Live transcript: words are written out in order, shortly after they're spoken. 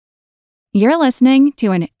You're listening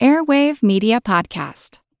to an Airwave Media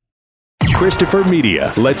Podcast. Christopher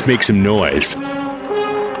Media, let's make some noise.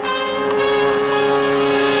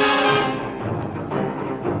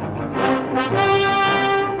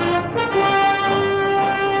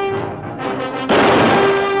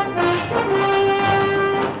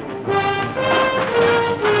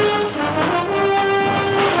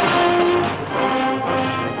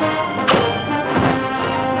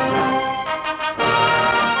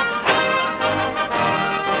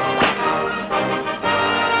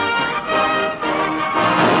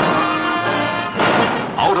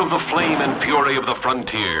 Of the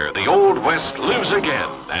frontier, the Old West lives again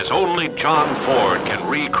as only John Ford can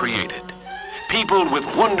recreate it. People with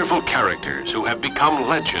wonderful characters who have become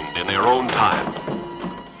legend in their own time.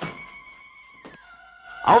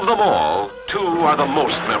 Of them all, two are the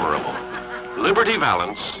most memorable: Liberty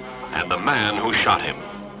Valance and the man who shot him.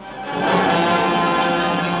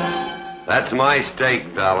 That's my steak,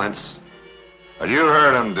 Valance. Well, you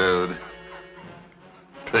heard him, dude.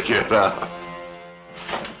 Pick it up.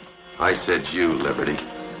 I said you, Liberty.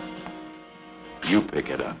 You pick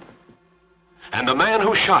it up. And the man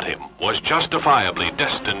who shot him was justifiably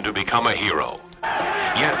destined to become a hero.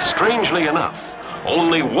 Yet, strangely enough,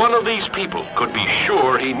 only one of these people could be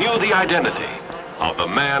sure he knew the identity of the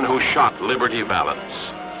man who shot Liberty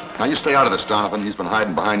Valance. Now, you stay out of this, Doniphan. He's been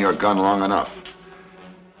hiding behind your gun long enough.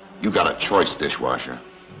 You got a choice, dishwasher.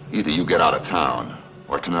 Either you get out of town,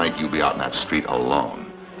 or tonight you'll be out in that street alone.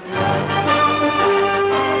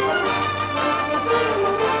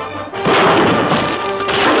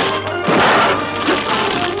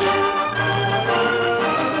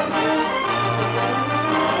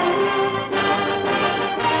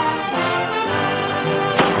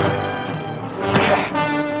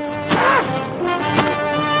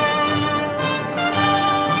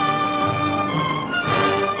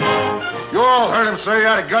 Heard him say he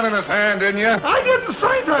had a gun in his hand, didn't you? I didn't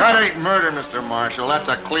say that. That ain't murder, Mr. Marshal. That's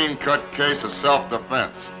a clean-cut case of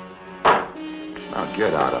self-defense. Now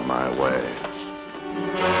get out of my way.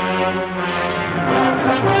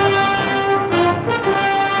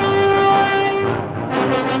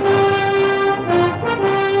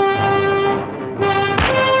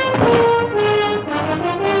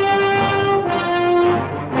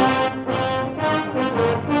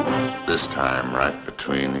 This time, right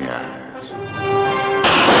between the eyes.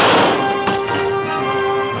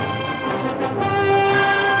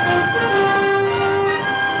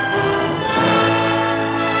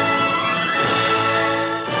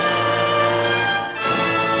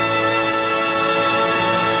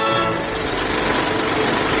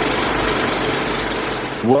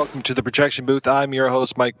 Welcome to the Projection Booth. I'm your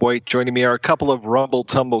host, Mike Boyd. Joining me are a couple of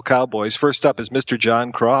rumble-tumble cowboys. First up is Mr.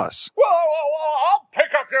 John Cross. Whoa, I'll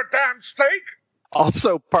pick up your damn steak.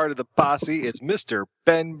 Also part of the posse is Mr.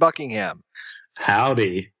 Ben Buckingham.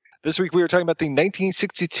 Howdy. This week we were talking about the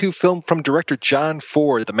 1962 film from director John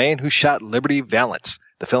Ford, The Man Who Shot Liberty Valance.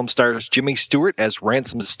 The film stars Jimmy Stewart as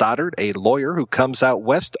Ransom Stoddard, a lawyer who comes out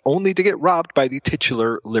west only to get robbed by the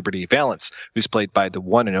titular Liberty Valance, who's played by the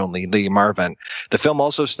one and only Lee Marvin. The film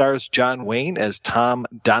also stars John Wayne as Tom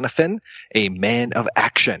Doniphan, a man of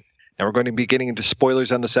action. Now we're going to be getting into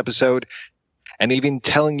spoilers on this episode and even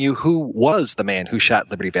telling you who was the man who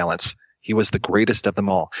shot Liberty Valance. He was the greatest of them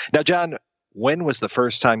all. Now, John, when was the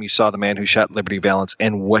first time you saw The Man Who Shot Liberty Valance,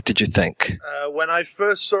 and what did you think? When I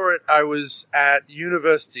first saw it, I was at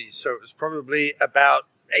university, so it was probably about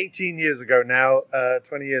 18 years ago now,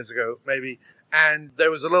 20 years ago maybe. And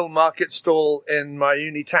there was a little market stall in my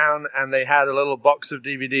uni town, and they had a little box of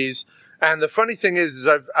DVDs. And the funny thing is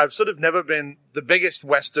I've sort of never been the biggest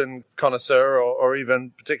Western connoisseur or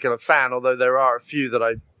even particular fan, although there are a few that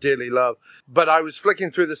I dearly love. But I was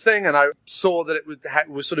flicking through this thing and I saw that it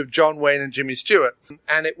was sort of John Wayne and Jimmy Stewart.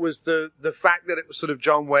 And it was the fact that it was sort of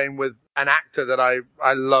John Wayne with an actor that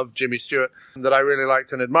I love, Jimmy Stewart, that I really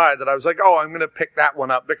liked and admired, that I was like, oh, I'm going to pick that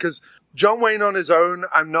one up. Because John Wayne on his own,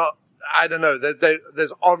 I don't know.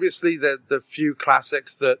 There's obviously the few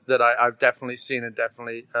classics that I've definitely seen and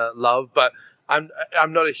definitely love, but I'm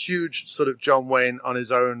not a huge sort of John Wayne on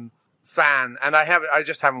his own fan, and I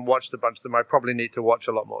just haven't watched a bunch of them. I probably need to watch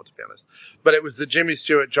a lot more, to be honest. But it was the Jimmy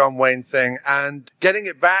Stewart, John Wayne thing, and getting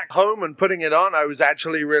it back home and putting it on, I was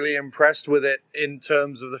actually really impressed with it in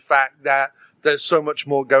terms of the fact that there's so much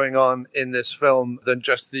more going on in this film than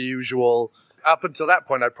just the usual. Up until that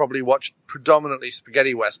point, I'd probably watched predominantly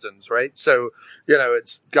spaghetti westerns, right? So,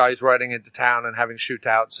 it's guys riding into town and having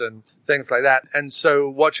shootouts and things like that. And so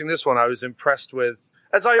watching this one, I was impressed with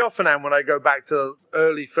as I often am when I go back to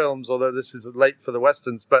early films, although this is late for the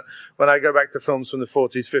Westerns, but when I go back to films from the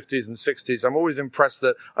 40s, 50s, and 60s, I'm always impressed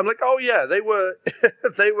that I'm like, oh yeah, they were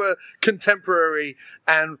they were contemporary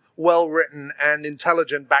and well-written and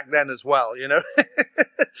intelligent back then as well, you know?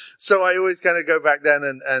 So I always kind of go back then,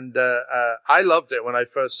 and I loved it when I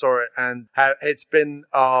first saw it, and it's been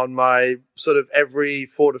on my sort of every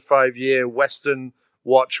 4 to 5 year Western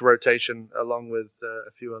watch rotation, along with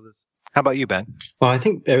a few others. How about you, Ben? Well, I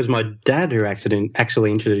think it was my dad who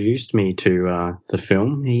actually introduced me to the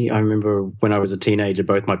film. I remember when I was a teenager,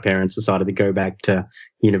 both my parents decided to go back to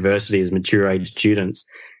university as mature age students,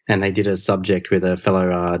 and they did a subject with a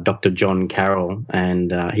fellow Dr. John Carroll,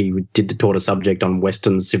 and he taught a subject on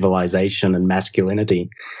Western civilization and masculinity.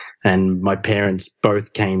 And my parents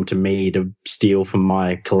both came to me to steal from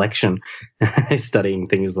my collection, studying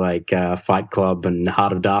things like Fight Club and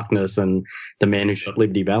Heart of Darkness and The Man Who Shot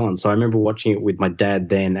Liberty Valance. So I remember watching it with my dad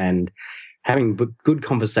then and having good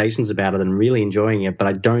conversations about it and really enjoying it, but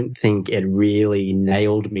I don't think it really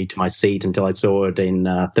nailed me to my seat until I saw it in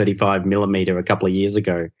 35mm a couple of years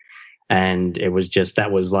ago. And it was just,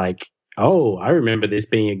 that was like, oh, I remember this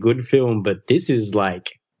being a good film, but this is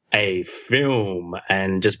like a film,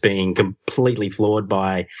 and just being completely floored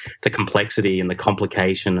by the complexity and the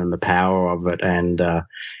complication and the power of it. And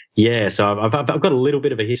so I've got a little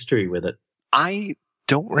bit of a history with it. I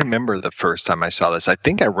don't remember the first time I saw this. I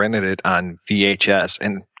think I rented it on VHS,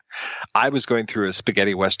 and I was going through a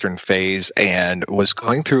spaghetti Western phase and was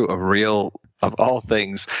going through a real, of all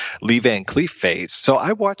things, Lee Van Cleef phase. So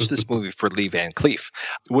I watched this movie for Lee Van Cleef,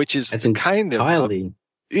 which is kind of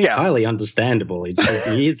highly understandable.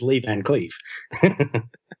 He is Lee Van Cleef.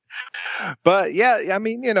 But yeah, I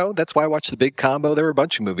mean, you know, that's why I watched The Big Combo. There were a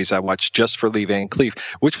bunch of movies I watched just for Lee Van Cleef,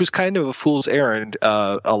 which was kind of a fool's errand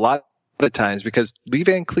a lot of times, because Lee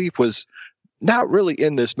Van Cleef was not really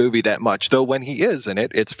in this movie that much, though when he is in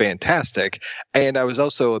it, it's fantastic. And I was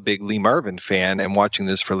also a big Lee Marvin fan, and watching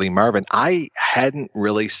this for Lee Marvin, I hadn't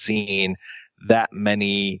really seen that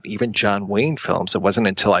many, even John Wayne films. It wasn't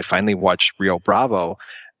until I finally watched Rio Bravo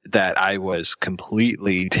that I was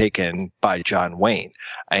completely taken by John Wayne.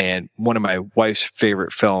 And one of my wife's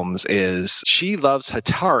favorite films is, she loves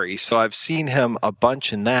Hatari, so I've seen him a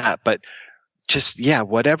bunch in that, but just, yeah,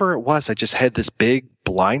 whatever it was, I just had this big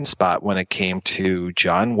blind spot when it came to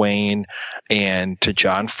John Wayne and to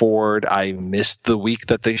John Ford. I missed the week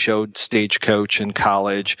that they showed Stagecoach in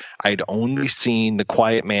college. I'd only seen The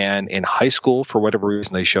Quiet Man in high school. For whatever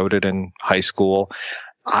reason, they showed it in high school.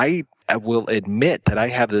 I will admit that I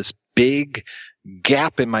have this big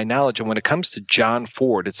gap in my knowledge. And when it comes to John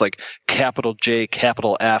Ford, it's like capital J,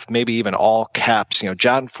 capital F, maybe even all caps. You know,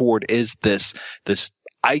 John Ford is this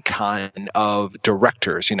icon of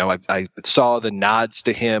directors. You know, I saw the nods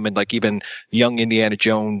to him, and like even young Indiana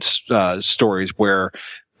Jones stories where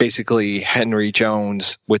basically Henry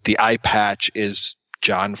Jones with the eye patch is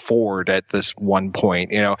John Ford at this one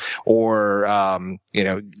point, you know, or, you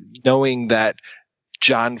know, knowing that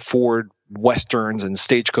John Ford Westerns and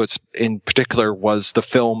Stagecoach in particular was the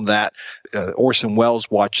film that Orson Welles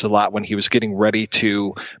watched a lot when he was getting ready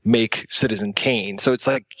to make Citizen Kane. So it's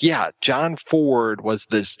like, yeah, John Ford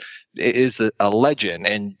is a legend,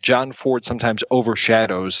 and John Ford sometimes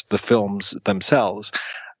overshadows the films themselves.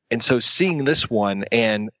 And so seeing this one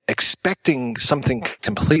and expecting something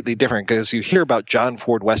completely different, because you hear about John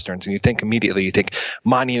Ford Westerns and you think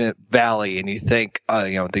Monument Valley, and you think,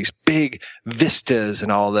 you know, these big vistas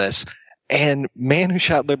and all this. And Man Who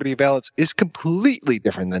Shot Liberty Valance is completely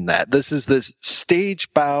different than that. This is this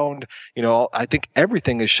stage-bound, you know, I think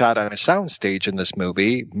everything is shot on a soundstage in this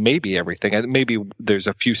movie. Maybe everything. Maybe there's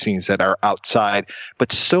a few scenes that are outside,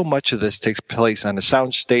 but so much of this takes place on a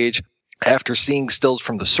soundstage. After seeing stills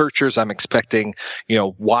from The Searchers, I'm expecting, you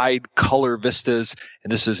know, wide color vistas.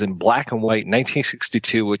 And this is in black and white,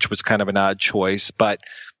 1962, which was kind of an odd choice. But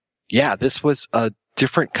yeah, this was a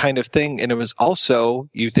different kind of thing. And it was also,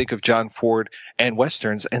 you think of John Ford and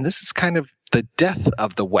Westerns, and this is kind of the death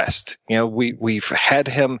of the West. You know, we've had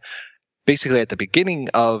him basically at the beginning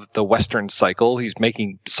of the Western cycle. He's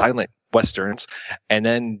making silent Westerns. And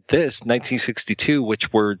then this 1962,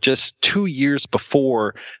 which were just 2 years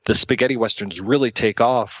before the spaghetti Westerns really take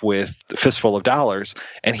off with Fistful of Dollars.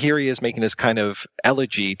 And here he is making this kind of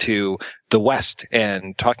elegy to the West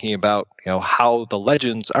and talking about, you know, how the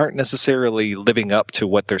legends aren't necessarily living up to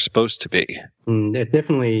what they're supposed to be. It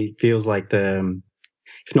definitely feels like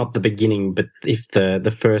if not the beginning, but if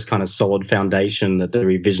the first kind of solid foundation that the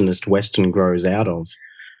revisionist Western grows out of,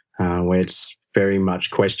 where it's very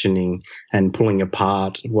much questioning and pulling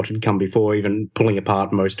apart what had come before, even pulling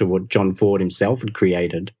apart most of what John Ford himself had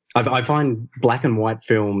created. I find black and white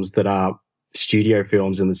films that are studio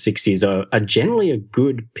films in the 60s are generally a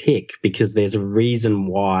good pick because there's a reason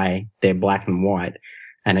why they're black and white.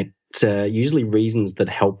 And it's usually reasons that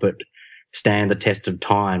help it stand the test of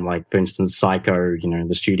time. Like, for instance, Psycho,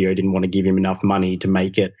 the studio didn't want to give him enough money to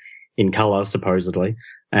make it in color, supposedly.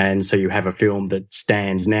 And so you have a film that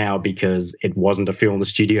stands now because it wasn't a film the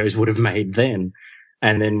studios would have made then.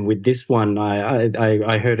 And then with this one,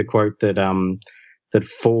 I heard a quote that that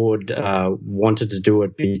Ford wanted to do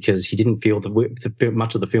it because he didn't feel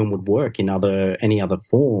much of the film would work in any other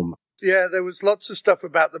form. Yeah, there was lots of stuff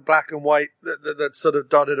about the black and white that sort of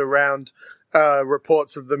dotted around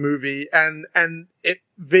reports of the movie, and it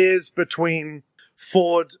veers between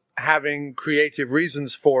Ford having creative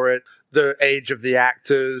reasons for it, the age of the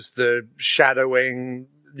actors, the shadowing,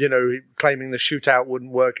 claiming the shootout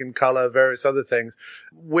wouldn't work in color, various other things,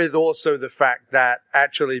 with also the fact that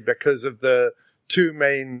actually because of the two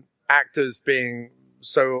main actors being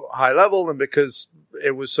so high level and because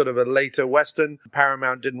it was sort of a later Western,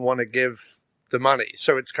 Paramount didn't want to give the money.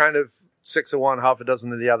 So it's kind of 6 of one, half a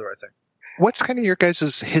dozen of the other, I think. What's kind of your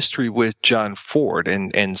guys' history with John Ford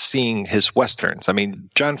and seeing his Westerns? I mean,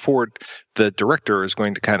 John Ford, the director, is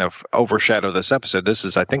going to kind of overshadow this episode. This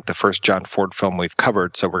is, I think, the first John Ford film we've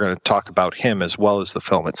covered, so we're going to talk about him as well as the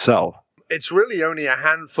film itself. It's really only a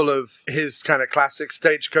handful of his kind of classic.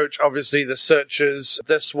 Stagecoach, obviously, The Searchers,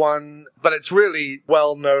 this one, but it's really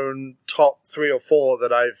well-known top 3 or 4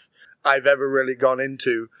 that I've ever really gone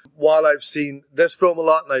into. While I've seen this film a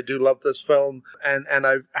lot, and I do love this film, and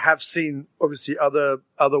I have seen, obviously, other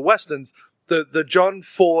Westerns, the John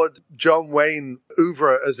Ford, John Wayne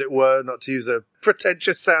oeuvre, as it were, not to use a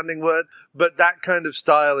pretentious-sounding word, but that kind of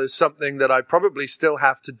style is something that I probably still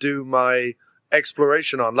have to do my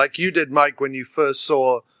exploration on. Like you did, Mike, when you first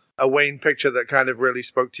saw a Wayne picture that kind of really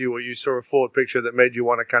spoke to you, or you saw a Ford picture that made you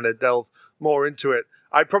want to kind of delve more into it.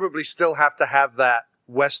 I probably still have to have that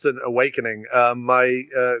Western awakening. My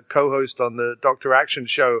co-host on the Dr. Action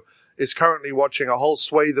show is currently watching a whole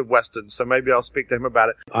swathe of Westerns, so maybe I'll speak to him about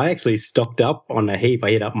it. I actually stocked up on a heap.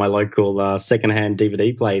 I hit up my local secondhand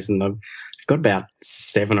DVD place, and I've got about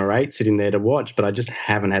 7 or 8 sitting there to watch, but I just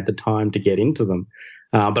haven't had the time to get into them.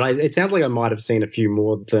 But it sounds like I might have seen a few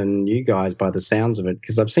more than you guys by the sounds of it,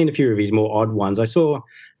 because I've seen a few of his more odd ones. I saw a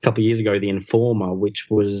couple of years ago The Informer, which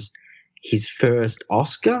was his first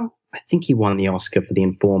Oscar. I think he won the Oscar for The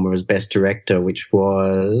Informer as Best Director, which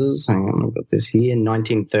was, hang on, I've got this here,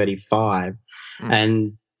 1935.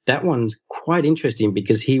 And that one's quite interesting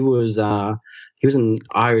because he was an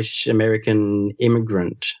Irish-American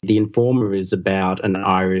immigrant. The Informer is about an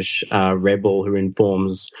Irish rebel who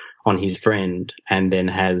informs on his friend and then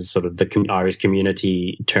has sort of the Irish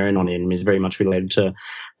community turn on him, is very much related to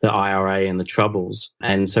the IRA and the Troubles.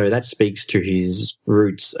 And so that speaks to his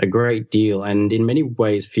roots a great deal and in many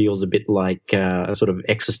ways feels a bit like a sort of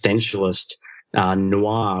existentialist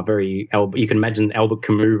noir. You can imagine Albert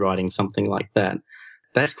Camus writing something like that.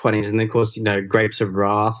 That's quite interesting. And of course, Grapes of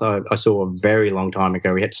Wrath, I saw a very long time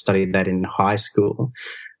ago. We had to study that in high school.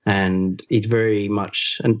 And it's very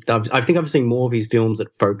much, and I think I've seen more of his films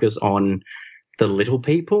that focus on the little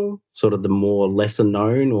people, sort of the more lesser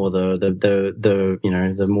known or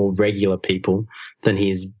the more regular people than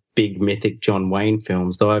his big mythic John Wayne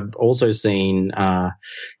films. Though I've also seen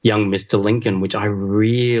Young Mr. Lincoln, which I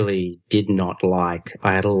really did not like.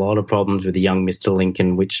 I had a lot of problems with the Young Mr.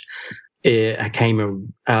 Lincoln, which it came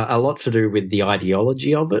a lot to do with the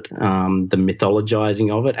ideology of it, the mythologizing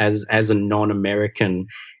of it. As a non-American,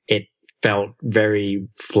 it felt very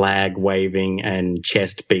flag-waving and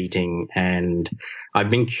chest-beating, and I've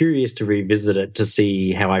been curious to revisit it to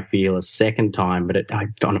see how I feel a second time, but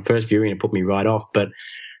on a first viewing, it put me right off. But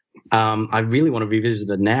I really want to revisit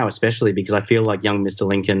it now, especially because I feel like Young Mr.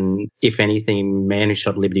 Lincoln, if anything, Man Who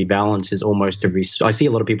Shot Liberty Valance is almost I see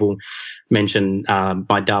a lot of people mention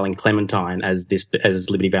My Darling Clementine as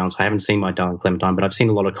Liberty Valance. I haven't seen My Darling Clementine, but I've seen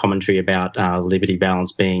a lot of commentary about Liberty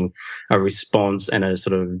Valance being a response and a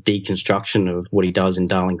sort of deconstruction of what he does in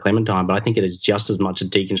Darling Clementine. But I think it is just as much a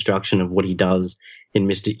deconstruction of what he does in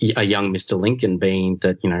a young Mr. Lincoln, being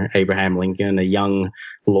that, Abraham Lincoln, a young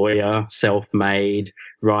lawyer, self-made,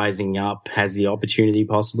 rising up, has the opportunity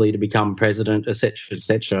possibly to become president, et cetera, et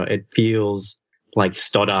cetera. It feels like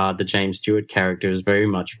Stoddard, the James Stewart character, is very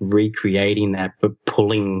much recreating that, but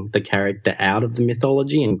pulling the character out of the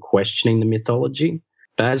mythology and questioning the mythology.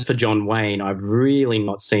 But as for John Wayne, I've really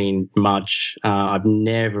not seen much. I've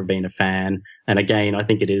never been a fan. And again, I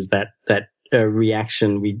think it is that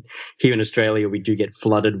reaction. We here in Australia, we do get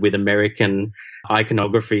flooded with American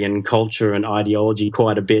iconography and culture and ideology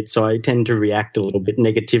quite a bit, so I tend to react a little bit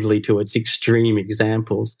negatively to its extreme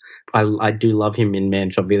examples. I do love him in Man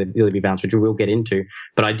Shot Liberty Valance, which we will get into,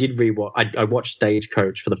 but I did I watched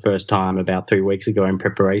Stagecoach for the first time about 3 weeks ago in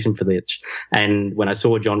preparation for this, and when I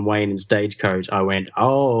saw John Wayne in Stagecoach, I went,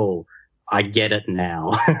 oh, I get it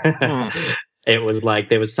now. It was like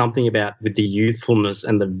there was something about with the youthfulness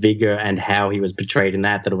and the vigor and how he was portrayed in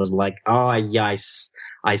that it was like, oh, yes,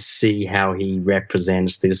 I see how he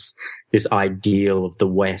represents this ideal of the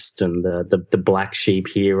West and the black sheep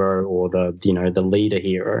hero or the leader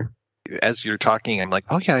hero. As you're talking, I'm like,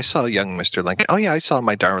 oh yeah, I saw Young Mr. Lincoln. Oh yeah, I saw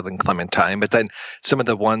My Darling Clementine. But then some of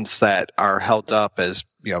the ones that are held up as,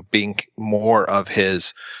 being more of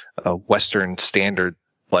his Western standard,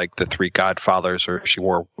 like The Three Godfathers, or She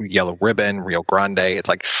Wore Yellow Ribbon, Rio Grande. It's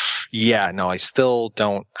like, yeah, no, I still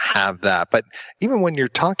don't have that. But even when you're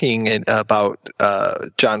talking about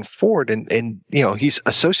John Ford, and he's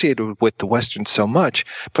associated with the Western so much,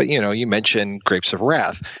 but you mentioned Grapes of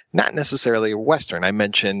Wrath, not necessarily a Western. I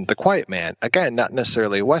mentioned The Quiet Man, again, not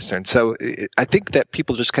necessarily a Western. So I think that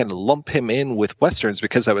people just kind of lump him in with Westerns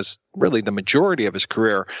because that was really the majority of his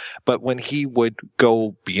career. But when he would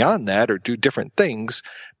go beyond that or do different things,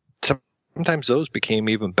 sometimes those became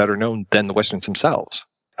even better known than the Westerns themselves.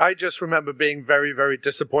 I just remember being very, very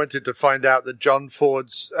disappointed to find out that John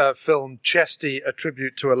Ford's film Chesty, A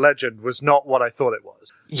Tribute to a Legend, was not what I thought it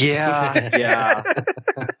was. Yeah.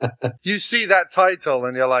 You see that title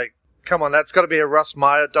and you're like, come on, that's got to be a Russ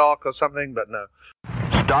Meyer doc or something, but no.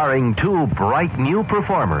 Starring 2 bright new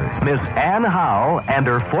performers, Miss Anne Howe and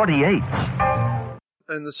her 48s.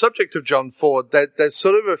 And the subject of John Ford, there's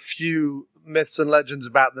sort of a few myths and legends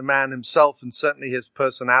about the man himself and certainly his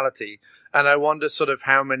personality. And I wonder sort of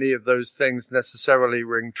how many of those things necessarily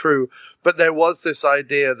ring true. But there was this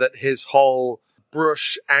idea that his whole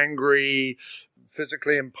brush, angry,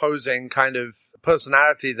 physically imposing kind of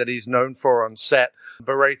personality that he's known for on set,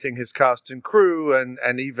 berating his cast and crew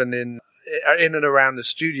and even in and around the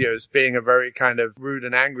studios, being a very kind of rude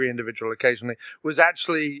and angry individual occasionally, was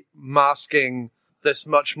actually masking this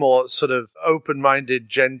much more sort of open-minded,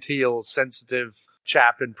 genteel, sensitive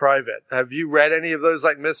chap in private. Have you read any of those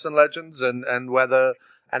like myths and legends, and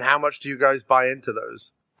how much do you guys buy into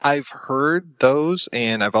those? I've heard those,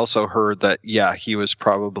 and I've also heard that, yeah, he was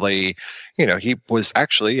probably, he was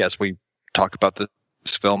actually, as we talk about this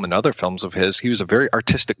film and other films of his, he was a very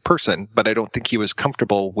artistic person, but I don't think he was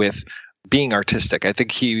comfortable with being artistic. I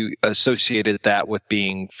think he associated that with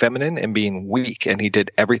being feminine and being weak, and he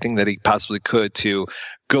did everything that he possibly could to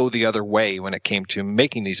go the other way when it came to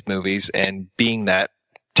making these movies and being that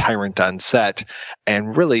tyrant on set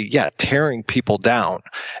and really, tearing people down.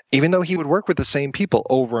 Even though he would work with the same people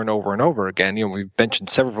over and over and over again. We've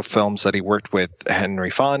mentioned several films that he worked with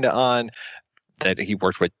Henry Fonda on, that he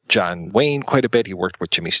worked with John Wayne quite a bit. He worked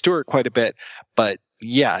with Jimmy Stewart quite a bit, but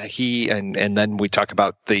he and then we talk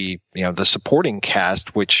about the supporting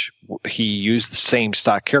cast, which he used the same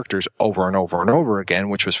stock characters over and over and over again,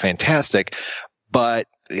 which was fantastic. But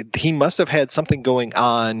he must have had something going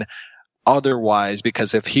on otherwise,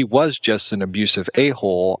 because if he was just an abusive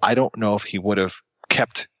a-hole, I don't know if he would have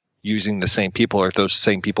kept using the same people or if those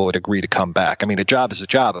same people would agree to come back. I mean, a job is a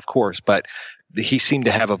job, of course, but he seemed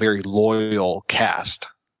to have a very loyal cast.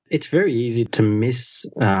 It's very easy to miss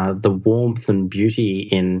the warmth and beauty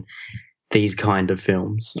in these kind of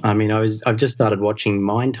films. I mean, I've just started watching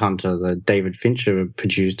Mindhunter, the David Fincher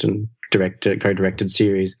produced and co-directed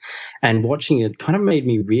series, and watching it kind of made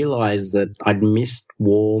me realize that I'd missed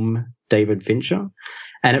warm David Fincher,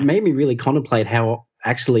 and it made me really contemplate how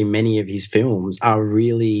actually many of his films are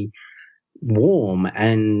really warm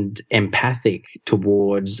and empathic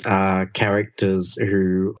towards characters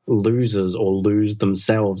who lose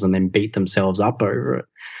themselves and then beat themselves up over it.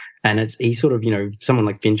 And he sort of, someone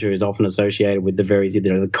like Fincher is often associated with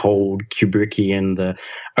the cold Kubrickian, the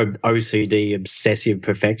OCD, obsessive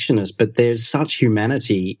perfectionist. But there's such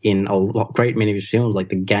humanity in great many of his films, like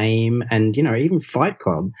The Game and, even Fight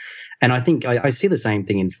Club. And I think I see the same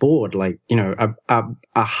thing in Ford, like, a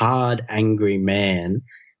hard, angry man.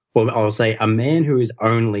 Well, I'll say a man who is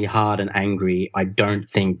only hard and angry, I don't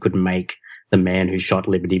think could make The Man Who Shot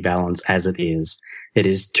Liberty Valance as it is. It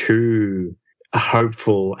is too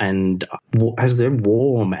hopeful and as they're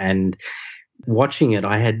warm, and watching it,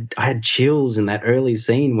 I had chills in that early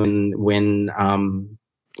scene when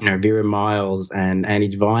Vera Miles and Annie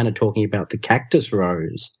Devine are talking about the cactus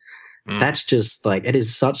rose. That's just like, it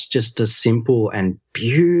is such just a simple and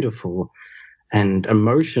beautiful and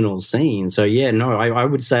emotional scene. So yeah, no, I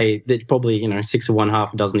would say that probably 6 of one,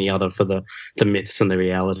 half a dozen the other for the myths and the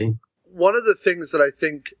reality. One of the things that I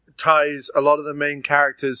think ties a lot of the main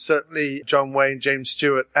characters, certainly John Wayne, James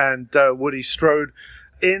Stewart, and Woody Strode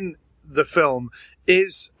in the film,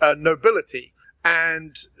 is nobility.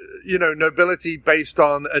 And, nobility based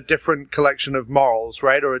on a different collection of morals,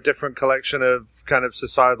 right? Or a different collection of kind of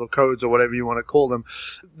societal codes or whatever you want to call them.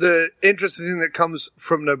 The interesting thing that comes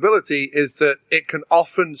from nobility is that it can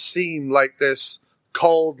often seem like this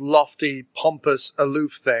cold, lofty, pompous,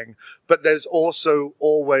 aloof thing. But there's also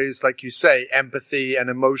always, like you say, empathy and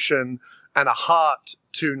emotion and a heart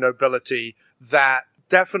to nobility that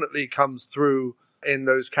definitely comes through in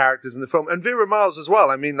those characters in the film. And Vera Miles as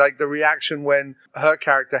well. I mean, like the reaction when her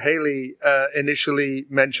character Haley initially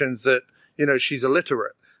mentions that, she's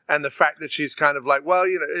illiterate. And the fact that she's kind of like, well,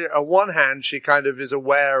 on one hand, she kind of is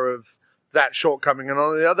aware of that shortcoming. And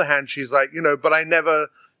on the other hand, she's like, but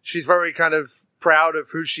she's very kind of proud of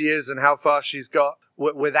who she is and how far she's got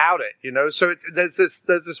without it, So there's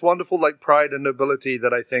this wonderful like pride and nobility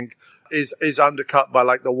that I think is undercut by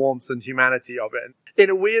like the warmth and humanity of it. In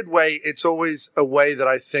a weird way, it's always a way that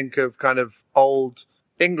I think of kind of old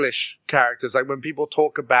English characters. Like when people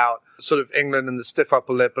talk about sort of England and the stiff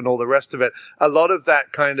upper lip and all the rest of it, a lot of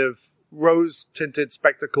that kind of rose-tinted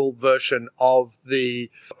spectacled version of the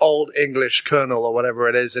old English colonel or whatever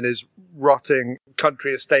it is in his rotting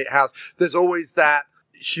country estate house. There's always that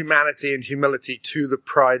humanity and humility to the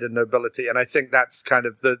pride and nobility. And I think that's kind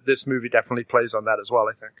of this movie definitely plays on that as well,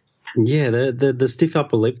 I think. Yeah, the stiff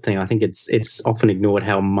upper lip thing, I think it's often ignored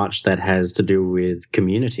how much that has to do with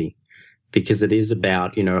community, because it is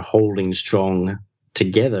about, holding strong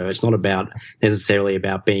together. It's not necessarily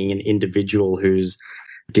about being an individual who's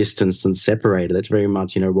distanced and separated. It's very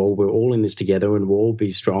much, well, we're all in this together and we'll all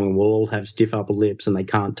be strong and we'll all have stiff upper lips and they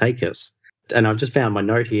can't take us. And I've just found my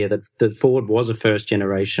note here that Ford was a first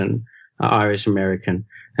generation Irish American.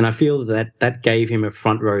 And I feel that gave him a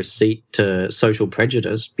front row seat to social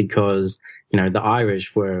prejudice because, the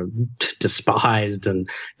Irish were despised and,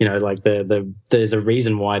 there's a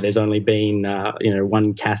reason why there's only been,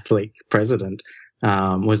 one Catholic president.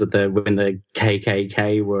 Was it when the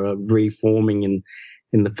KKK were reforming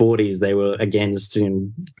in the 40s, they were against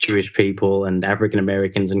Jewish people and African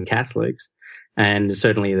Americans and Catholics. And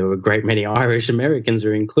certainly there were a great many Irish Americans who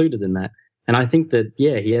were included in that. And I think that,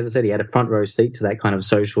 as I said, he had a front row seat to that kind of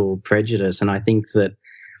social prejudice. And I think that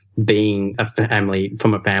being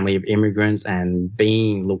from a family of immigrants and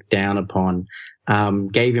being looked down upon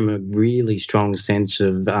gave him a really strong sense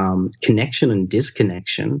of connection and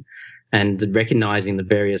disconnection, and recognizing the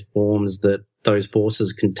various forms that those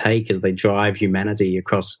forces can take as they drive humanity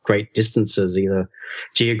across great distances, either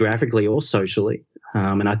geographically or socially.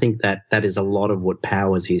 And I think that is a lot of what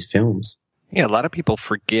powers his films. Yeah, a lot of people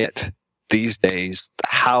forget these days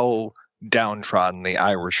how downtrodden the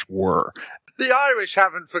Irish were. The Irish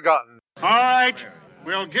haven't forgotten. All right,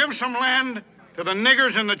 we'll give some land to the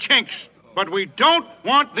niggers and the chinks, but we don't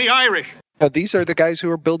want the Irish. Now, these are the guys who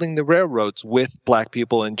are building the railroads with black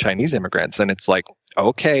people and Chinese immigrants. And it's like,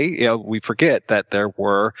 okay, we forget that there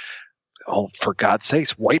were, for God's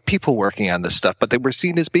sakes, white people working on this stuff, but they were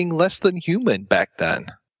seen as being less than human back then.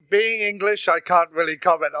 Being English, I can't really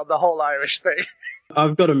comment on the whole Irish thing.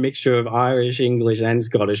 I've got a mixture of Irish, English, and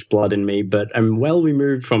Scottish blood in me, but I'm well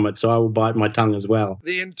removed from it, so I will bite my tongue as well.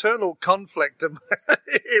 The internal conflict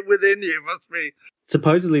within you must be...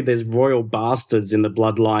 Supposedly there's royal bastards in the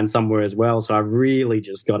bloodline somewhere as well, so I've really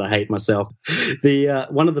just got to hate myself.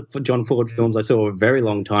 One of the John Ford films I saw a very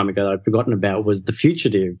long time ago that I'd forgotten about was The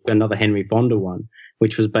Fugitive, another Henry Fonda one,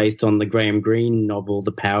 which was based on the Graham Greene novel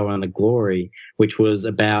The Power and the Glory, which was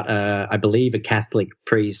about, I believe, a Catholic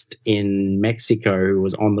priest in Mexico who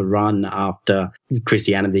was on the run after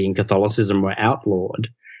Christianity and Catholicism were outlawed.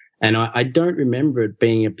 And I don't remember it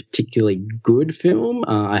being a particularly good film.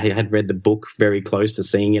 I had read the book very close to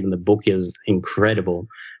seeing it, and the book is incredible.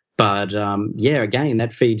 But, again,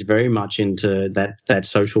 that feeds very much into that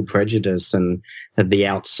social prejudice and the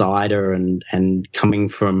outsider and coming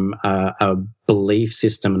from a belief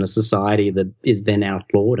system and a society that is then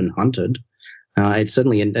outlawed and hunted. It's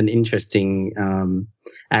certainly an interesting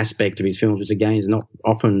aspect of his films, which, again, is not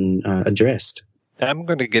often addressed. I'm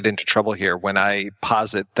going to get into trouble here when I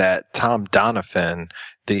posit that Tom Doniphan,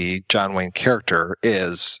 the John Wayne character,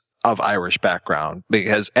 is of Irish background,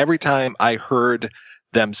 because every time I heard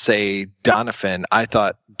them say Doniphan, I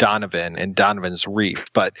thought Donovan and Donovan's Reef,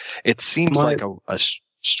 but it seems like a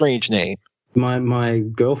strange name. My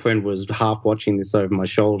girlfriend was half watching this over my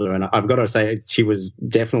shoulder, and I've got to say she was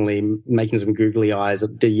definitely making some googly eyes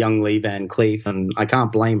at the young Lee Van Cleef, and I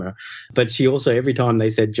can't blame her. But she also, every time they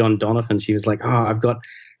said John Doniphan, she was like,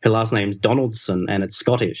 her last name's Donaldson, and it's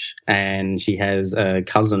Scottish, and she has a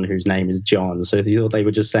cousin whose name is John. So they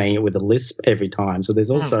were just saying it with a lisp every time. So there's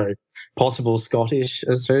also possible Scottish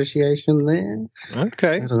association there.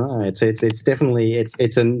 Okay, I don't know. It's definitely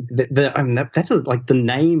that's like the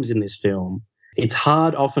names in this film. It's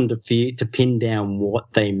hard often to pin down what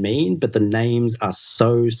they mean, but the names are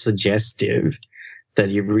so suggestive that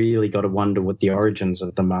you've really got to wonder what the origins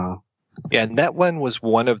of them are. Yeah, and that one was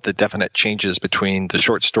one of the definite changes between the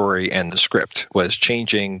short story and the script, was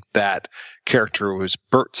changing that character was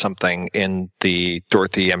Bert something in the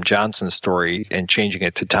Dorothy M. Johnson story and changing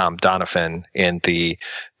it to Tom Doniphan in the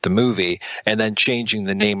movie, and then changing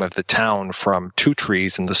the name of the town from Two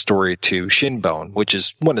Trees in the story to Shinbone, which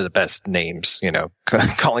is one of the best names,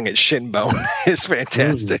 calling it Shinbone is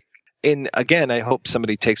fantastic. And again, I hope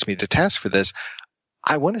somebody takes me to task for this.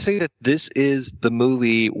 I want to say that this is the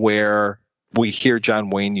movie where we hear John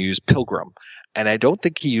Wayne use Pilgrim, and I don't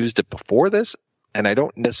think he used it before this, and I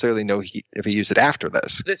don't necessarily know if he used it after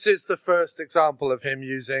this. This is the first example of him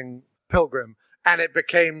using Pilgrim, and it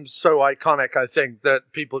became so iconic, I think,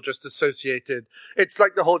 that people just associated. It's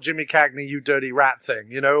like the whole Jimmy Cagney, you dirty rat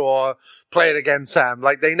thing, or Play It Again, Sam.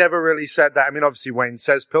 Like, they never really said that. I mean, obviously Wayne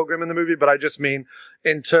says Pilgrim in the movie, but I just mean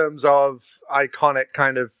in terms of iconic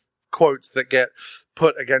kind of quotes that get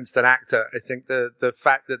put against an actor. I think the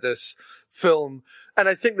fact that this film, and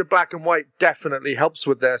I think the black and white definitely helps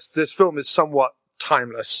with this. This film is somewhat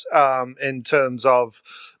timeless in terms of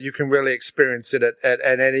you can really experience it at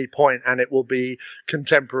any point, and it will be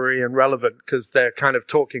contemporary and relevant because they're kind of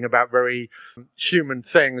talking about very human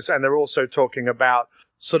things, and they're also talking about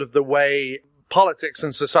sort of the way politics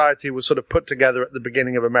and society was sort of put together at the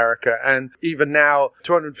beginning of America. And even now,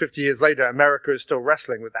 250 years later, America is still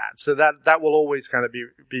wrestling with that. So that will always kind of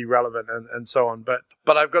be relevant and so on. But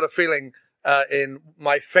I've got a feeling in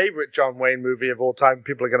my favorite John Wayne movie of all time,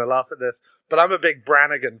 people are going to laugh at this, but I'm a big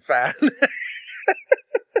Brannigan fan.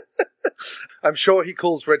 I'm sure he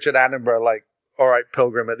calls Richard Attenborough like, all right,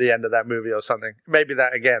 Pilgrim at the end of that movie or something. Maybe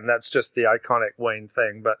that's just the iconic Wayne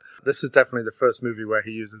thing. But this is definitely the first movie where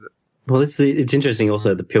he uses it. Well, it's interesting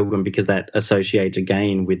also, the Pilgrim, because that associates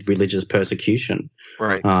again with religious persecution.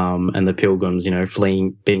 Right. And the Pilgrims,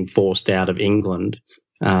 fleeing, being forced out of England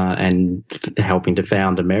and helping to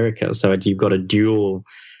found America. So you've got a dual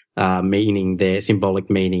meaning there, symbolic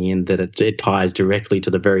meaning, in that it ties directly to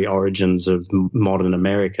the very origins of modern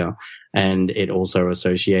America, and it also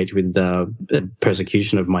associates with the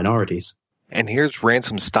persecution of minorities. And here's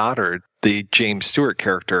Ransom Stoddard, the James Stewart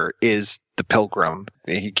character, is the Pilgrim.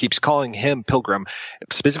 He keeps calling him Pilgrim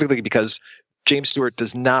specifically because James Stewart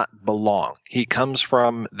does not belong. He comes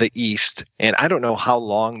from the East, and I don't know how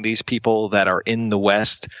long these people that are in the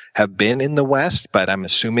West have been in the West, but I'm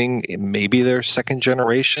assuming maybe they're second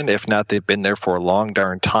generation. If not, they've been there for a long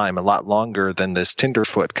darn time, a lot longer than this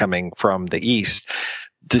tenderfoot coming from the East.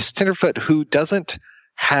 This tenderfoot who doesn't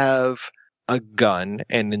have a gun,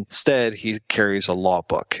 and instead he carries a law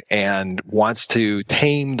book and wants to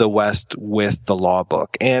tame the West with the law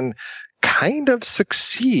book, and kind of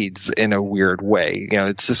succeeds in a weird way.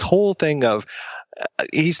 It's this whole thing of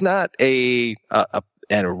he's not a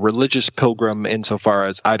religious pilgrim insofar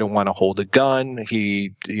as I don't want to hold a gun.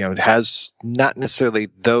 He has not necessarily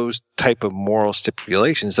those type of moral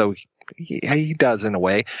stipulations, though he does in a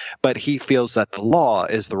way, but he feels that the law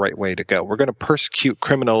is the right way to go. We're going to persecute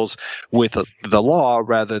criminals with the law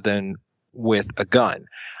rather than with a gun.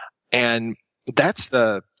 And that's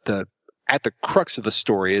the at the crux of the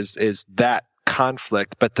story is that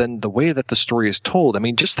conflict, but then the way that the story is told. I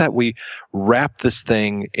mean, just that we wrap this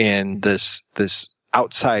thing in this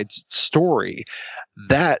outside story,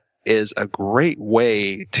 that is a great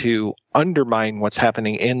way to undermine what's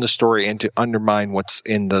happening in the story and to undermine what's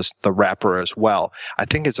in the wrapper as well. I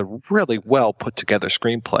think it's a really well put together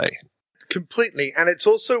screenplay. Completely. And it's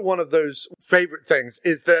also one of those favorite things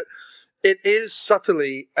is that it is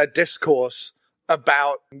subtly a discourse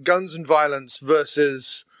about guns and violence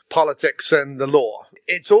versus politics and the law.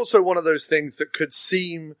 It's also one of those things that could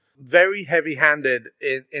seem very heavy-handed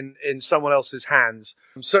in someone else's hands.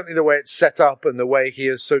 Certainly the way it's set up and the way he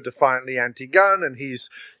is so defiantly anti-gun, and he's,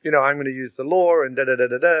 I'm going to use the law and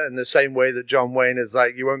da-da-da-da-da, in the same way that John Wayne is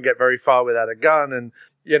like, you won't get very far without a gun, and,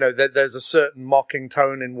 there's a certain mocking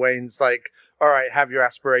tone in Wayne's like, all right, have your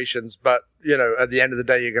aspirations, but, at the end of the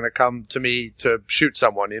day, you're going to come to me to shoot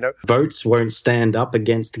someone, Votes won't stand up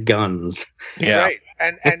against guns. Yeah. Right.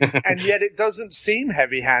 And yet it doesn't seem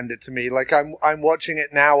heavy-handed to me. Like I'm watching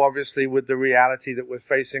it now, obviously, with the reality that we're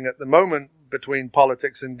facing at the moment between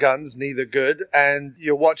politics and guns, neither good. And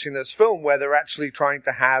you're watching this film where they're actually trying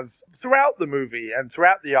to have, throughout the movie and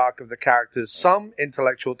throughout the arc of the characters, some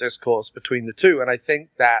intellectual discourse between the two. And I think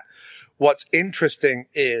that what's interesting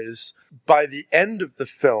is by the end of the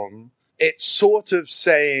film, it's sort of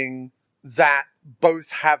saying that both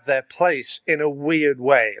have their place in a weird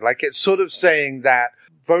way. Like it's sort of saying that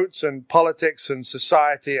votes and politics and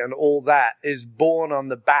society and all that is born on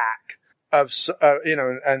the back of,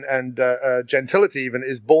 gentility even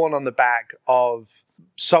is born on the back of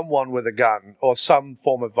someone with a gun or some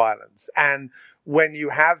form of violence. And when you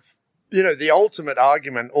have, the ultimate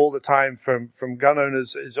argument all the time from gun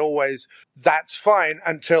owners is always, that's fine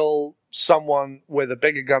until someone with a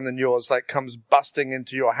bigger gun than yours, like, comes busting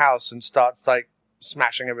into your house and starts, like,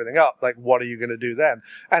 smashing everything up. Like, what are you going to do then?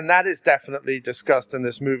 And that is definitely discussed in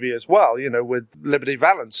this movie as well, with Liberty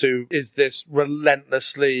Valance, who is this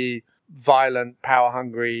relentlessly violent,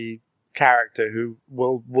 power-hungry character who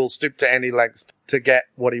will stoop to any lengths to get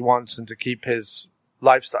what he wants and to keep his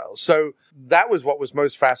lifestyle. So that was what was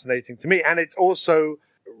most fascinating to me. And it's also,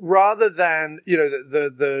 rather than,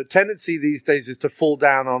 the tendency these days is to fall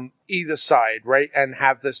down on either side, right? And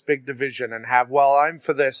have this big division and have, well, I'm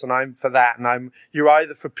for this and I'm for that. And you're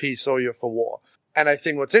either for peace or you're for war. And I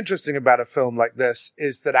think what's interesting about a film like this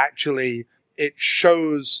is that actually it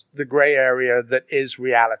shows the gray area that is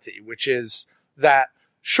reality, which is that,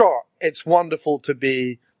 sure, it's wonderful to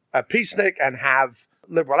be a peacenik and have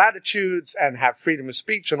liberal attitudes and have freedom of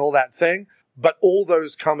speech and all that thing, but all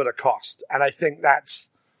those come at a cost. And I think that's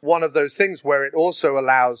one of those things where it also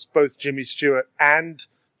allows both Jimmy Stewart and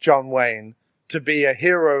John Wayne to be a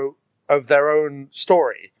hero of their own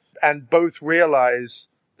story and both realize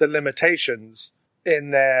the limitations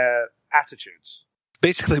in their attitudes.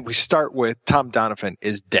 Basically, we start with Tom Doniphan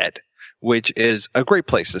is dead, which is a great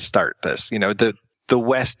place to start this. The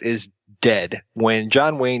West is dead. When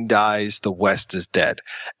John Wayne dies, the West is dead.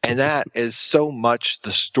 And that is so much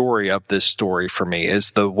the story of this story for me,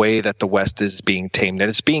 is the way that the West is being tamed. And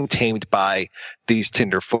it's being tamed by these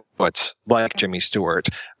tenderfoots like Jimmy Stewart,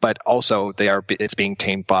 but also it's being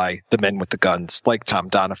tamed by the men with the guns like Tom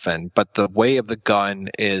Doniphan. But the way of the gun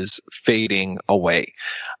is fading away.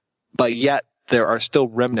 But yet, there are still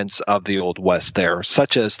remnants of the Old West there,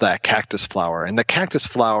 such as that cactus flower. And the cactus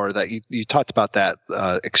flower that you talked about, that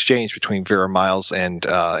exchange between Vera Miles and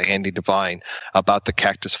Andy Devine about the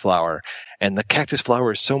cactus flower. And the cactus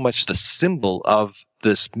flower is so much the symbol of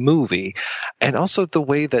this movie, and also the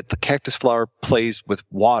way that the cactus flower plays with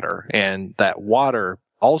water, and that water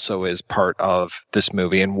also is part of this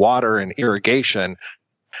movie. And water and irrigation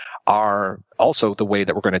are also the way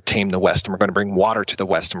that we're going to tame the West, and we're going to bring water to the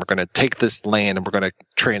West, and we're going to take this land and we're going to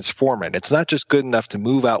transform it. It's not just good enough to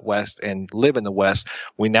move out West and live in the West.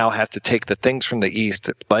 We now have to take the things from the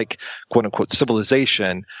East, like quote unquote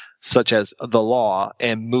civilization, such as the law,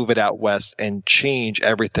 and move it out West and change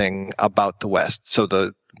everything about the West. So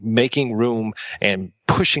the making room and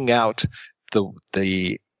pushing out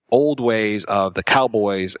the old ways of the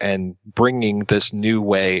cowboys and bringing this new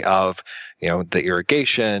way of, the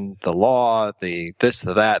irrigation, the law, the this,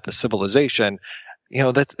 the that, the civilization,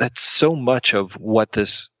 that's so much of what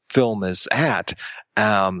this film is at.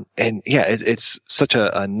 It's such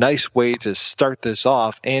a nice way to start this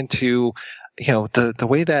off, and to, the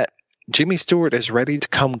way that Jimmy Stewart is ready to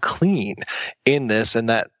come clean in this, and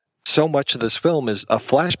that so much of this film is a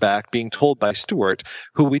flashback being told by Stewart,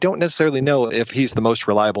 who we don't necessarily know if he's the most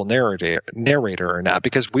reliable narrator or not,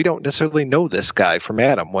 because we don't necessarily know this guy from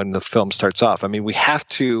Adam when the film starts off. I mean, we have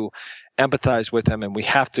to empathize with him and we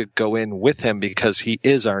have to go in with him because he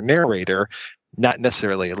is our narrator, not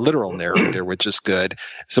necessarily a literal narrator, which is good.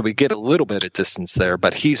 So we get a little bit of distance there,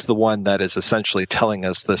 but he's the one that is essentially telling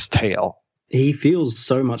us this tale. He feels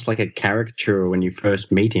so much like a caricature when you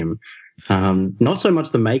first meet him. Not so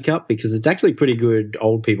much the makeup, because it's actually pretty good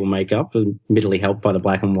old people makeup, admittedly helped by the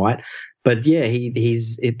black and white. But yeah,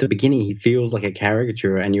 he's at the beginning, he feels like a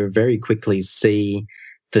caricature, and you very quickly see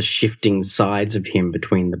the shifting sides of him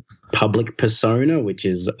between the public persona, which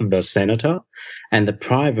is the senator, and the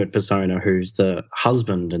private persona, who's the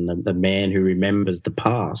husband and the man who remembers the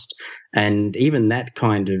past. And even that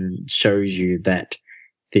kind of shows you that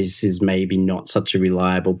this is maybe not such a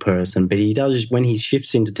reliable person, but he does, when he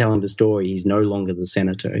shifts into telling the story, he's no longer the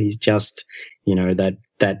senator. He's just,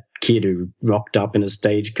 that kid who rocked up in a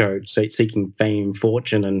stagecoach seeking fame,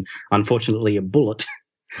 fortune, and unfortunately a bullet.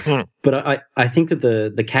 But I think that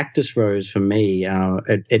the cactus rose for me,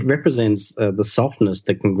 it represents the softness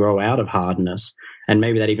that can grow out of hardness, and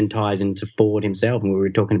maybe that even ties into Ford himself, and we were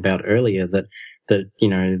talking about earlier that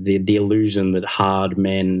the illusion that hard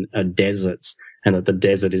men are deserts and that the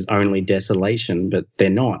desert is only desolation, but they're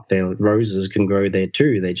not. Roses can grow there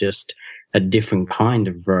too. They're just a different kind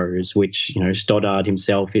of rose, which Stoddard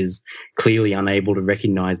himself is clearly unable to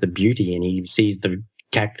recognize the beauty in. He sees the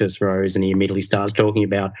cactus rose and he immediately starts talking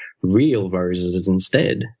about real roses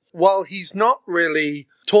instead. Well, he's not really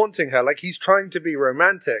taunting her. Like, he's trying to be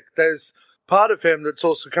romantic. There's part of him that's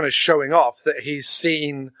also kind of showing off that he's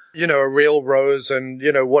seen, a real rose and,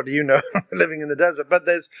 what do you know, living in the desert. But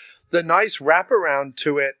there's the nice wraparound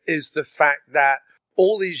to it is the fact that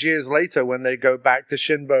all these years later, when they go back to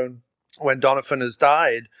Shinbone, when Doniphan has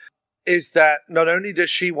died, is that not only does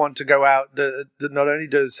she want to go out, not only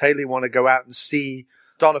does Haley want to go out and see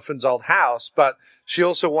Doniphan's old house, but she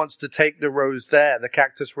also wants to take the rose there, the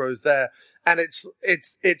cactus rose there. And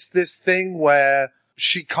it's this thing where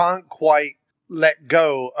she can't quite let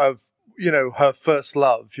go of, her first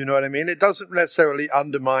love. You know what I mean? It doesn't necessarily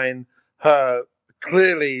undermine her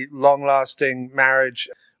clearly long-lasting marriage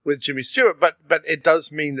with Jimmy Stewart, but it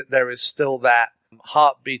does mean that there is still that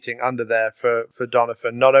heart beating under there for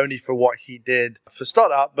Doniphan, not only for what he did for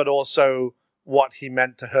Stoddard, but also what he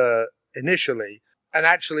meant to her initially. And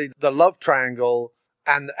actually, the love triangle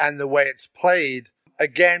and the way it's played,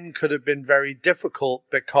 again, could have been very difficult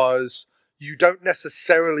because you don't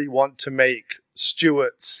necessarily want to make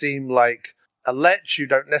Stewart seem like a lech. You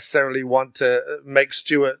don't necessarily want to make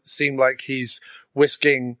Stewart seem like he's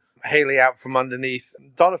whisking Haley out from underneath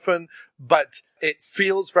Doniphan, but it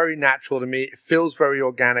feels very natural to me. It feels very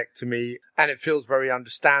organic to me, and it feels very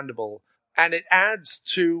understandable. And it adds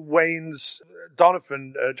to Wayne's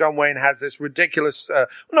Doniphan. John Wayne has this ridiculous,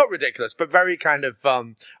 not ridiculous, but very kind of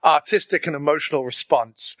artistic and emotional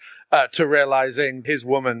response to realizing his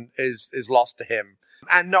woman is lost to him.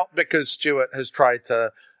 And not because Stewart has tried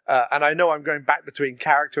to, and I know I'm going back between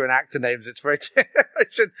character and actor names. It's very,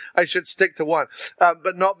 I should stick to one.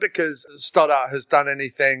 But not because Stoddard has done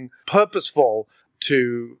anything purposeful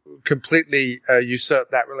to completely usurp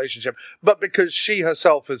that relationship, but because she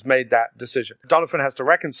herself has made that decision. Doniphan has to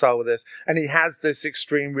reconcile with this, and he has this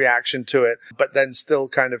extreme reaction to it, but then still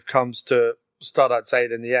kind of comes to Stoddard's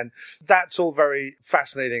aid in the end. That's all very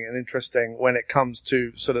fascinating and interesting when it comes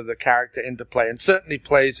to sort of the character interplay, and certainly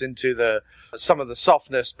plays into some of the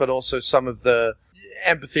softness, but also some of the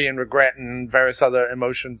empathy and regret and various other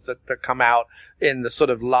emotions that come out in the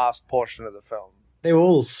sort of last portion of the film. They're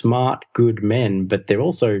all smart, good men, but they're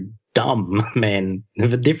also dumb men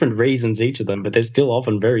for different reasons, each of them, but they're still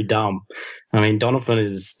often very dumb. I mean, Doniphan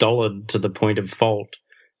is stolid to the point of fault,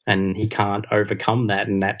 and he can't overcome that,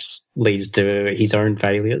 and that leads to his own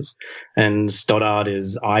failures. And Stoddard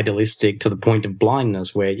is idealistic to the point of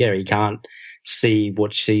blindness, where, he can't see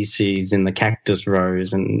what she sees in the cactus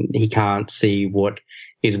rose, and he can't see what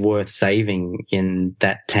is worth saving in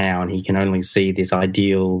that town. He can only see this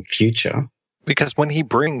ideal future. Because when he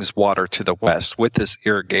brings water to the West with this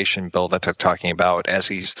irrigation bill that they're talking about, as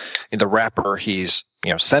he's in the wrapper, he's,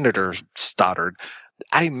 Senator Stoddard,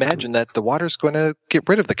 I imagine that the water's going to get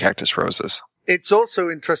rid of the cactus roses. It's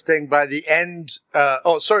also interesting by the end,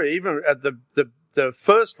 even at the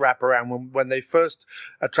first wraparound, when they first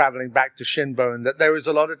are traveling back to Shinbone, that there was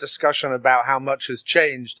a lot of discussion about how much has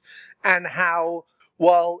changed and how,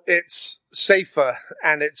 while it's safer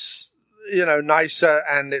and it's, nicer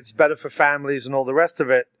and it's better for families and all the rest of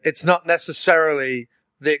it, it's not necessarily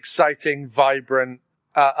the exciting, vibrant,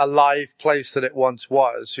 alive place that it once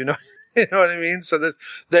was, You know what I mean? So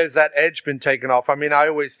there's that edge been taken off. I mean, I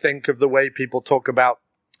always think of the way people talk about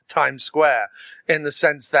Times Square in the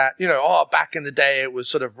sense that, back in the day it was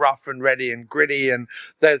sort of rough and ready and gritty, and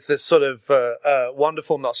there's this sort of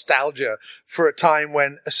wonderful nostalgia for a time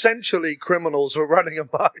when essentially criminals were running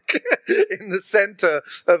amok in the center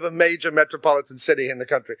of a major metropolitan city in the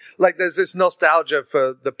country. Like, there's this nostalgia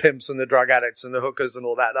for the pimps and the drug addicts and the hookers and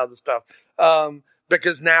all that other stuff.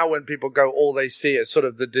 Because now when people go, all they see is sort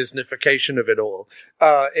of the Disneyfication of it all,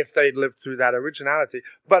 if they'd lived through that originality.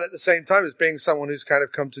 But at the same time, as being someone who's kind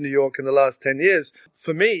of come to New York in the last 10 years,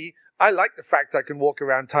 for me, I like the fact I can walk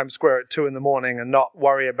around Times Square at 2 a.m. and not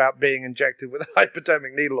worry about being injected with a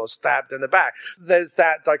hypodermic needle or stabbed in the back. There's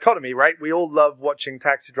that dichotomy, right? We all love watching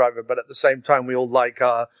Taxi Driver, but at the same time, we all like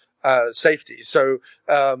our safety. So,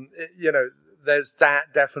 there's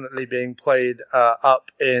that definitely being played up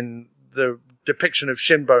in the depiction of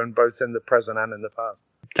Shinbone, both in the present and in the past.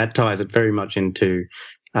 That ties it very much into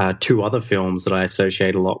two other films that I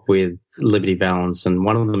associate a lot with Liberty Valance, and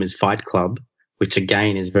one of them is Fight Club, which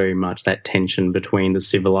again is very much that tension between the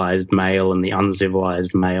civilized male and the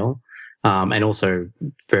uncivilized male. And also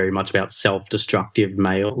very much about self-destructive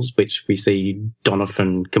males, which we see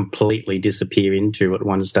Doniphan completely disappear into at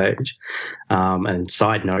one stage. And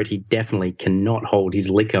side note, he definitely cannot hold his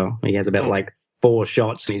liquor. He has about 4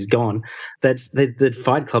 shots and he's gone. That's the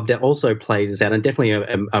Fight Club that also plays this out, and definitely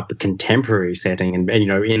a contemporary setting, and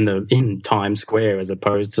in Times Square as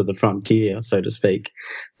opposed to the frontier, so to speak.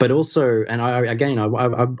 But also, and I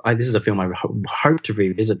this is a film I hope to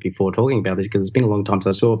revisit before talking about this, because it's been a long time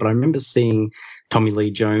since I saw it. But I remember seeing Tommy Lee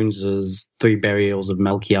Jones's 3 Burials of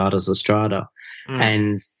Melquiades Estrada,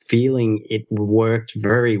 and feeling it worked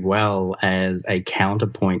very well as a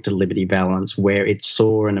counterpoint to Liberty Valance, where it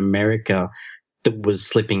saw an America that was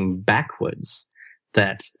slipping backwards,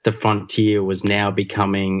 that the frontier was now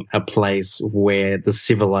becoming a place where the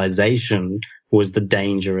civilization was the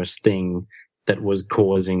dangerous thing that was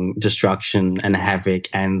causing destruction and havoc,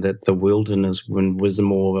 and that the wilderness was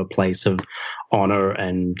more of a place of honor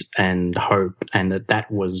and hope, and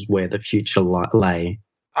that was where the future lay.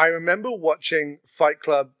 I remember watching Fight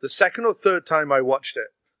Club the second or third time I watched it,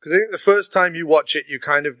 because I think the first time you watch it, you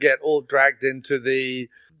kind of get all dragged into the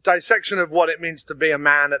dissection of what it means to be a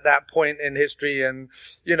man at that point in history, and,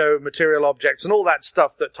 material objects and all that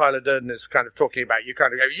stuff that Tyler Durden is kind of talking about. You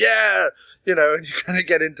kind of go, yeah, and you kind of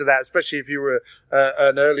get into that, especially if you were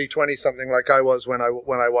an early 20-something like I was when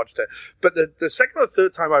I watched it. But the second or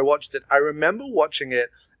third time I watched it, I remember watching it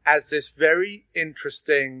as this very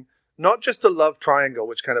interesting, not just a love triangle,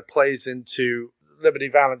 which kind of plays into Liberty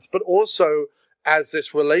Valance, but also as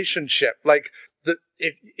this relationship. Like,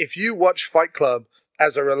 if you watch Fight Club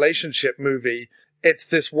as a relationship movie, it's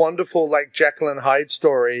this wonderful, like, Jekyll and Hyde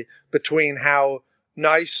story between how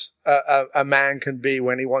nice a man can be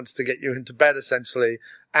when he wants to get you into bed, essentially,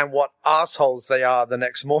 and what assholes they are the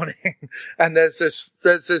next morning. And there's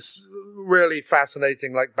this really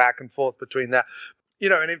fascinating, like, back and forth between that.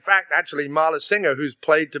 And in fact, actually, Marla Singer, who's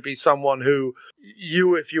played to be someone who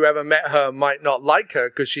if you ever met her, might not like her,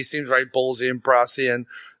 because she seems very ballsy and brassy and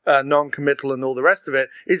non-committal and all the rest of it,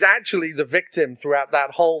 is actually the victim throughout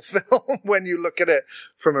that whole film when you look at it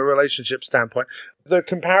from a relationship standpoint. The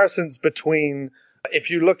comparisons between, if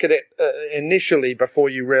you look at it initially before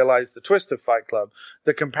you realize the twist of Fight Club,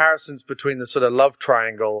 the comparisons between the sort of love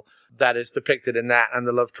triangle that is depicted in that and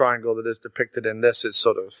the love triangle that is depicted in this is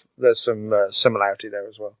sort of, there's some similarity there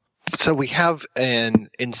as well. So we have an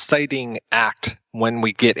inciting act when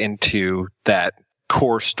we get into that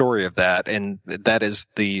core story of that, and that is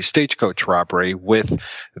the stagecoach robbery with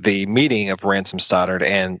the meeting of Ransom Stoddard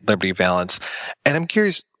and Liberty Valance. And I'm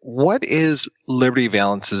curious, what is Liberty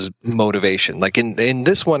Valance's motivation? Like in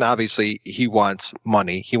this one, obviously he wants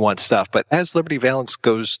money, he wants stuff, but as Liberty Valance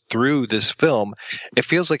goes through this film, it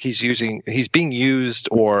feels like he's being used,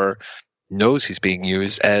 or knows he's being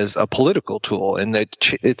used, as a political tool. And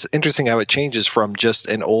it's interesting how it changes from just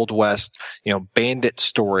an Old West, bandit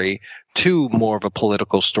story to more of a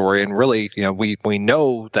political story. And really, we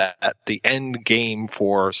know that the end game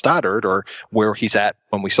for Stoddard, or where he's at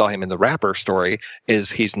when we saw him in the Rapper story, is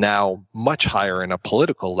he's now much higher in a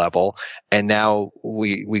political level. And now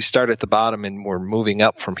we start at the bottom and we're moving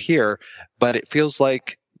up from here. But it feels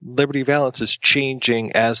like Liberty Valance is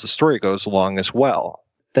changing as the story goes along as well.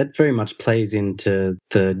 That very much plays into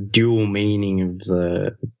the dual meaning of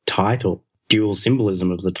the title, dual symbolism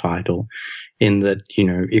of the title, in that,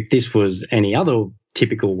 if this was any other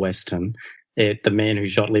typical Western, the man who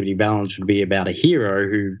shot Liberty Valance would be about a hero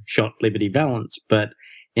who shot Liberty Valance. But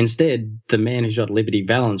instead, the man who shot Liberty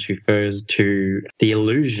Valance refers to the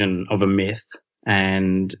illusion of a myth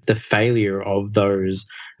and the failure of those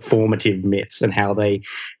formative myths, and how they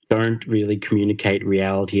don't really communicate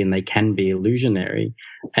reality and they can be illusionary.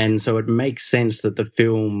 And so it makes sense that the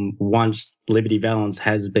film, once Liberty Valance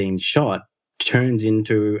has been shot, turns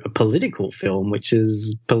into a political film, which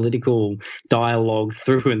is political dialogue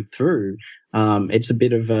through and through. It's a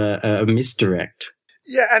bit of a misdirect.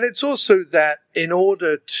 Yeah, and it's also that in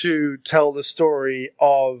order to tell the story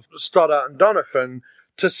of Stoddard and Doniphan,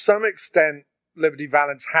 to some extent, Liberty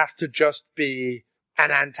Valance has to just be an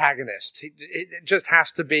antagonist. It just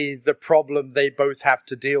has to be the problem they both have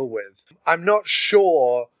to deal with. I'm not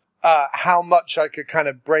sure how much I could kind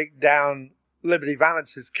of break down Liberty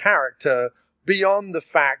Valance's character beyond the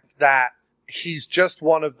fact that he's just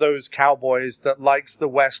one of those cowboys that likes the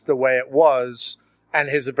West the way it was, and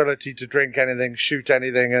his ability to drink anything, shoot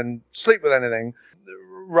anything, and sleep with anything,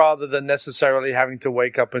 rather than necessarily having to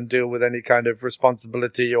wake up and deal with any kind of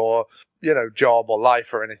responsibility or, job or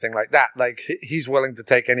life or anything like that. Like, he's willing to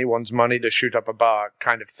take anyone's money to shoot up a bar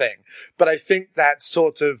kind of thing. But I think that's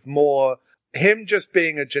sort of more him just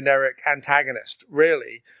being a generic antagonist,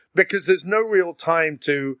 really, because there's no real time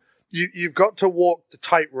to... You've got to walk the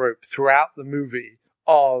tightrope throughout the movie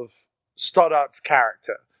of Stoddard's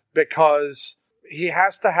character, because he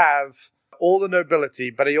has to have all the nobility,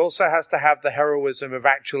 but he also has to have the heroism of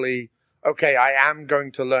actually, okay, I am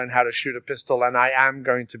going to learn how to shoot a pistol, and I am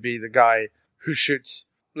going to be the guy who shoots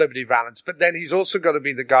Liberty Valance. But then he's also got to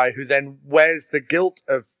be the guy who then wears the guilt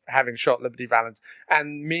of having shot Liberty Valance,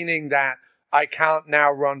 and meaning that I can't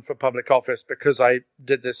now run for public office because I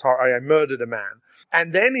did this, I murdered a man.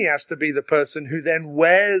 And then he has to be the person who then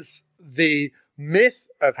wears the myth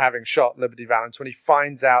of having shot Liberty Valance when he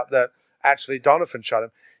finds out that actually Doniphan shot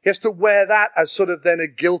him. He has to wear that as sort of then a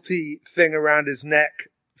guilty thing around his neck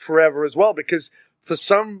forever as well, because for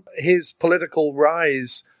some, his political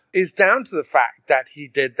rise is down to the fact that he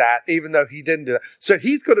did that, even though he didn't do that. So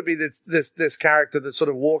he's got to be this character that's sort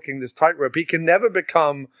of walking this tightrope. He can never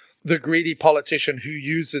become the greedy politician who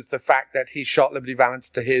uses the fact that he shot Liberty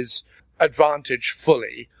Valance to his advantage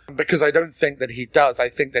fully, because I don't think that he does. I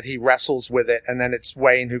think that he wrestles with it, and then it's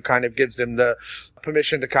Wayne who kind of gives him the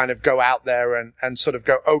permission to kind of go out there and sort of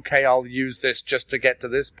go, okay, I'll use this just to get to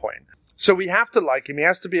this point. So we have to like him. He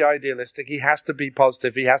has to be idealistic. He has to be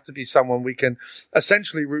positive. He has to be someone we can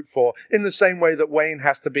essentially root for, in the same way that Wayne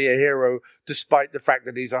has to be a hero, despite the fact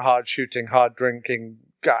that he's a hard-shooting, hard-drinking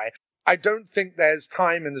guy. I don't think there's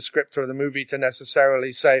time in the script or the movie to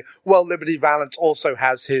necessarily say, well, Liberty Valance also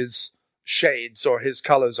has his shades or his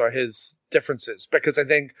colors or his differences, because I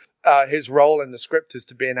think his role in the script is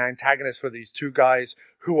to be an antagonist for these two guys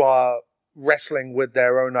who are wrestling with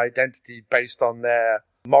their own identity based on their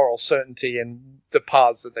moral certainty and the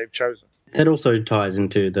paths that they've chosen. That also ties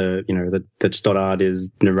into that Stoddard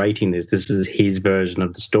is narrating this. This is his version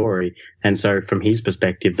of the story. And so from his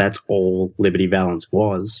perspective, that's all Liberty Valance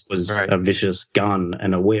was right. A vicious gun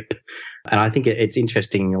and a whip. And I think it's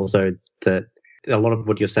interesting also that a lot of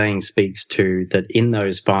what you're saying speaks to that in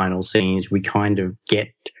those final scenes, we kind of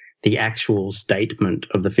get the actual statement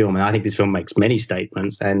of the film. And I think this film makes many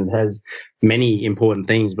statements and has many important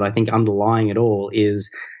things, but I think underlying it all is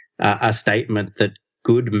a statement that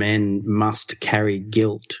good men must carry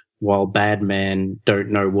guilt while bad men don't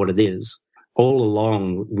know what it is. All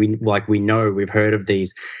along, we know, we've heard of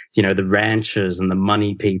these, the ranchers and the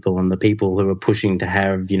money people and the people who are pushing to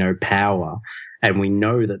have, power. And we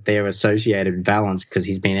know that they're associated with Valance because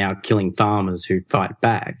he's been out killing farmers who fight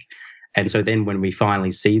back. And so then when we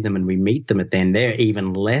finally see them and we meet them at the end, they're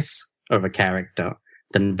even less of a character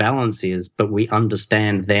than Valance is, but we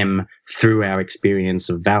understand them through our experience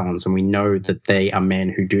of Valance, and we know that they are men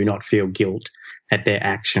who do not feel guilt at their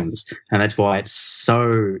actions. And that's why it's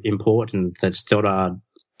so important that Stoddard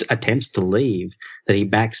attempts to leave, that he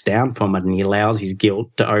backs down from it and he allows his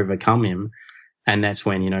guilt to overcome him. And that's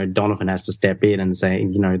when, Doniphan has to step in and say,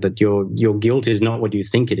 that your guilt is not what you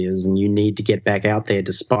think it is, and you need to get back out there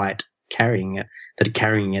despite carrying it, that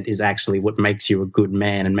carrying it is actually what makes you a good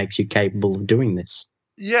man and makes you capable of doing this.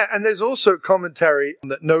 Yeah, and there's also commentary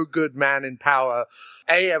that no good man in power,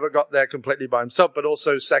 ever got there completely by himself, but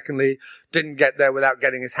also, secondly, didn't get there without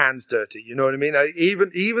getting his hands dirty. You know what I mean?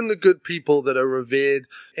 Even the good people that are revered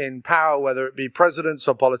in power, whether it be presidents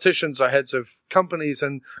or politicians or heads of companies,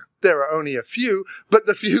 and there are only a few, but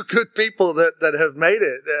the few good people that have made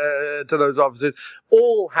it to those offices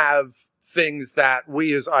all have things that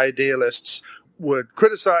we as idealists would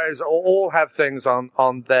criticize, or all have things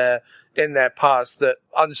in their past that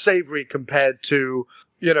unsavory compared to,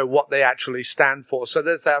 what they actually stand for. So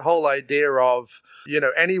there's that whole idea of,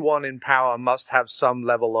 anyone in power must have some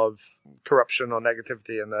level of corruption or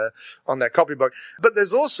negativity on their copybook. But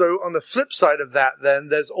there's also, on the flip side of that, then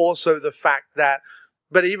there's also the fact that,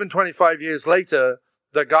 but even 25 years later,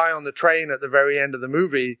 the guy on the train at the very end of the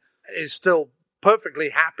movie is still perfectly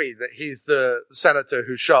happy that he's the senator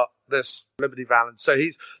who shot this Liberty Valance. So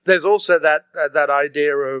there's also that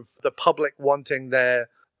idea of the public wanting their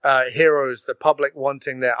heroes, the public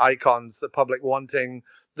wanting their icons, the public wanting,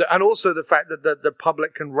 and also the fact that the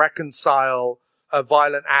public can reconcile a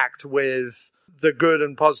violent act with the good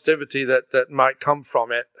and positivity that might come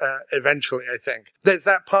from it eventually, I think. There's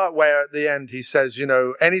that part where at the end he says,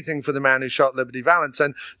 anything for the man who shot Liberty Valance.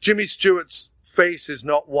 And Jimmy Stewart's face is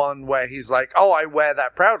not one where he's like, oh, I wear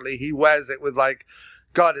that proudly. He wears it with like,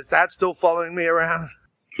 God, is that still following me around?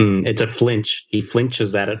 It's a flinch. He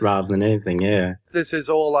flinches at it rather than anything, yeah. This is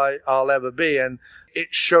all I'll ever be. And it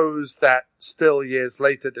shows that still years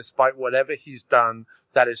later, despite whatever he's done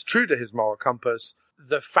that is true to his moral compass,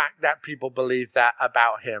 the fact that people believe that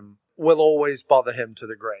about him will always bother him to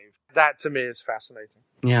the grave. That to me is fascinating.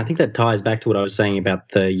 Yeah, I think that ties back to what I was saying about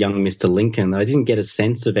the young Mr. Lincoln. I didn't get a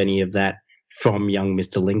sense of any of that from young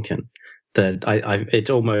Mr. Lincoln. That it's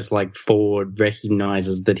almost like Ford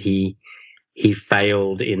recognizes that he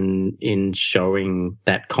failed in showing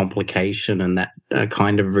that complication and that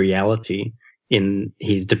kind of reality in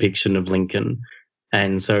his depiction of Lincoln,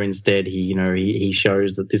 and so instead he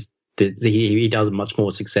shows that he does a much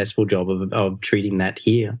more successful job of treating that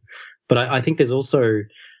here. But I think there's also,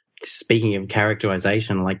 speaking of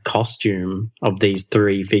characterization, like costume of these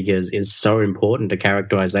three figures is so important to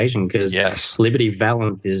characterization, because Liberty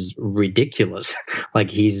Valance is ridiculous. Like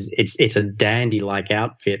it's a dandy-like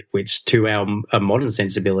outfit, which to our modern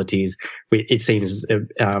sensibilities, it seems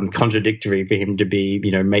contradictory for him to be,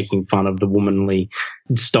 making fun of the womanly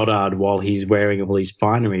Stoddard while he's wearing all his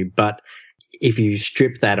finery. But if you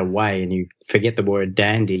strip that away and you forget the word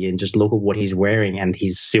dandy and just look at what he's wearing and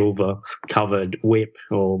his silver-covered whip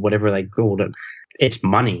or whatever they called it, it's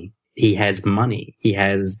money. He has money. He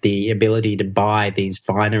has the ability to buy these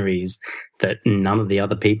fineries that none of the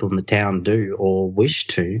other people in the town do or wish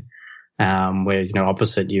to. Whereas,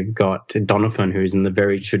 opposite, you've got Doniphan, who's in the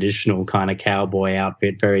very traditional kind of cowboy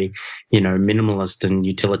outfit, very, minimalist and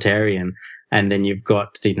utilitarian. And then you've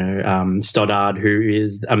got, Stoddard, who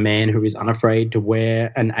is a man who is unafraid to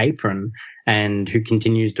wear an apron and who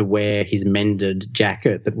continues to wear his mended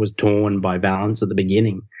jacket that was torn by Valance at the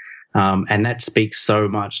beginning. And that speaks so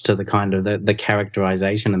much to the kind of the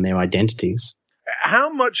characterization and their identities. How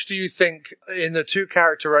much do you think in the two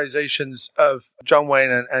characterizations of John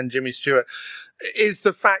Wayne and Jimmy Stewart is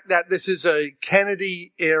the fact that this is a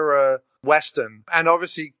Kennedy-era Western, and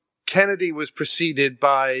obviously Kennedy was preceded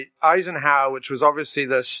by Eisenhower, which was obviously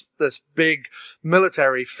this big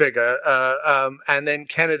military figure, and then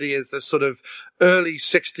Kennedy is this sort of early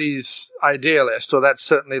 60s idealist, or that's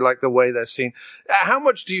certainly like the way they're seen. How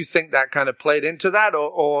much do you think that kind of played into that,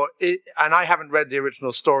 and I haven't read the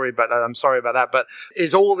original story, but I'm sorry about that, but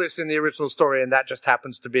is all this in the original story and that just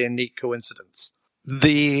happens to be a neat coincidence?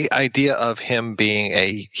 The idea of him being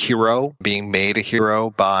a hero, being made a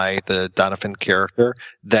hero by the Doniphan character,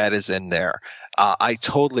 that is in there. I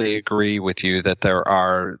totally agree with you that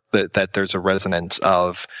that there's a resonance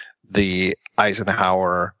of the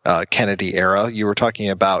Eisenhower Kennedy era. You were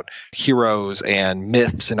talking about heroes and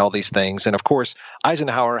myths and all these things, and of course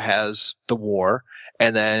Eisenhower has the war,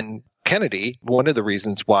 and then Kennedy, one of the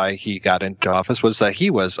reasons why he got into office was that he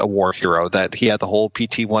was a war hero, that he had the whole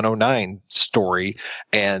PT-109 story,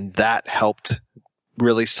 and that helped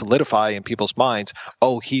really solidify in people's minds,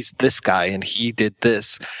 oh, he's this guy and he did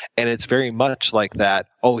this. And it's very much like that,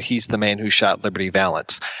 oh, he's the man who shot Liberty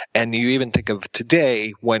Valance. And you even think of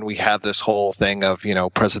today when we have this whole thing of,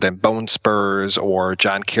 President Bone Spurs or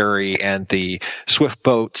John Kerry and the Swift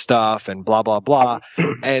boat stuff and blah, blah, blah.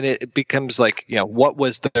 And it becomes like, what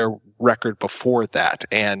was their record before that?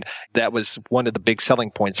 And that was one of the big selling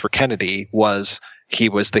points for Kennedy, was he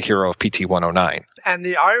was the hero of PT-109. And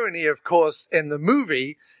the irony, of course, in the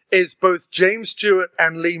movie is both James Stewart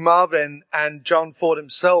and Lee Marvin and John Ford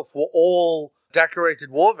himself were all decorated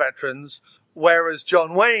war veterans, whereas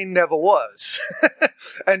John Wayne never was.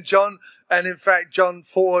 And in fact, John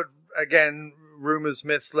Ford, again, rumors,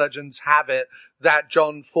 myths, legends have it that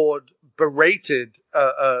John Ford berated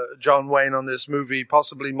John Wayne on this movie,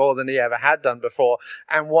 possibly more than he ever had done before.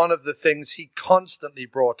 And one of the things he constantly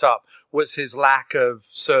brought up was his lack of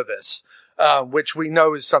service, which we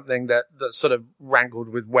know is something that sort of wrangled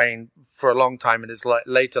with Wayne for a long time in his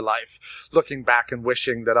later life, looking back and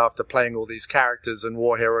wishing that after playing all these characters and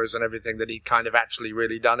war heroes and everything that he'd kind of actually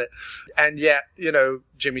really done it. And yet,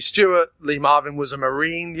 Jimmy Stewart, Lee Marvin was a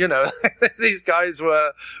Marine, these guys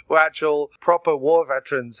were actual proper war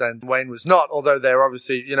veterans, and Wayne was not, although they're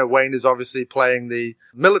obviously, Wayne is obviously playing the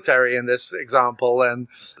military in this example, and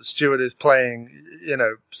Stewart is playing,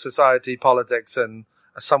 society, politics, and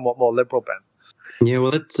a somewhat more liberal bent. Yeah,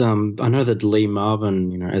 well, it's I know that Lee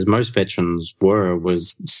Marvin, as most veterans were,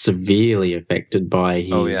 was severely affected by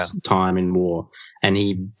his time in war, and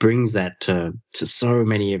he brings that to so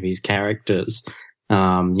many of his characters.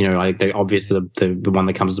 Obviously the one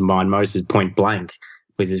that comes to mind most is Point Blank,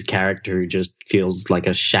 with his character who just feels like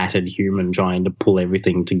a shattered human trying to pull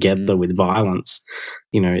everything together with violence.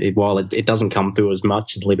 While it doesn't come through as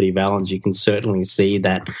much as Liberty Valance, you can certainly see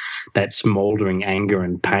that smoldering anger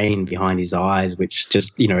and pain behind his eyes, which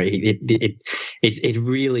just, it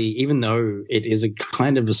really, even though it is a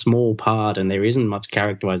kind of a small part and there isn't much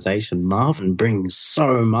characterization, Marvin brings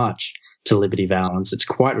so much to Liberty Valance. It's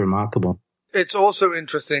quite remarkable. It's also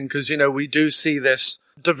interesting because, we do see this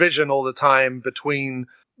division all the time between,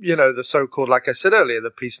 the so-called, like I said earlier,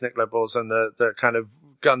 the peacenik liberals and the kind of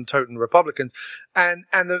gun-toting Republicans. And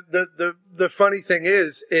the funny thing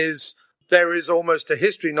is there is almost a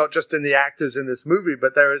history, not just in the actors in this movie,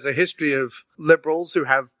 but there is a history of liberals who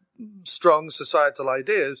have strong societal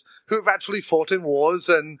ideas who have actually fought in wars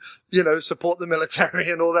and, support the military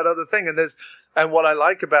and all that other thing. And what I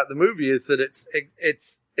like about the movie is that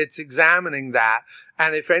it's examining that.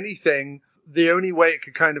 And if anything, the only way it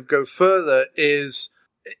could kind of go further is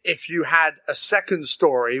if you had a second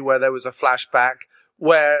story where there was a flashback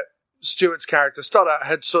where Stewart's character Stoddard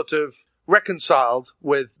had sort of reconciled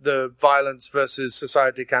with the violence versus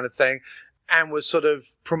society kind of thing and was sort of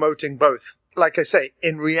promoting both. Like I say,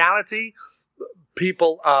 in reality,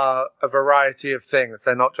 people are a variety of things.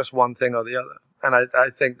 They're not just one thing or the other. And I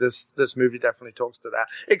think this movie definitely talks to that.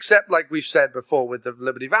 Except, like we've said before, with the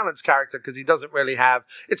Liberty Valance character, because he doesn't really have...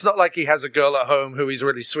 It's not like he has a girl at home who he's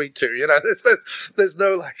really sweet to, There's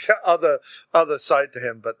no, like, other side to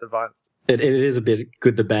him but the violence. It is a bit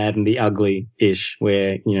good, the bad, and the ugly-ish,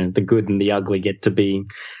 where, the good and the ugly get to be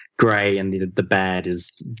grey and the bad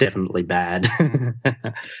is definitely bad.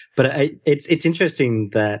 But it's interesting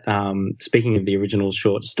that, speaking of the original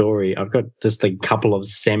short story, I've got just a couple of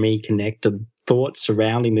semi-connected thoughts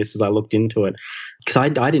surrounding this as I looked into it. Because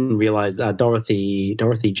I didn't realize Dorothy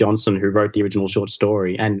Johnson, who wrote the original short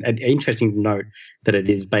story, and interesting to note that it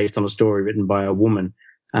is based on a story written by a woman.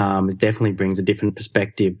 It definitely brings a different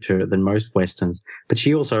perspective than most Westerns. But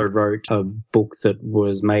she also wrote a book that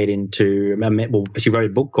was made into, she wrote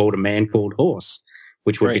a book called A Man Called Horse,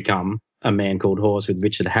 which would become A Man Called Horse with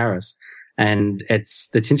Richard Harris. And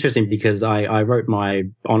it's interesting because I wrote my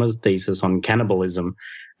honors thesis on cannibalism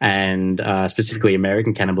and specifically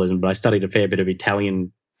American cannibalism, but I studied a fair bit of Italian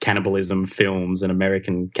cannibalism films and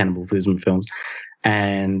American cannibalism films.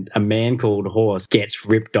 And A Man Called Horse gets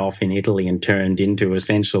ripped off in Italy and turned into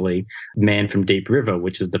essentially Man from Deep River,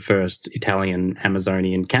 which is the first Italian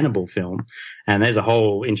Amazonian cannibal film. And there's a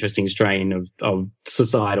whole interesting strain of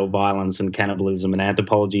societal violence and cannibalism and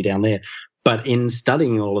anthropology down there. But in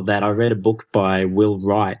studying all of that, I read a book by Will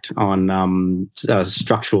Wright on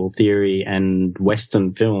structural theory and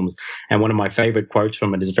Western films. And one of my favorite quotes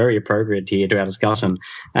from it is very appropriate here to our discussion.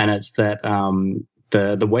 And it's that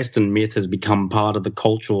the Western myth has become part of the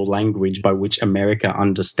cultural language by which America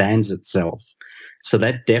understands itself. So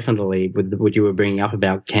that definitely, with what you were bringing up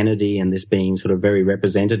about Kennedy and this being sort of very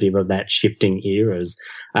representative of that shifting eras,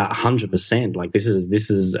 100%. Like this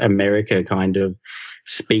is America kind of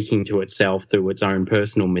speaking to itself through its own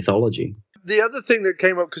personal mythology. The other thing that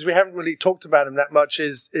came up, because we haven't really talked about him that much,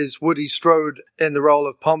 is Woody Strode in the role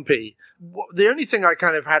of Pompey. The only thing I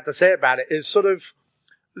kind of had to say about it is sort of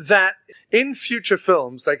that in future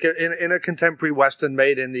films, like in a contemporary Western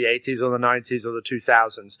made in the 80s or the 90s or the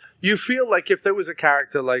 2000s, you feel like if there was a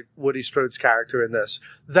character like Woody Strode's character in this,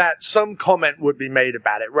 that some comment would be made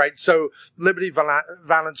about it, right? So Liberty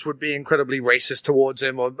Valance would be incredibly racist towards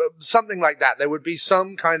him or something like that. There would be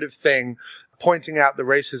some kind of thing pointing out the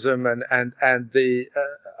racism and the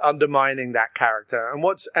undermining that character.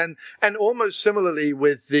 And almost similarly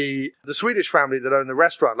with the Swedish family that owned the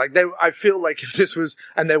restaurant. Like I feel like if this was,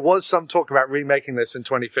 and there was some talk about remaking this in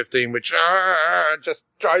 2015, which just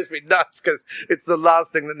drives me nuts because it's the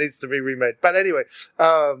last thing that needs to be remade. But anyway,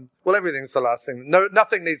 well, everything's the last thing. No,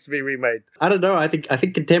 nothing needs to be remade. I don't know. I think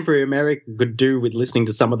contemporary America could do with listening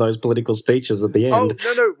to some of those political speeches at the end.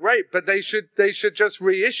 Oh, no, right. But they should just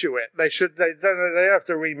reissue it. They have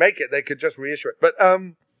to remake it. They could just reissue it. But,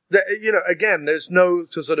 again, there's no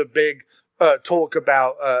sort of big talk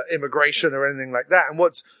about immigration or anything like that. And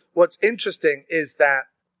what's interesting is that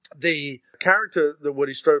the character that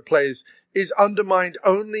Woody Strode plays is undermined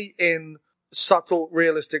only in subtle,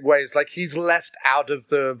 realistic ways. Like he's left out of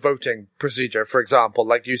the voting procedure, for example.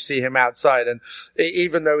 Like you see him outside, and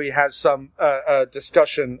even though he has some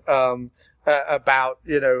discussion about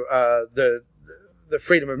the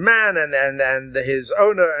freedom of man and his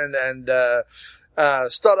owner and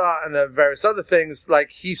Stoddard and various other things, like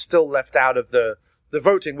he's still left out of the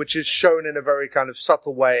voting, which is shown in a very kind of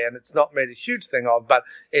subtle way, and it's not made a huge thing of, but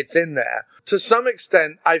it's in there. To some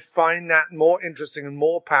extent, I find that more interesting and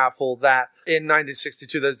more powerful that in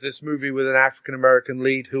 1962 there's this movie with an African-American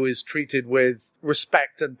lead who is treated with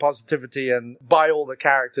respect and positivity and by all the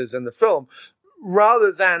characters in the film,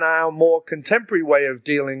 rather than our more contemporary way of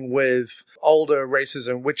dealing with older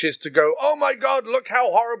racism, which is to go, oh my God, look how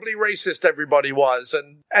horribly racist everybody was.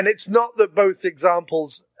 And it's not that both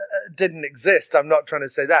examples didn't exist. I'm not trying to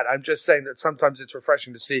say that. I'm just saying that sometimes it's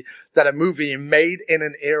refreshing to see that a movie made in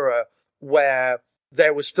an era where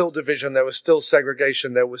there was still division, there was still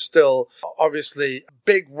segregation, there was still obviously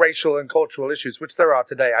big racial and cultural issues, which there are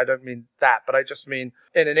today. I don't mean that, but I just mean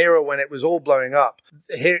in an era when it was all blowing up,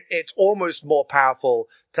 here it's almost more powerful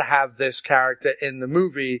to have this character in the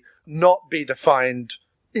movie not be defined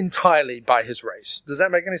entirely by his race. Does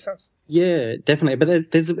that make any sense? Yeah, definitely.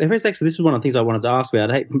 But there is actually, this is one of the things I wanted to ask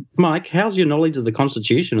about. Hey, Mike, how's your knowledge of the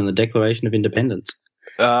Constitution and the Declaration of Independence?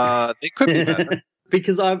 They could be better.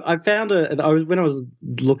 Because I found when I was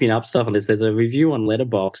looking up stuff on this, there's a review on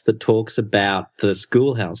Letterboxd that talks about the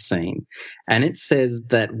schoolhouse scene, and it says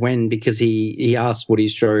that because he asked Woody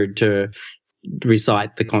Strode to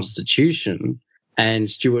recite the Constitution, and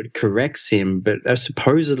Stewart corrects him, but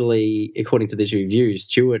supposedly, according to this review,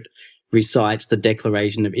 Stewart recites the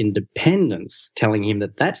Declaration of Independence, telling him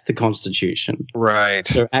that that's the Constitution. Right.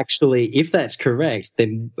 So actually, if that's correct,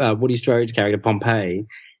 then Woody Strode's character Pompey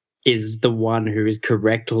is the one who is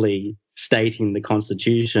correctly stating the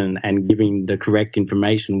Constitution and giving the correct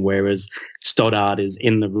information, whereas Stoddard is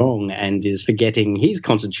in the wrong and is forgetting his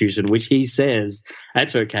Constitution, which he says,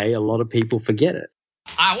 that's okay, a lot of people forget it.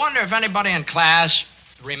 I wonder if anybody in class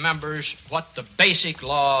remembers what the basic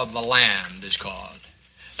law of the land is called.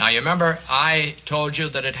 Now, you remember I told you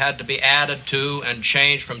that it had to be added to and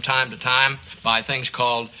changed from time to time by things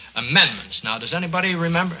called amendments. Now, does anybody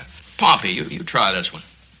remember? Pompey, you try this one.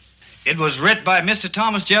 It was writ by Mr.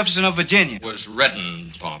 Thomas Jefferson of Virginia. Was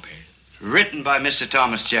written, Pompey. Written by Mr.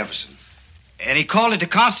 Thomas Jefferson. And he called it the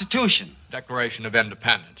Constitution. Declaration of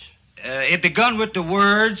Independence. It begun with the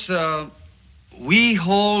words, we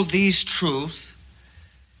hold these truths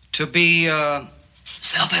to be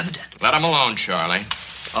self-evident. Let him alone, Charlie.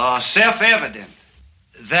 Self-evident.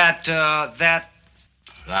 That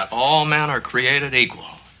all men are created equal.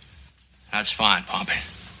 That's fine, Pompey.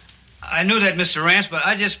 I knew that, Mr. Rance, but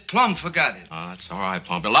I just plumb forgot it. Oh, that's all right,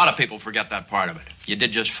 Pompey. A lot of people forget that part of it. You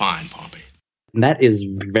did just fine, Pompey. And that is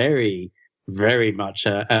very, very much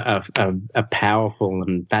a powerful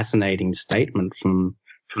and fascinating statement from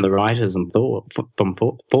the writers and from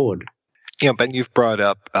Ford. You know, Ben, you've brought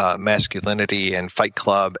up masculinity and Fight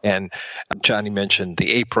Club, and Johnny mentioned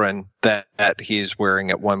the apron that he's wearing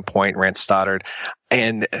at one point, Ransom Stoddard.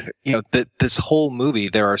 And, you know, this whole movie,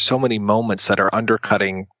 there are so many moments that are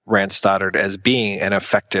undercutting Ransom Stoddard as being an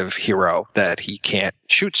effective hero, that he can't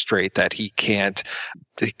shoot straight, that he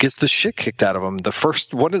gets the shit kicked out of him.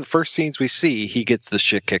 One of the first scenes we see, he gets the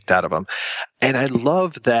shit kicked out of him. And I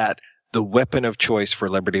love that the weapon of choice for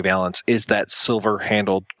Liberty Valance is that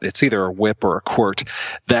silver-handled, it's either a whip or a quirt,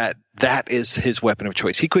 that is his weapon of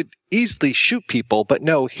choice. He could easily shoot people, but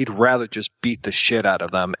no, he'd rather just beat the shit out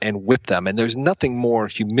of them and whip them. And there's nothing more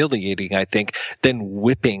humiliating, I think, than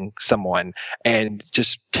whipping someone and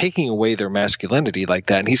just taking away their masculinity like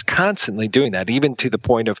that. And he's constantly doing that, even to the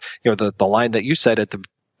point of, you know, the line that you said at the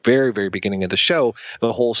very, very beginning of the show,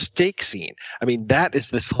 the whole steak scene. I mean, that is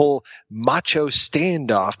this whole macho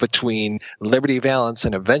standoff between Liberty Valance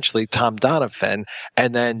and eventually Tom Doniphan,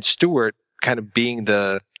 and then Stewart kind of being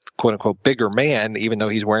the quote unquote bigger man, even though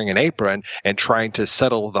he's wearing an apron, and trying to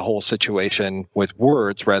settle the whole situation with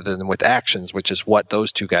words rather than with actions, which is what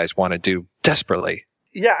those two guys want to do desperately.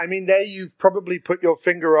 Yeah, I mean, there you've probably put your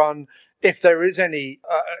finger on, if there is any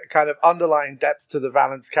kind of underlying depth to the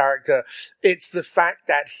Valance character, it's the fact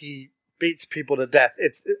that he beats people to death.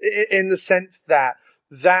 It's in the sense that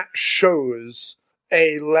shows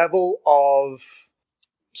a level of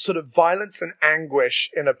sort of violence and anguish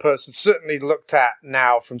in a person, certainly looked at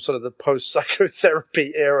now from sort of the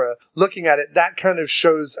post-psychotherapy era. Looking at it, that kind of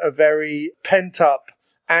shows a very pent-up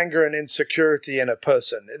anger and insecurity in a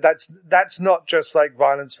person. That's not just like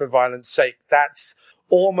violence for violence sake. That's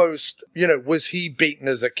almost, you know, was he beaten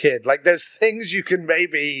as a kid? Like, there's things you can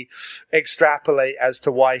maybe extrapolate as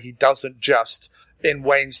to why he doesn't just, in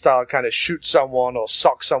Wayne style, kind of shoot someone or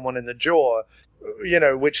sock someone in the jaw, you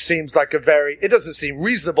know, which seems like it doesn't seem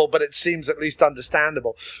reasonable, but it seems at least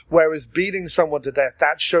understandable. Whereas beating someone to death,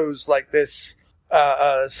 that shows like this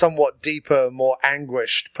somewhat deeper, more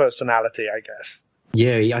anguished personality, I guess.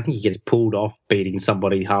 Yeah, I think he gets pulled off beating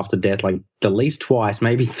somebody half to death, like at least twice,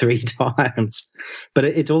 maybe 3 times. But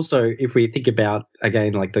it's also, if we think about,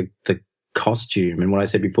 again, like the costume and what I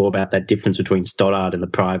said before about that difference between Stoddard and the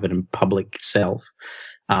private and public self,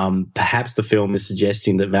 perhaps the film is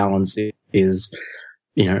suggesting that Valance is,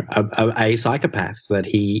 you know, a psychopath, that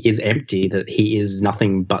he is empty, that he is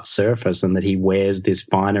nothing but surface, and that he wears this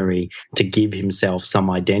finery to give himself some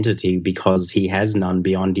identity because he has none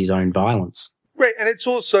beyond his own violence. Right, and it's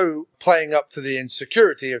also playing up to the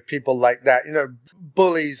insecurity of people like that. You know,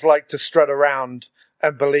 bullies like to strut around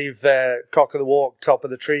and believe they're cock of the walk, top of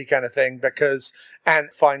the tree kind of thing,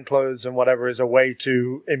 and fine clothes and whatever is a way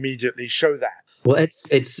to immediately show that. Well,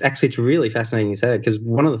 it's really fascinating you say that, because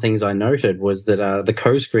one of the things I noted was that the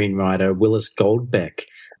co-screenwriter, Willis Goldbeck,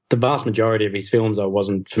 the vast majority of his films I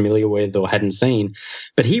wasn't familiar with or hadn't seen,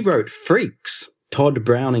 but he wrote Freaks, Todd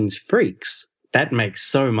Browning's Freaks. That makes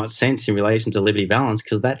so much sense in relation to Liberty Valance,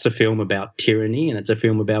 because that's a film about tyranny and it's a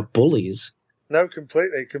film about bullies. No,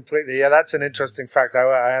 completely. Yeah, that's an interesting fact.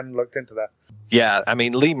 I hadn't looked into that. Yeah, I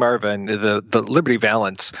mean, Lee Marvin, the Liberty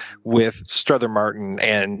Valance with Strother Martin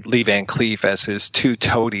and Lee Van Cleef as his two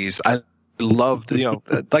toadies. I loved,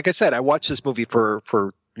 like I said, I watched this movie for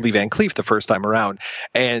Lee Van Cleef the first time around,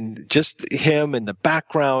 and just him in the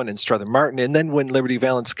background and Strother Martin. And then when Liberty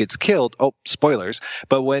Valance gets killed, spoilers,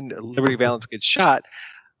 but when Liberty Valance gets shot,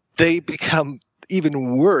 they become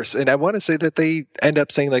even worse. And I want to say that they end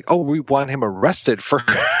up saying like, we want him arrested for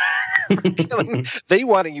killing. They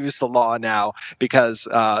want to use the law now because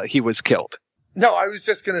he was killed. No, I was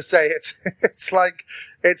just going to say it's like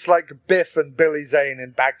Biff and Billy Zane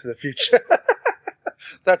in Back to the Future.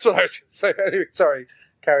 That's what I was going to say. Anyway, sorry,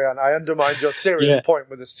 carry on. I undermined your serious point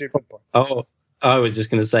with a stupid point. Oh, I was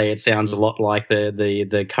just going to say it sounds a lot like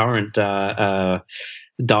the current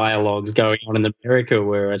dialogues going on in America,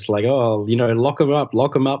 where it's like, lock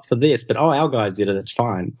them up for this, but our guys did it, it's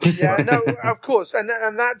fine. Yeah, no, of course, and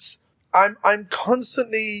that's I'm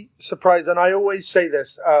constantly surprised, and I always say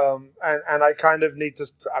this, and I kind of need to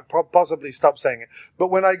possibly stop saying it, but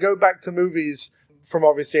when I go back to movies from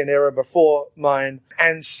obviously an era before mine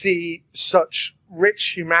and see such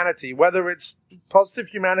rich humanity, whether it's positive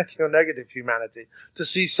humanity or negative humanity, to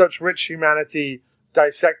see such rich humanity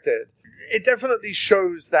dissected, it definitely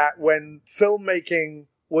shows that when filmmaking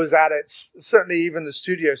was at certainly even the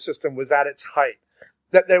studio system was at its height,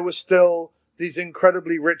 that there was still these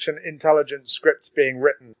incredibly rich and intelligent scripts being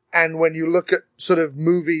written. And when you look at sort of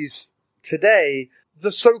movies today,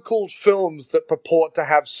 the so-called films that purport to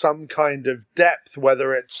have some kind of depth,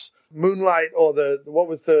 whether it's Moonlight or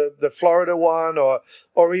the Florida one or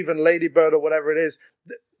even Lady Bird or whatever it is,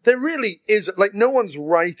 there really is, like, no one's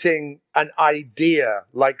writing an idea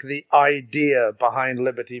like the idea behind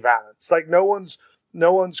Liberty Valance. Like, no one's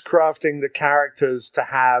crafting the characters to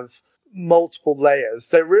have multiple layers.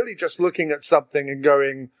 They're really just looking at something and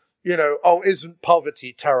going, isn't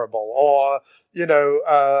poverty terrible? Or, isn't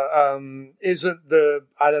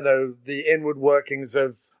the inward workings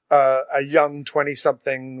of a young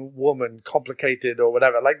 20-something woman complicated or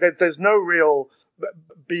whatever? Like, there's no real,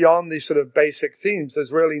 beyond these sort of basic themes,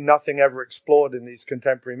 there's really nothing ever explored in these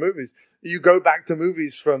contemporary movies. You go back to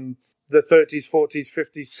movies from the 30s, 40s,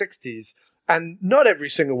 50s, 60s, and not every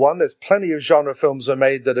single one. There's plenty of genre films are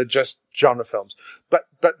made that are just genre films. But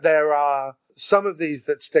there are some of these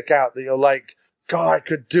that stick out that you're like, God, I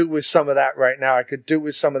could do with some of that right now. I could do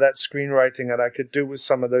with some of that screenwriting, and I could do with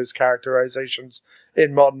some of those characterizations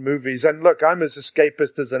in modern movies. And look, I'm as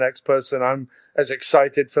escapist as the next person. I'm as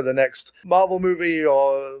excited for the next Marvel movie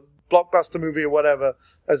or blockbuster movie or whatever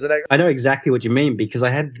as the next. I know exactly what you mean, because I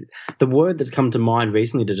had the word that's come to mind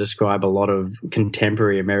recently to describe a lot of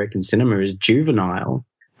contemporary American cinema is juvenile.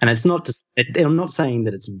 And it's not just, I'm not saying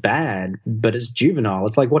that it's bad, but it's juvenile.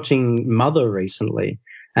 It's like watching Mother recently.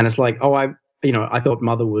 And it's like, I thought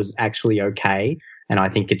Mother was actually okay. And I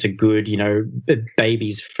think it's a good,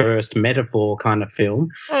 baby's first metaphor kind of film.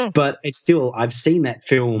 But it's still, I've seen that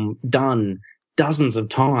film done dozens of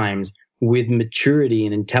times with maturity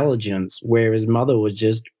and intelligence, whereas Mother was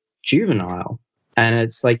just juvenile. And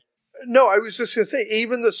it's like... No, I was just going to say,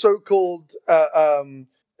 even the so-called,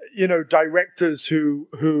 directors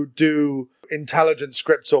who do intelligent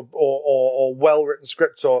scripts or well-written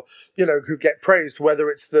scripts or, who get praised, whether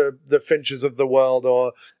it's the Finches of the world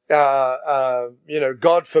or,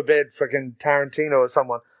 God forbid, fucking Tarantino or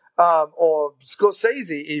someone, or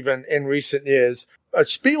Scorsese even in recent years,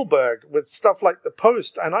 Spielberg with stuff like The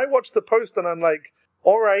Post. And I watch The Post and I'm like,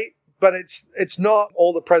 all right, but it's not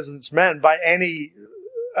All the President's Men by any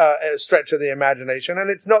stretch of the imagination. And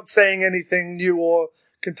it's not saying anything new or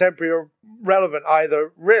contemporary or relevant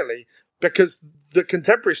either, really, because the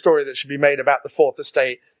contemporary story that should be made about the Fourth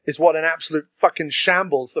Estate is what an absolute fucking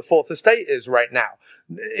shambles the Fourth Estate is right now.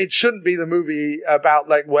 It shouldn't be the movie about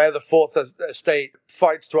like where the Fourth Estate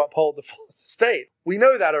fights to uphold the Fourth Estate. We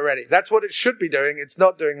know that already. That's what it should be doing. It's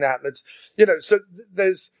not doing that. It's, so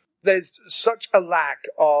there's such a lack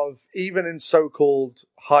of, even in so-called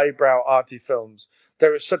highbrow arty films,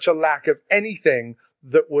 there is such a lack of anything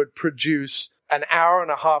that would produce an hour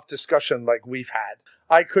and a half discussion like we've had.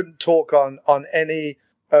 I couldn't talk on any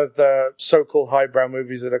of the so-called highbrow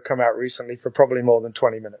movies that have come out recently for probably more than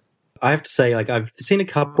 20 minutes. I have to say, like, I've seen a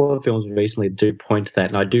couple of films recently that do point to that,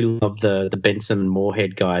 and I do love the Benson and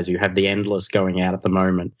Moorhead guys who have The Endless going out at the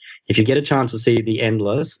moment. If you get a chance to see The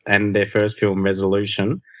Endless and their first film,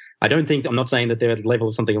 Resolution, I'm not saying that they're at the level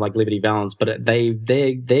of something like Liberty Valance, but they're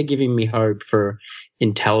giving me hope for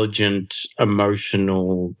intelligent,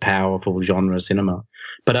 emotional, powerful genre cinema.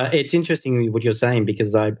 But it's interesting what you're saying,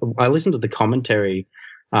 because I listened to the commentary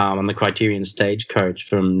on the Criterion Stagecoach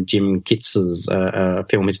from Jim Kitz's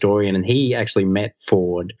film historian, and he actually met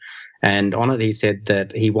Ford. And on it, he said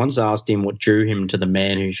that he once asked him what drew him to The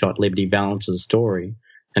Man Who Shot Liberty Valance's story.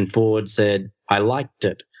 And Ford said, "I liked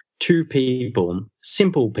it. 2 people,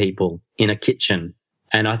 simple people, in a kitchen."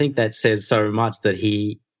 And I think that says so much that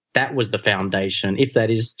that was the foundation. If that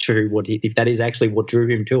is true, if that is actually what drew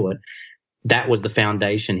him to it, that was the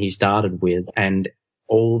foundation he started with. And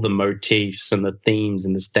all the motifs and the themes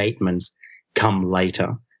and the statements come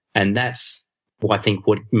later. And that's, I think,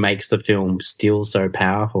 what makes the film still so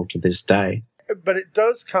powerful to this day. But it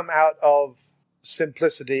does come out of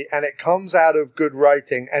simplicity, and it comes out of good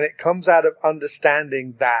writing, and it comes out of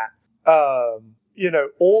understanding that,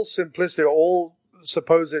 all simplicity, all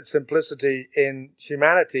supposed simplicity in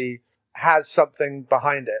humanity has something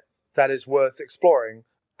behind it that is worth exploring.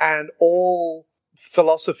 And all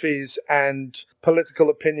philosophies and political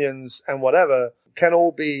opinions and whatever can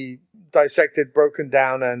all be dissected, broken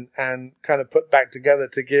down, and kind of put back together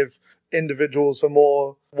to give individuals a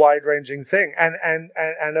more wide-ranging thing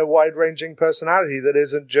and a wide-ranging personality that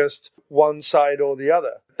isn't just one side or the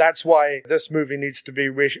other. That's why this movie needs to be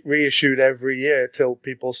reissued every year till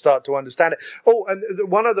people start to understand it. Oh, and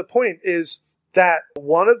one other point is that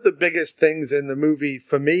one of the biggest things in the movie,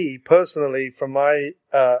 for me personally, from my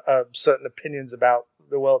certain opinions about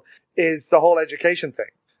the world, is the whole education thing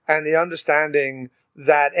and the understanding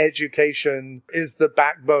that education is the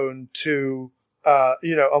backbone to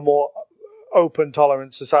a more open,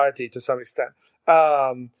 tolerant society to some extent.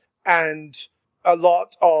 And a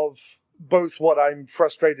lot of both what I'm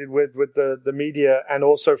frustrated with the media, and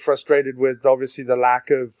also frustrated with, obviously, the lack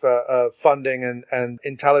of funding and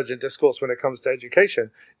intelligent discourse when it comes to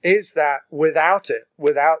education, is that without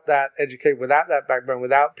that backbone,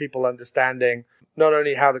 without people understanding not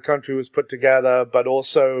only how the country was put together, but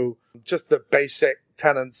also just the basic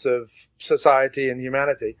tenets of society and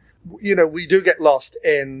humanity, we do get lost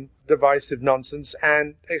in divisive nonsense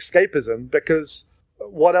and escapism, because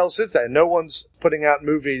what else is there? No one's putting out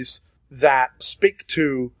movies that speak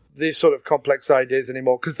to these sort of complex ideas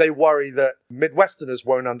anymore, because they worry that Midwesterners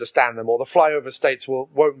won't understand them, or the flyover states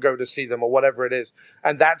won't go to see them, or whatever it is.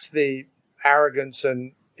 And that's the arrogance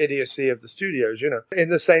and idiocy of the studios, in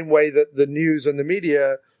the same way that the news and the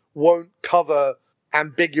media won't cover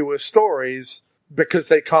ambiguous stories because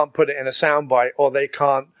they can't put it in a soundbite, or they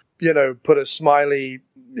can't, put a smiley,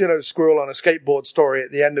 squirrel on a skateboard story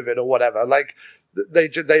at the end of it, or whatever. Like,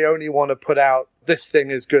 they only want to put out, this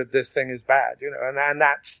thing is good, this thing is bad, and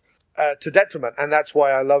that's to detriment. And that's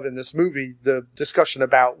why I love in this movie the discussion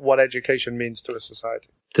about what education means to a society.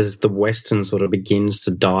 The Western sort of begins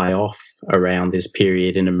to die off around this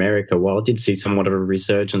period in America. While it did see somewhat of a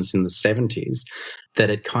resurgence in the 70s, that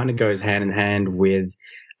it kind of goes hand in hand with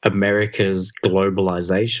America's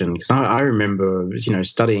globalization. Because I remember,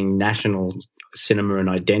 studying national cinema and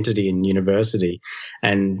identity in university,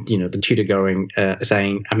 and, the tutor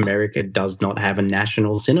saying America does not have a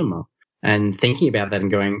national cinema. And thinking about that and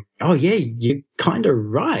going, oh, yeah, you're kind of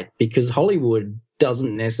right, because Hollywood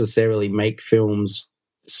doesn't necessarily make films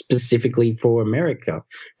specifically for America,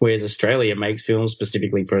 whereas Australia makes films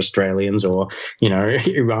specifically for Australians, or,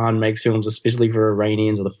 Iran makes films especially for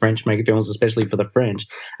Iranians, or the French make films especially for the French.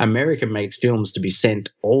 America makes films to be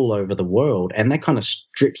sent all over the world, and that kind of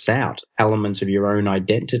strips out elements of your own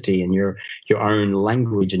identity and your own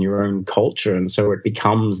language and your own culture, and so it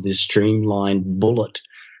becomes this streamlined bullet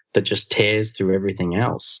that just tears through everything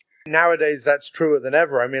else. Nowadays, that's truer than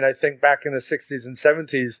ever. I mean, I think back in the 60s and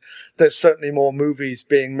 70s, there's certainly more movies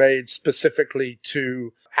being made specifically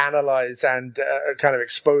to analyze and kind of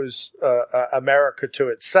expose America to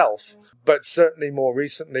itself. But certainly more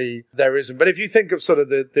recently, there isn't. But if you think of sort of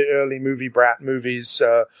the early movie brat movies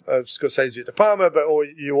of Scorsese, De Palma, or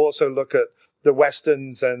you also look at the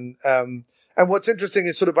Westerns, and what's interesting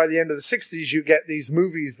is sort of by the end of the 60s, you get these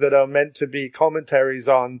movies that are meant to be commentaries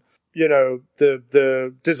on,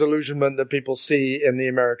 the disillusionment that people see in the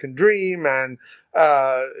American dream, and,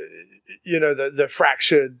 the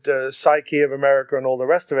fractured psyche of America and all the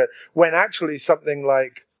rest of it, when actually something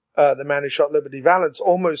like The Man Who Shot Liberty Valance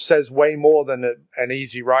almost says way more than an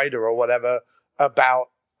Easy Rider or whatever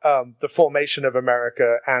about the formation of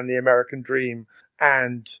America and the American dream,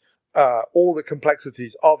 and all the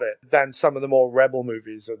complexities of it than some of the more rebel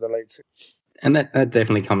movies of the late 60s. And that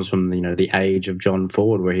definitely comes from, the age of John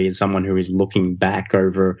Ford, where he is someone who is looking back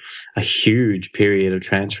over a huge period of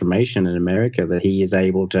transformation in America, that he is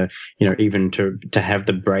able to, even to have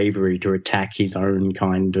the bravery to attack his own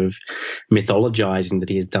kind of mythologizing that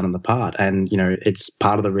he has done in the part. And, it's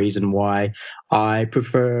part of the reason why I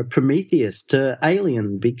prefer Prometheus to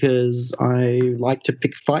Alien, because I like to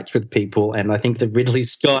pick fights with people. And I think that Ridley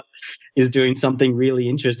Scott is doing something really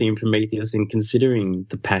interesting in Prometheus in considering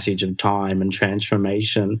the passage of time and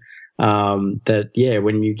transformation.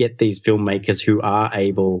 When you get these filmmakers who are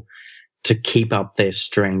able to keep up their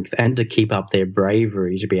strength and to keep up their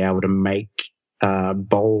bravery to be able to make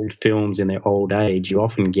bold films in their old age, you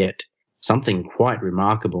often get something quite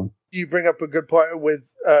remarkable. You bring up a good point with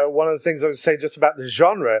one of the things I was saying just about the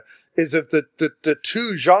genre is of the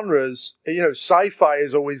two genres. Sci-fi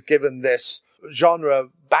is always given this genre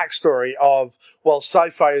backstory of, well,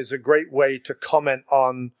 sci-fi is a great way to comment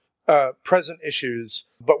on present issues,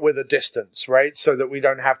 but with a distance, right? So that we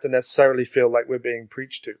don't have to necessarily feel like we're being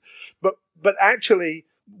preached to. But actually,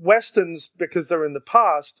 Westerns, because they're in the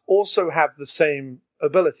past, also have the same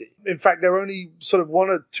ability. In fact, there are only sort of one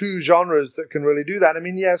or two genres that can really do that. I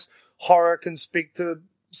mean, yes, horror can speak to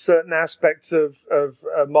certain aspects of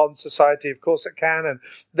modern society. Of course it can. And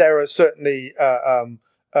there are certainly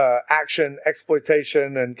action,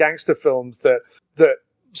 exploitation, and gangster films that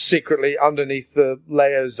secretly underneath the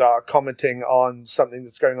layers are commenting on something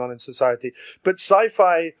that's going on in society. But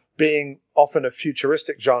sci-fi being often a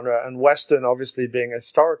futuristic genre and Western obviously being a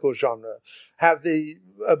historical genre have the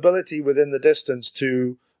ability within the distance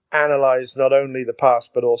to analyze not only the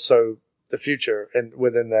past but also the future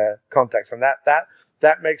within their context. And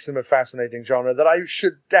that makes them a fascinating genre that I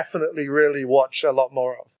should definitely really watch a lot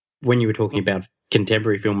more of. When you were talking about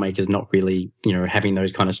contemporary filmmakers not really, having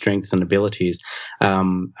those kind of strengths and abilities, a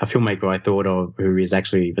filmmaker I thought of who is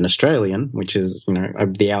actually an Australian, which is,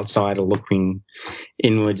 the outsider looking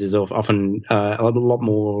inwards, is often a lot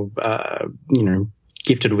more,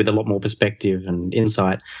 gifted with a lot more perspective and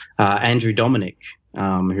insight. Andrew Dominik,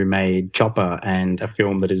 who made Chopper, and a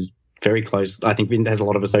film that is very close. I think it has a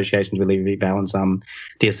lot of associations with Liberty Valance,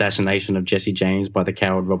 The Assassination of Jesse James by the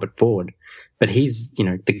coward Robert Ford. But he's,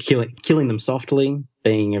 the Killing Them Softly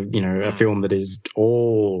being a film that is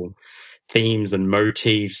all themes and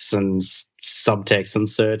motifs and subtext and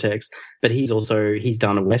surtext. But he's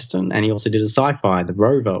done a Western, and he also did a sci-fi, The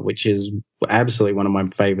Rover, which is absolutely one of my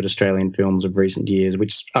favorite Australian films of recent years,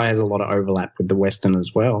 which has a lot of overlap with the Western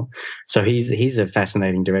as well. So he's a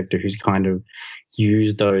fascinating director who's kind of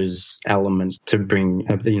used those elements to bring,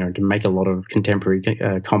 to make a lot of contemporary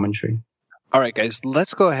commentary. All right, guys,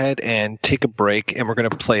 let's go ahead and take a break, and we're going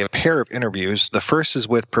to play a pair of interviews. The first is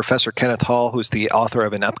with Professor Kenneth Hall, who's the author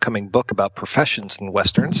of an upcoming book about professions in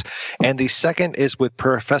Westerns. And the second is with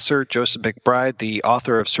Professor Joseph McBride, the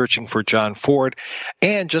author of Searching for John Ford.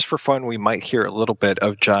 And just for fun, we might hear a little bit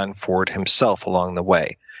of John Ford himself along the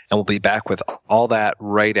way. And we'll be back with all that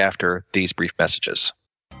right after these brief messages.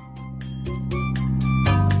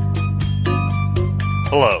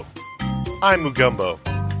 Hello, I'm Mugumbo,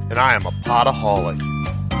 and I am a potaholic.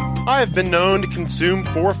 I have been known to consume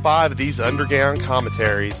 4 or 5 of these underground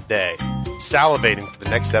commentaries a day, salivating for the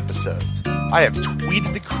next episodes. I have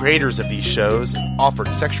tweeted the creators of these shows and offered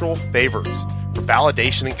sexual favors for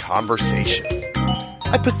validation and conversation.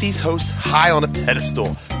 I put these hosts high on a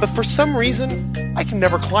pedestal, but for some reason, I can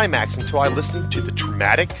never climax until I listen to the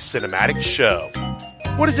Traumatic Cinematic Show.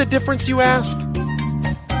 What is the difference, you ask?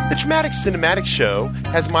 The Traumatic Cinematic Show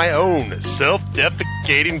has my own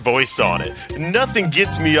self-defecating voice on it. Nothing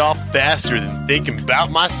gets me off faster than thinking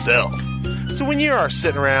about myself. So when you are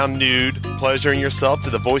sitting around nude, pleasuring yourself to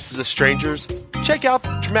the voices of strangers, check out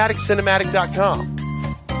traumaticcinematic.com,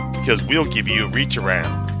 because we'll give you a reach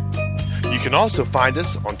around. You can also find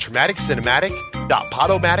us on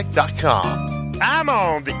traumaticcinematic.podomatic.com. I'm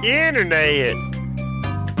on the internet.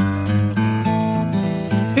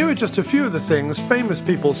 Here are just a few of the things famous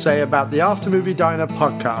people say about the After Movie Diner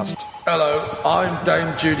podcast. Hello, I'm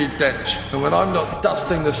Dame Judi Dench, and when I'm not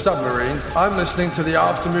dusting the submarine, I'm listening to the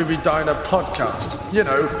After Movie Diner podcast.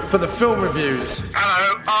 For the film reviews.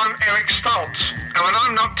 Hello, I'm Eric Stoltz, and when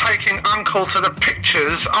I'm not taking Uncle to the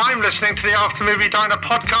pictures, I'm listening to the After Movie Diner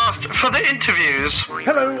podcast for the interviews.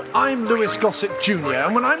 Hello, I'm Lewis Gossett Jr.,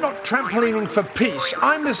 and when I'm not trampolining for peace,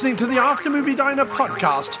 I'm listening to the After Movie Diner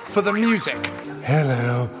podcast for the music.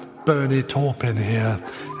 Hello, Bernie Taupin here,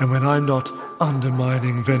 and when I'm not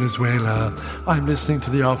undermining Venezuela, I'm listening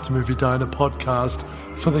to the After Movie Diner podcast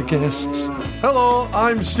for the guests. Hello,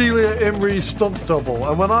 I'm Celia Imrie Stunt Double,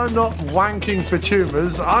 and when I'm not wanking for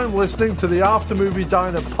tumours, I'm listening to the After Movie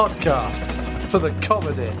Diner podcast for the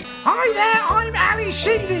comedy. Hi there, I'm Ali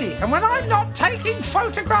Sheedy, and when I'm not taking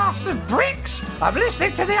photographs of bricks, I'm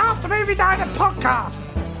listening to the After Movie Diner podcast,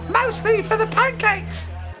 mostly for the pancakes.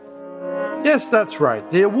 Yes, that's right.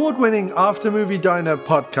 The award-winning After Movie Diner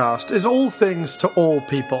podcast is all things to all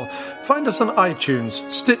people. Find us on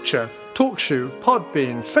iTunes, Stitcher, TalkShoe,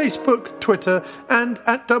 Podbean, Facebook, Twitter, and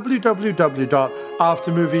at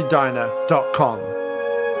www.aftermoviediner.com.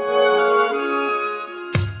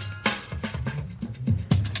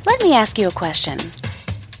 Let me ask you a question.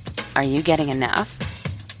 Are you getting enough?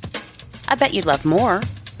 I bet you'd love more,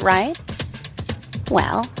 right?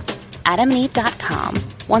 Well, AdamandEve.com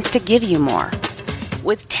wants to give you more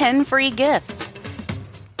with 10 free gifts.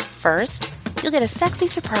 First, you'll get a sexy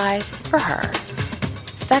surprise for her.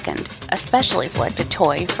 Second, a specially selected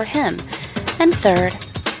toy for him. And third,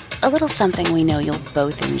 a little something we know you'll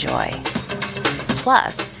both enjoy.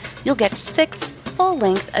 Plus, you'll get 6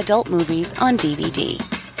 full-length adult movies on DVD.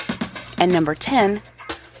 And number 10,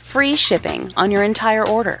 free shipping on your entire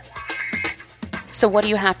order. So what do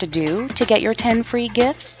you have to do to get your 10 free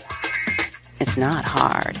gifts? It's not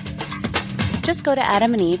hard. Just go to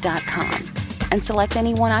AdamandEve.com and select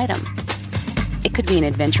any one item. It could be an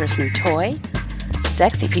adventurous new toy,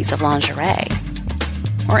 sexy piece of lingerie,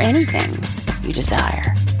 or anything you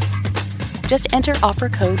desire. Just enter offer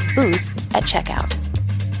code BOOTH at checkout,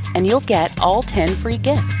 and you'll get all 10 free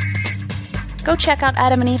gifts. Go check out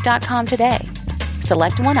AdamandEve.com today.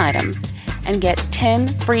 Select one item and get 10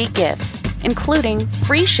 free gifts, including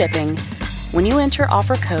free shipping when you enter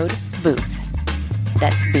offer code BOOTH.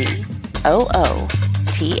 That's BOOTH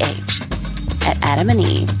at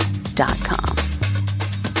AdamandEve.com.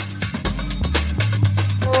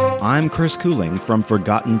 I'm Chris Cooling from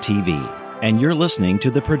Forgotten TV, and you're listening to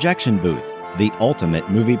The Projection Booth, the ultimate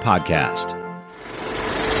movie podcast.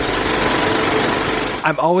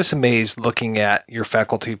 I'm always amazed looking at your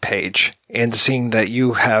faculty page and seeing that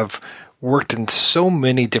you have worked in so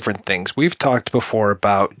many different things. We've talked before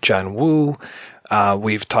about John Woo.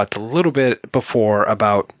 We've talked a little bit before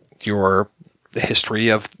about your history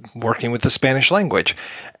of working with the Spanish language.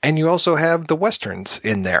 And you also have the Westerns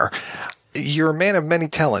in there. You're a man of many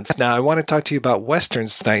talents. Now, I want to talk to you about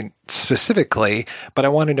Westerns tonight specifically, but I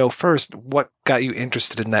want to know first, what got you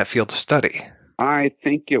interested in that field of study? I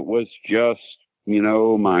think it was just,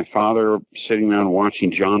 my father sitting around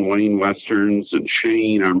watching John Wayne Westerns and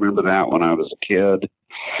Shane. I remember that when I was a kid.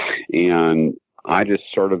 And I just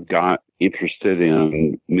sort of got interested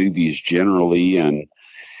in movies generally. And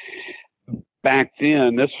back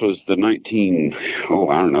then, this was the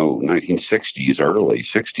 1960s, early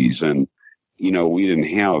 60s. And, we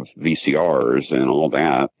didn't have VCRs and all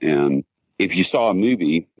that. And if you saw a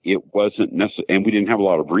movie, it wasn't necessary. And we didn't have a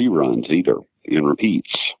lot of reruns either and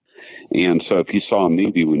repeats. And so if you saw a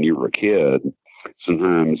movie when you were a kid,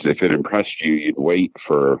 sometimes if it impressed you, you'd wait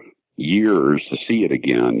for years to see it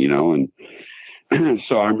again, and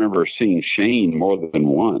so I remember seeing Shane more than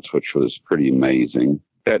once, which was pretty amazing.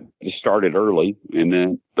 That started early, and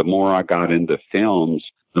then the more I got into films,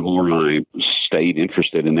 the more I stayed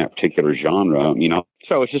interested in that particular genre,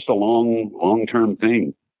 So it's just a long-term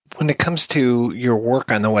thing. When it comes to your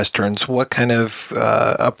work on the Westerns, what kind of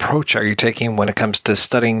approach are you taking when it comes to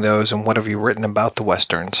studying those, and what have you written about the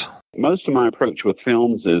Westerns? Most of my approach with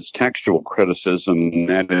films is textual criticism.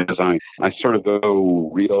 That is, I sort of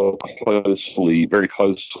go very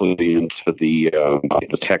closely into the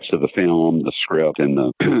text of the film, the script, and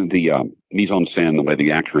the mise en scène, the way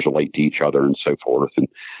the actors relate to each other, and so forth. And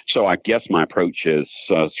so I guess my approach is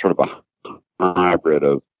sort of a hybrid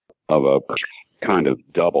of a kind of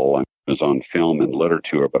double. I was on film and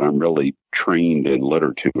literature, but I'm really trained in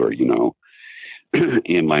literature,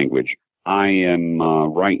 in language. I am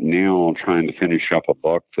right now trying to finish up a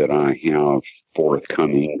book that I have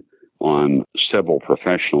forthcoming on several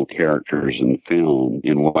professional characters in film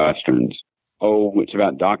in Westerns. It's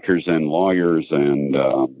about doctors and lawyers and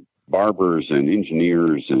barbers and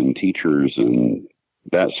engineers and teachers and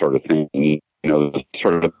that sort of thing. The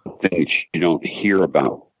sort of thing that you don't hear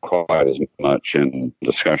about quite as much in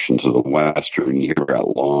discussions of the Western. You hear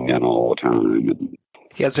about lawmen all the time.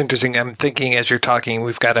 Yeah, it's interesting. I'm thinking as you're talking,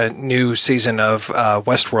 we've got a new season of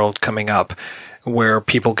Westworld coming up where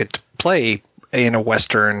people get to play in a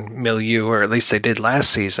Western milieu, or at least they did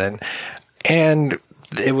last season. And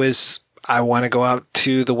I want to go out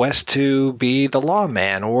to the West to be the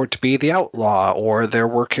lawman or to be the outlaw, or there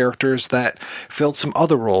were characters that filled some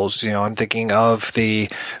other roles. I'm thinking of the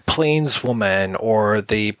plainswoman or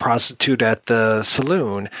the prostitute at the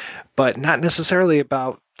saloon, but not necessarily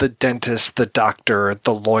about the dentist, the doctor,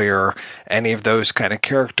 the lawyer, any of those kind of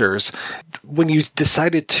characters. When you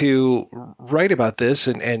decided to write about this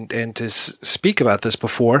and to speak about this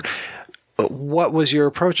before, what was your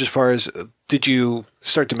approach as far as, did you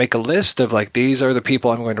start to make a list of like, these are the people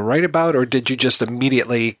I'm going to write about, or did you just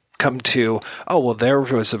immediately come to, oh, well, there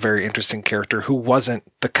was a very interesting character who wasn't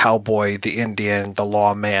the cowboy, the Indian, the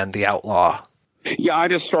lawman, the outlaw? Yeah, I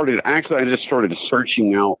just started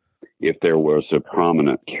searching out if there was a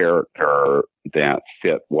prominent character that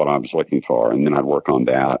fit what I was looking for, and then I'd work on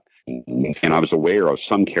that. And I was aware of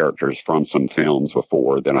some characters from some films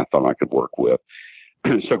before that I thought I could work with.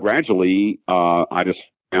 So gradually, I just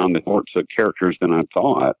found the sorts of characters than I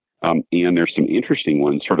thought. And there's some interesting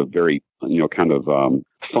ones, sort of very, kind of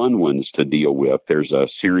fun ones to deal with. There's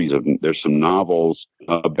some novels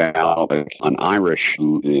about an Irish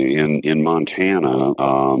in Montana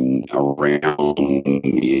around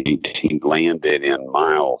the 18th, landed in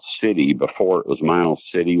Miles City before it was Miles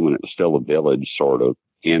City, when it was still a village, sort of.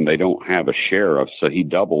 And they don't have a sheriff, so he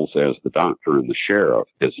doubles as the doctor and the sheriff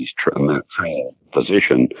as he's in that trained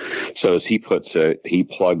position. So as he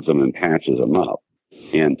plugs them and patches them up.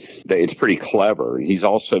 And it's pretty clever. He's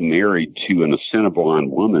also married to an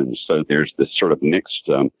Assiniboine woman, so there's this sort of mixed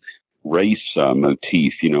race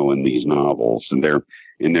motif, in these novels. And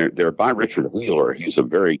they're by Richard Wheeler. He's a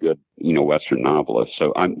very good, Western novelist.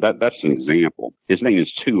 So that's an example. His name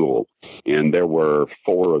is Toole, and there were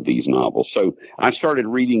 4 of these novels. So I started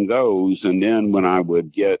reading those, and then when I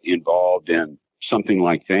would get involved in something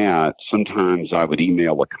like that, sometimes I would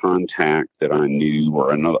email a contact that I knew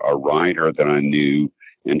or a writer that I knew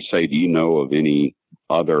and say, do you know of any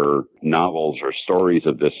other novels or stories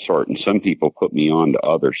of this sort? And some people put me on to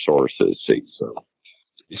other sources. See, so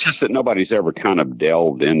it's just that nobody's ever kind of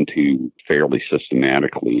delved into fairly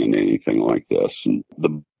systematically in anything like this. And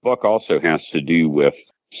the book also has to do with,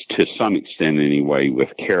 to some extent anyway, with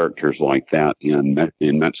characters like that in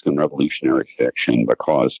Mexican revolutionary fiction,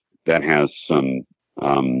 because that has some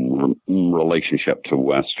relationship to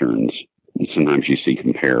Westerns. And sometimes you see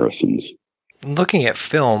comparisons. Looking at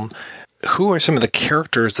film, who are some of the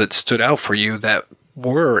characters that stood out for you that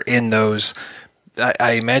were in those?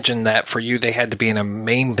 I imagine that for you, they had to be in a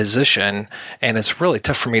main position, and it's really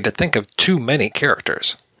tough for me to think of too many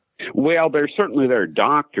characters. Well, there are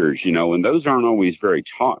doctors, and those aren't always very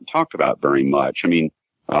talked about very much. I mean,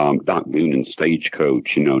 Doc Boone in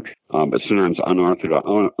Stagecoach, but sometimes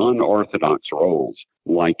unorthodox roles,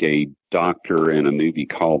 like a doctor in a movie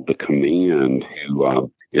called The Command,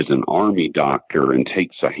 who is an army doctor and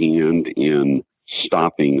takes a hand in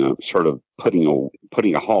stopping, sort of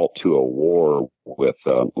putting a halt to a war with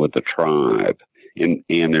the tribe. And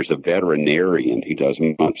there's a veterinarian who does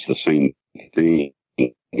much the same thing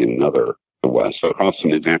in the West. So across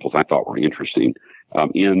some examples I thought were interesting.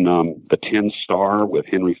 In The 10 Star with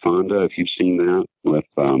Henry Fonda, if you've seen that, with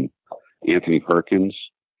Anthony Perkins,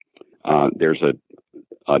 there's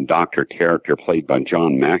a doctor character played by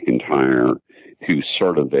John McIntyre, who's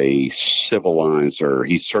sort of a civilizer.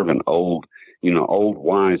 He's sort of an old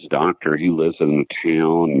wise doctor who lives in a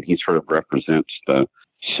town, and he sort of represents the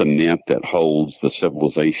cement that holds the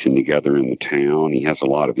civilization together in the town. He has a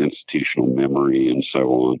lot of institutional memory and so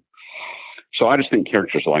on. So I just think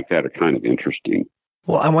characters like that are kind of interesting.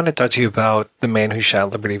 Well, I want to talk to you about The Man Who Shot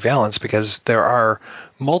Liberty Valance, because there are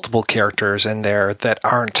multiple characters in there that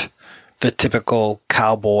aren't the typical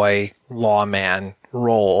cowboy lawman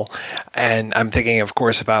role. And I'm thinking, of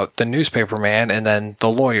course, about the newspaperman and then the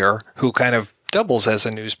lawyer, who kind of doubles as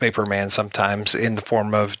a newspaperman sometimes in the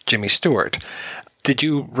form of Jimmy Stewart. Did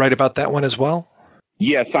you write about that one as well?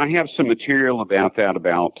 Yes, I have some material about that,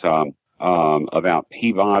 about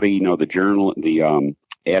Peabody, the journal, the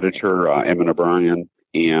editor, Evan O'Brien,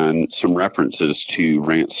 and some references to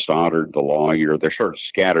Ransom Stoddard, the lawyer. They're sort of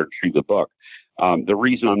scattered through the book. The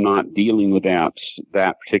reason I'm not dealing with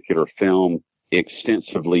that particular film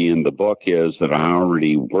extensively in the book is that I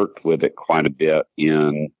already worked with it quite a bit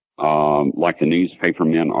in like the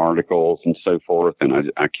newspapermen articles and so forth,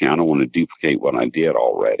 and I don't want to duplicate what I did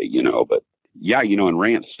already, but yeah, and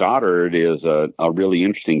Ransom Stoddard is a really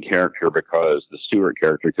interesting character, because the Stewart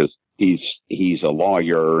character, because he's a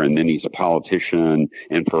lawyer, and then he's a politician,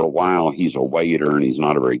 and for a while he's a waiter, and he's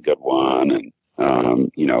not a very good one,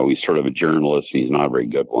 and he's sort of a journalist, and he's not a very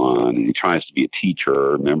good one, and he tries to be a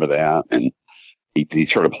teacher, remember that, and he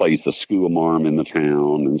sort of plays the schoolmarm in the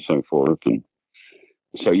town and so forth, and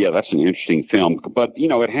So yeah, that's an interesting film. But you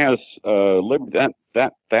know, it has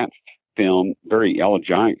that film, very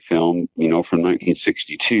elegiac film, you know, from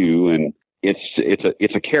 1962, and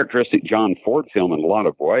it's a characteristic John Ford film in a lot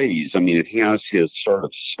of ways. I mean, it has his sort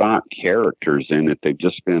of stock characters in it. They've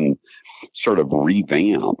just been sort of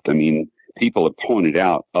revamped. I mean, people have pointed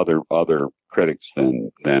out, other critics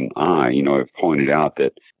than I, you know, have pointed out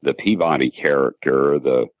that the Peabody character,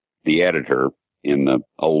 the editor in the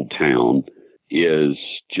old town, is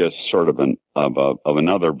just sort of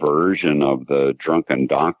another version of the drunken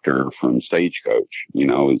doctor from Stagecoach. You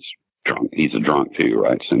know, he's a drunk too,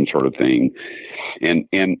 right? Same sort of thing. And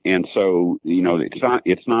so, you know,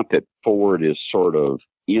 it's not that Ford is sort of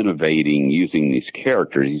innovating using these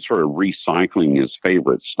characters. He's sort of recycling his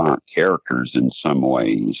favorite stock characters in some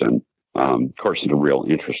ways, and of course in a real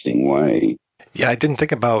interesting way. Yeah, I didn't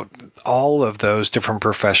think about all of those different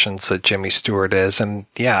professions that Jimmy Stewart is. And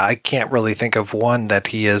yeah, I can't really think of one that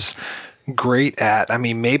he is great at. I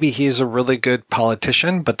mean, maybe he's a really good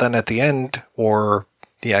politician, but then at the end, or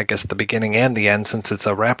yeah, I guess the beginning and the end, since it's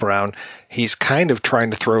a wraparound, he's kind of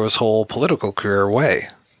trying to throw his whole political career away.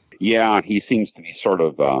 Yeah, he seems to be sort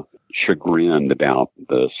of chagrined about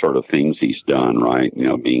the sort of things he's done, right? You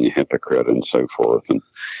know, being a hypocrite and so forth. And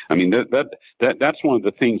I mean, that's one of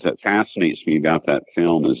the things that fascinates me about that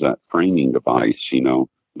film is that framing device. You know,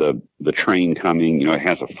 the train coming. You know, it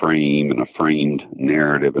has a frame and a framed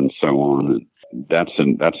narrative and so on. And that's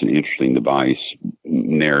an interesting device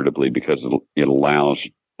narratively because it allows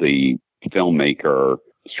the filmmaker,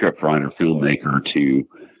 scriptwriter, filmmaker to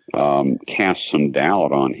cast some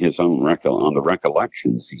doubt on his own on the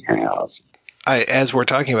recollections he has. As we're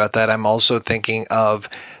talking about that, I'm also thinking of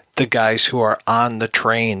the guys who are on the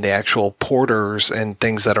train, the actual porters and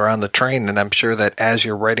things that are on the train. And I'm sure that as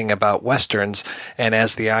you're writing about Westerns and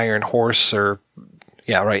as the Iron Horse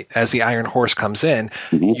as the Iron Horse comes in,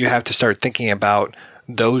 you have to start thinking about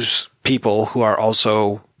those people who are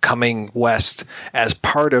also coming west as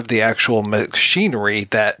part of the actual machinery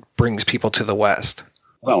that brings people to the West.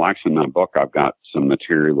 Well, actually, in my book, I've got some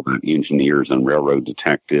material about engineers and railroad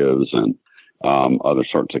detectives and other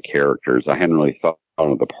sorts of characters. I hadn't really thought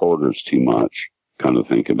of the porters too much, kind of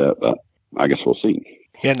think of it, but I guess we'll see.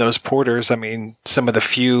 Yeah, and those porters, I mean, some of the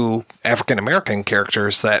few African-American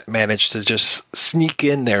characters that manage to just sneak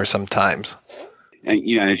in there sometimes. And,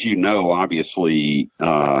 you know, as you know, obviously,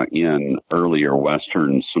 in earlier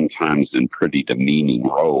Westerns, sometimes in pretty demeaning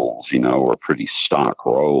roles, you know, or pretty stock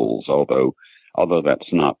roles, although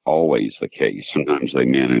that's not always the case. Sometimes they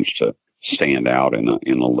manage to stand out in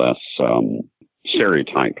a less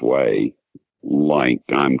stereotyped way. Like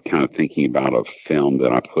I'm kind of thinking about a film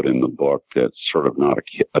that I put in the book that's sort of not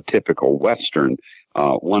a typical Western.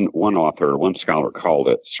 One scholar called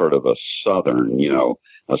it sort of a Southern, you know,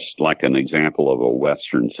 like an example of a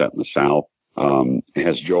Western set in the South. It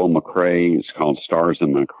has Joel McCrea. It's called Stars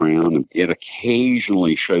in My Crown. It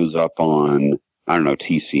occasionally shows up on, I don't know,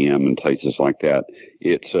 TCM and places like that.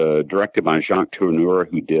 It's directed by Jacques Tourneur,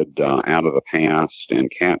 who did Out of the Past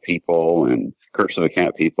and Cat People and Curse of the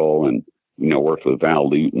Cat People, and you know, worked with Val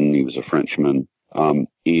Lewton. He was a Frenchman, and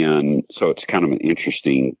so it's kind of an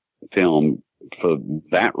interesting film for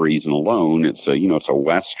that reason alone. It's a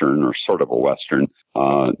Western, or sort of a Western,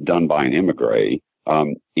 done by an immigrant,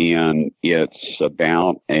 and it's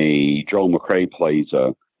about Joel McCrea plays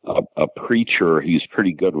a preacher who's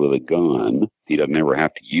pretty good with a gun. He doesn't ever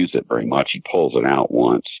have to use it very much. He pulls it out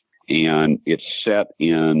once. And it's set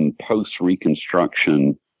in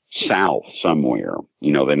post-Reconstruction South somewhere.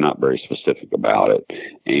 You know, they're not very specific about it.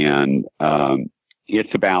 And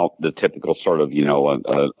it's about the typical sort of, you know,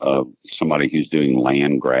 somebody who's doing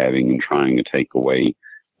land grabbing and trying to take away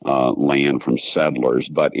land from settlers.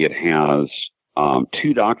 But it has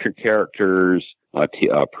two doctor characters,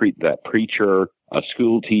 that preacher, a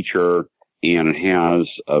school teacher, and it has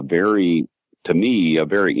a very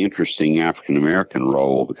interesting African-American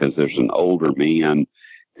role because there's an older man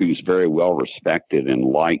who's very well respected and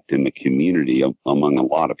liked in the community among a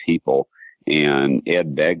lot of people. And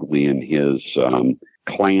Ed Begley and his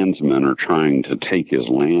Klansmen are trying to take his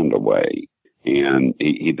land away. And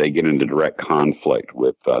they get into direct conflict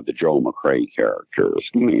with the Joel McCrea character. It's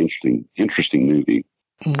going to be an interesting movie.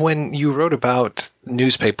 When you wrote about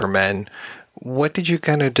newspapermen, what did you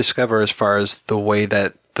kind of discover as far as the way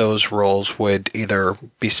that those roles would either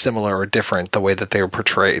be similar or different, the way that they were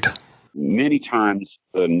portrayed? Many times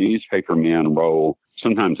the newspaperman role,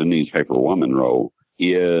 sometimes a newspaperwoman role,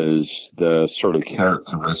 is the sort of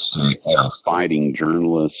characteristic fighting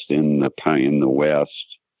journalist in the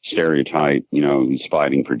West stereotype. You know, he's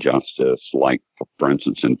fighting for justice, like, for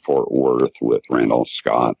instance, in Fort Worth with Randolph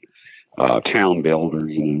Scott. town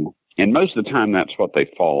builders, and most of the time that's what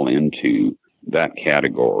they fall into, that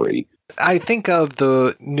category. I think of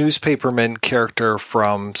the newspaperman character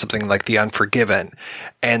from something like The Unforgiven,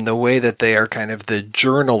 and the way that they are kind of the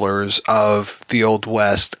journalers of the Old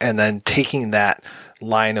West, and then taking that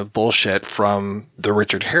line of bullshit from the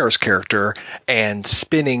Richard Harris character and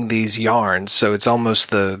spinning these yarns. So it's almost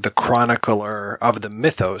the chronicler of the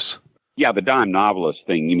mythos. Yeah, the dime novelist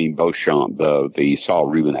thing. You mean Beauchamp, the Saul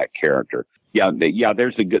Rubinek character? Yeah,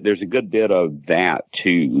 there's a good bit of that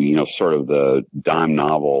too. Sort of the dime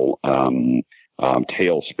novel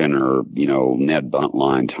tail spinner, Ned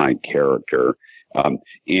Buntline type character.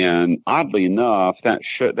 And oddly enough,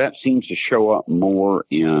 that seems to show up more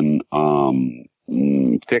in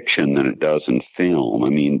fiction than it does in film. I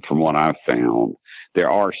mean, from what I've found, there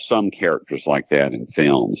are some characters like that in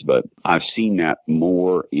films, but I've seen that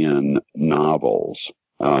more in novels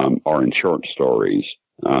or in short stories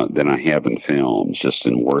than I have in films, just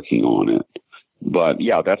in working on it. But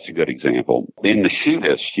yeah, that's a good example. In The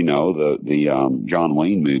Shootist, the John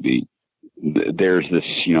Wayne movie, there's this,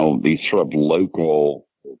 these sort of local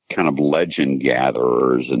kind of legend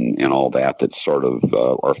gatherers and all that sort of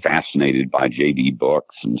are fascinated by J.D.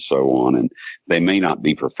 books and so on. And they may not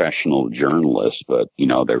be professional journalists, but,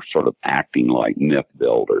 they're sort of acting like myth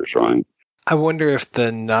builders, right? I wonder if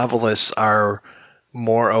the novelists are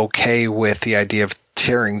more okay with the idea of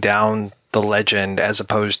tearing down the legend as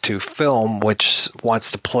opposed to film, which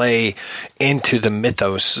wants to play into the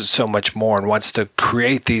mythos so much more and wants to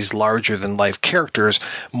create these larger than life characters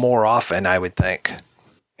more often, I would think.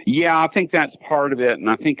 Yeah, I think that's part of it. And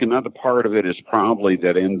I think another part of it is probably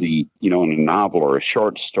that in in a novel or a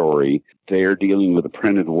short story, they're dealing with a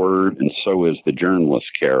printed word, and so is the journalist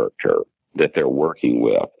character that they're working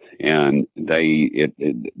with. And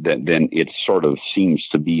then it sort of seems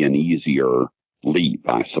to be an easier leap,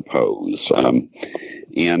 I suppose. I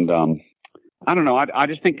don't know. I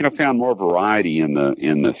just think I found more variety in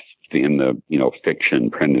the fiction,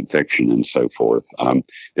 printed fiction, and so forth.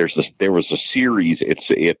 There was a series.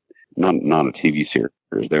 It's not a TV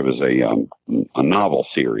series. There was a novel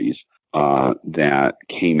series that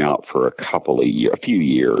came out for a few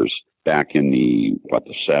years back in the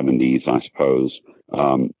 70s, I suppose,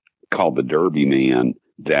 called The Derby Man.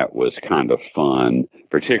 That was kind of fun,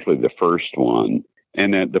 particularly the first one.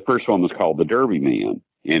 And then the first one was called The Derby Man,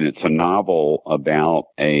 and it's a novel about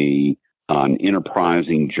an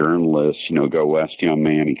enterprising journalist, go west young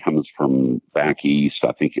man. He comes from back east.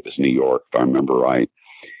 I think it was New York, if I remember right.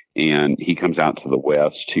 And he comes out to the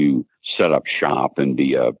west to set up shop and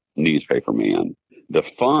be a newspaper man. The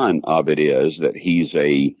fun of it is that he's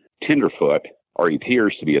a tenderfoot, or he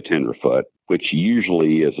appears to be a tenderfoot, which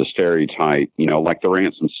usually is a stereotype, like the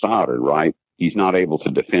Ransom Stoddard, right? He's not able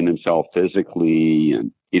to defend himself physically,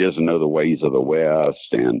 and he doesn't know the ways of the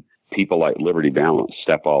West, and people like Liberty Valance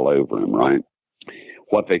step all over him, right?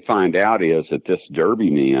 What they find out is that this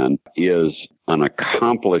Derby Man is an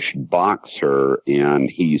accomplished boxer, and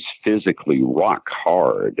he's physically rock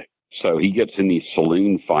hard. So he gets in these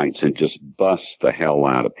saloon fights and just busts the hell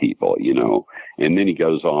out of people, and then he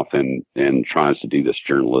goes off and tries to do this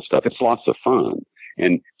journalist stuff. It's lots of fun.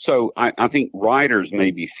 And so I think writers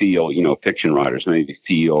maybe feel, fiction writers maybe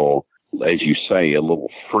feel, as you say, a little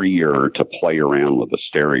freer to play around with the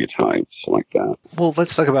stereotypes like that. Well,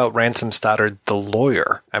 let's talk about Ransom Stoddard, the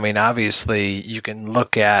lawyer. I mean, obviously, you can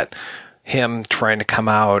look at him trying to come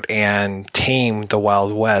out and tame the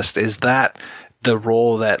Wild West. Is that the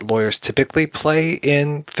role that lawyers typically play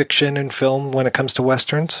in fiction and film when it comes to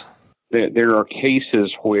Westerns? There are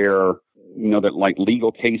cases where, that like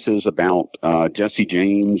legal cases about Jesse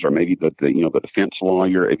James, or maybe the defense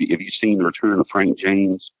lawyer. Have you seen The Return of Frank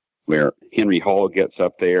James, where Henry Hall gets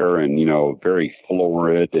up there and, very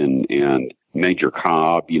florid and Major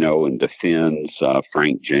Cobb, and defends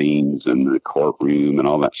Frank James in the courtroom and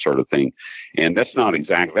all that sort of thing. And that's not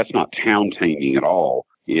town taming at all.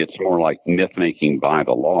 It's more like myth-making by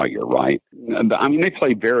the lawyer, right? I mean, they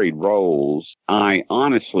play varied roles. I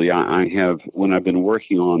have, when I've been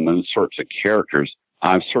working on those sorts of characters,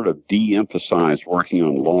 I've sort of de-emphasized working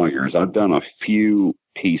on lawyers. I've done a few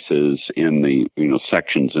pieces in the,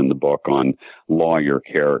 sections in the book on lawyer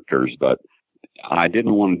characters, but I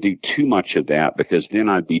didn't want to do too much of that because then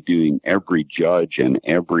I'd be doing every judge and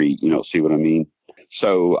every, see what I mean?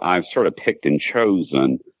 So I've sort of picked and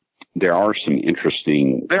chosen. There are some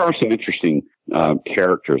interesting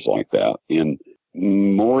characters like that, and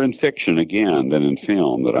more in fiction again than in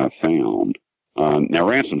film that I've found. Now,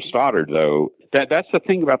 Ransom Stoddard, though, that's the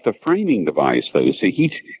thing about the framing device, though.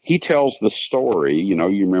 See, he tells the story. You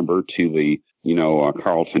remember to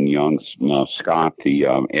Carlton Young, Scott, the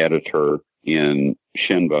editor in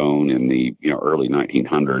Shinbone in the early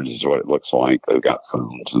 1900s is what it looks like. They've got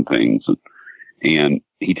phones and things. And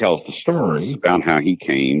he tells the story about how he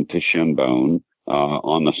came to Shinbone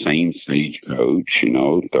on the same stagecoach,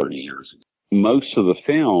 30 years ago. Most of the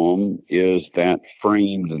film is that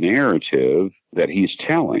framed narrative that he's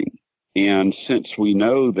telling. And since we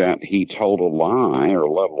know that he told a lie or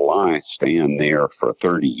let a lie stand there for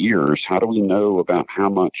 30 years, how do we know about how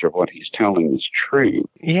much of what he's telling is true?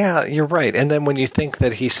 Yeah, you're right. And then when you think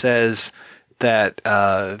that he says that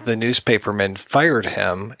the newspaperman fired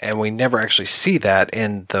him, and we never actually see that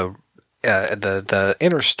in the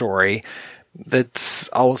inner story, that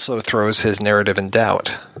also throws his narrative in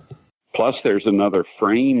doubt. Plus, there's another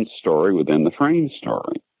framed story within the framed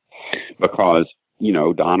story, because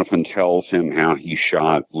Doniphan tells him how he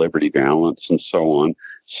shot Liberty Valance and so on.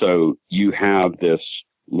 So you have this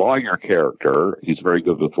lawyer character who's very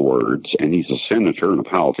good with words, and he's a senator and a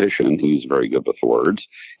politician who's very good with words,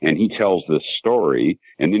 and he tells this story,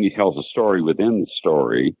 and then he tells a story within the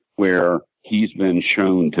story where he's been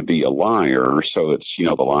shown to be a liar. So it's,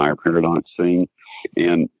 the liar paradox thing.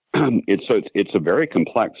 And it's a very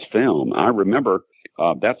complex film. I remember,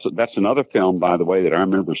 that's another film, by the way, that I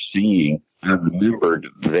remember seeing. I remembered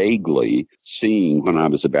vaguely seeing when I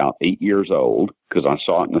was about 8 years old, because I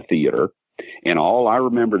saw it in the theater. And all I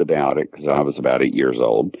remembered about it, because I was about 8 years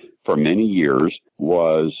old, for many years,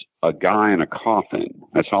 was a guy in a coffin.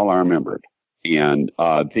 That's all I remembered. And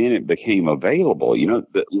then it became available. A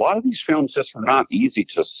lot of these films just were not easy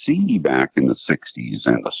to see back in the 60s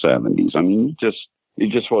and the 70s. I mean, it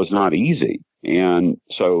just was not easy. And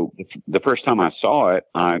so the first time I saw it,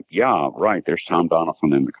 there's Tom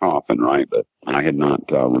Doniphan in the coffin, right? But I had not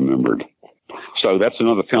remembered. So that's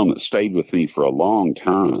another film that stayed with me for a long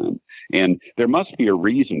time. And there must be a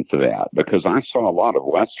reason for that, because I saw a lot of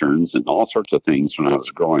Westerns and all sorts of things when I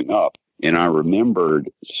was growing up. And I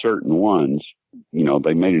remembered certain ones,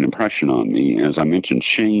 they made an impression on me. As I mentioned,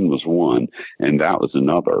 Shane was one, and that was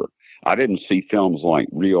another. I didn't see films like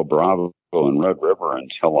Rio Bravo and Red River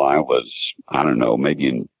until I was, maybe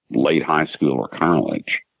in late high school or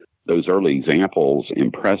college. Those early examples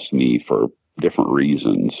impressed me for different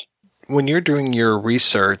reasons. When you're doing your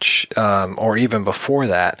research, or even before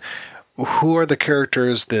that, who are the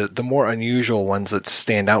characters, the more unusual ones that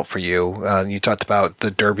stand out for you? You talked about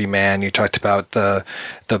the Derby man. You talked about the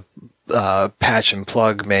patch and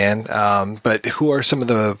plug man. But who are some of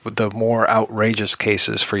the more outrageous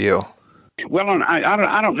cases for you? Well,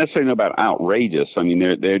 I don't necessarily know about outrageous. I mean,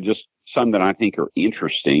 they're just some that I think are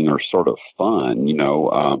interesting or sort of fun.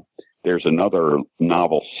 There's another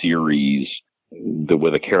novel series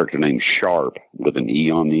with a character named Sharp with an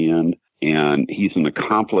E on the end. And he's an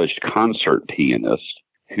accomplished concert pianist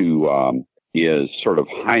who is sort of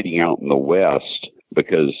hiding out in the West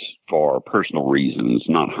because for personal reasons,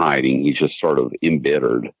 not hiding. He's just sort of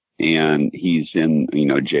embittered, and he's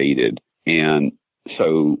jaded. And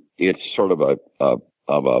so it's sort of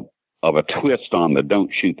a twist on the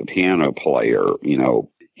don't shoot the piano player.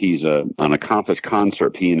 He's an accomplished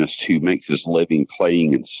concert pianist who makes his living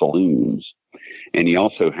playing in saloons. And he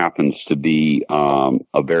also happens to be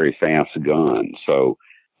a very fast gun. So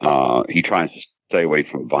he tries to stay away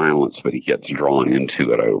from violence, but he gets drawn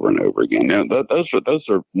into it over and over again. Now, those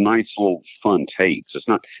are nice little fun takes. It's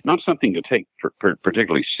not something to take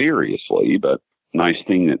particularly seriously, but nice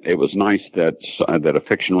thing that it was nice that a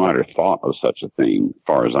fiction writer thought of such a thing, as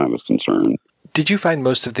far as I was concerned. Did you find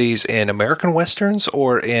most of these in American Westerns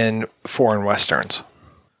or in foreign Westerns?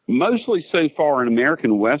 Mostly so far in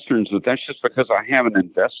American Westerns, but that's just because I haven't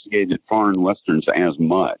investigated foreign Westerns as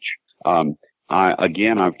much. I've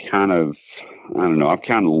kind of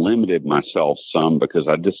limited myself some because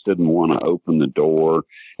I just didn't want to open the door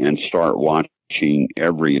and start watching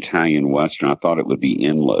every Italian Western. I thought it would be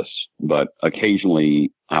endless, but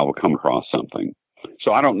occasionally I will come across something.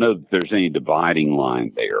 So I don't know that there's any dividing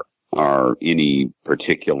line there or any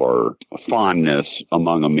particular fondness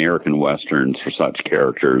among American Westerns for such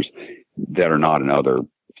characters that are not in other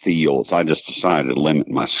fields. I just decided to limit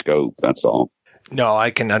my scope, that's all. No, I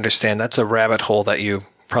can understand. That's a rabbit hole that you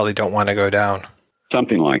probably don't want to go down.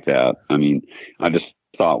 Something like that. I mean, I just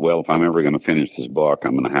thought, well, if I'm ever going to finish this book,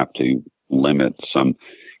 I'm going to have to limit some.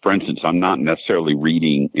 For instance, I'm not necessarily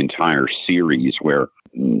reading entire series where,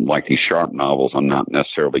 like these Sharp novels, I'm not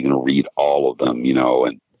necessarily going to read all of them,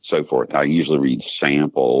 and so forth. I usually read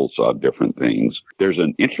samples of different things. There's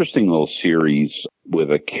an interesting little series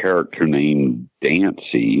with a character named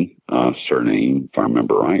Dancy, surname, if I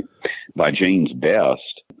remember right, by James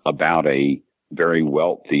Best, about a very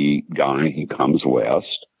wealthy guy who comes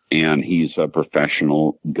west and he's a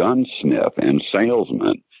professional gunsmith and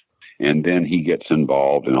salesman. And then he gets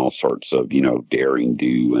involved in all sorts of, daring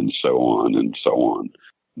do and so on and so on.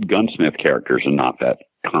 Gunsmith characters are not that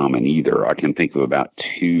common either. I can think of about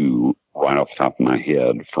 2 right off the top of my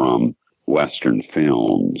head from Western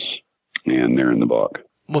films, and they're in the book.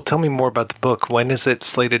 Well, tell me more about the book. When is it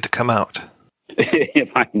slated to come out? If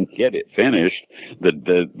I can get it finished,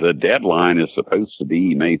 the deadline is supposed to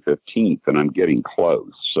be May 15th, and I'm getting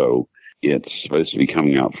close. So it's supposed to be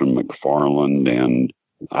coming out from McFarland, and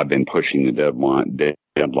I've been pushing the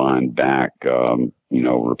deadline back,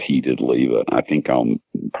 repeatedly, but I think I'll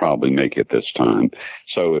probably make it this time.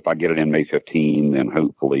 So if I get it in May 15, then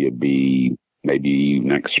hopefully it'd be maybe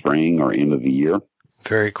next spring or end of the year.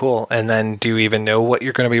 Very cool. And then do you even know what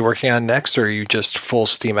you're going to be working on next, or are you just full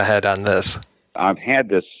steam ahead on this? I've had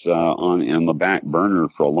this in the back burner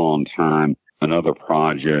for a long time, another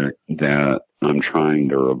project that I'm trying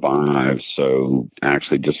to revive. So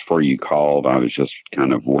actually, just before you called, I was just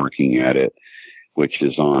kind of working at it, which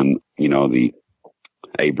is on, the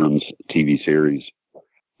Abrams TV series.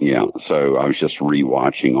 Yeah, so I was just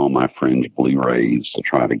rewatching all my Fringe Blu-rays to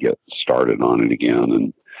try to get started on it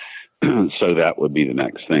again. And so that would be the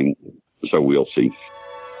next thing. So we'll see.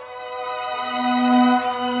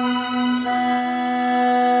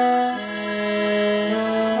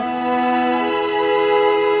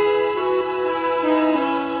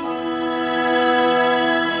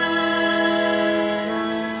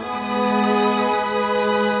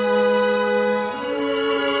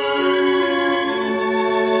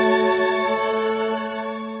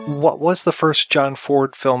 What was the first John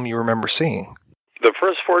Ford film you remember seeing? The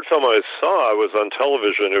first Ford film I saw was on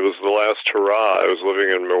television. It was The Last Hurrah. I was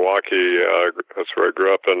living in Milwaukee. That's where I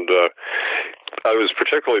grew up, and I was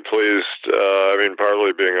particularly pleased.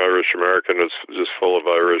 Partly being Irish American, it's just full of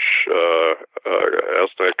Irish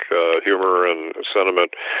ethnic humor and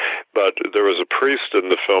sentiment. But there was a priest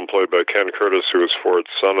in the film played by Ken Curtis, who was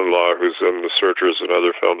Ford's son-in-law, who's in The Searchers and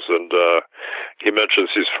other films, and he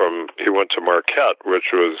mentions he went to Marquette,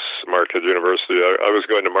 which was Marquette University. I was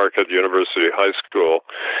going to Marquette University High School.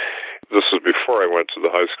 This was before I went to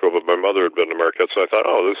the high school, but my mother had been to Marquette, so I thought,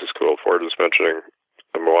 oh, this is cool. Ford is mentioning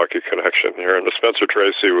the Milwaukee connection here. And Spencer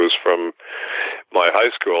Tracy was from my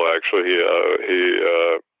high school, actually.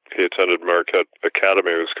 He attended Marquette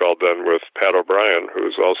Academy, it was called then, with Pat O'Brien, who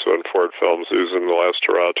was also in Ford films. He was in The Last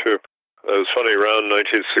Hurrah, too. It was funny, around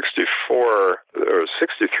 1964, or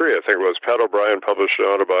 63, I think it was, Pat O'Brien published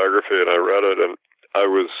an autobiography, and I read it, and I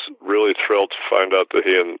was really thrilled to find out that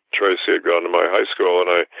he and Tracy had gone to my high school,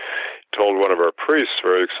 and I told one of our priests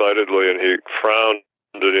very excitedly, and he frowned,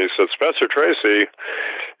 and he said, Spencer Tracy,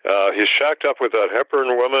 he's shacked up with that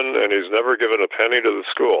Hepburn woman, and he's never given a penny to the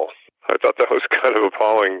school. I thought that was kind of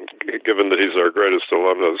appalling, given that he's our greatest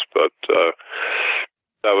alumnus, but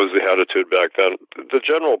that was the attitude back then. The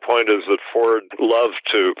general point is that Ford loved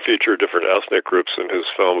to feature different ethnic groups in his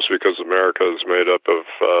films because America is made up of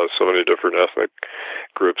so many different ethnic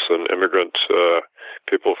groups and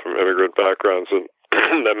people from immigrant backgrounds, and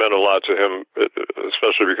that meant a lot to him,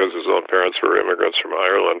 especially because his own parents were immigrants from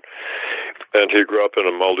Ireland. And he grew up in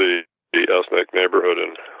a multi-ethnic neighborhood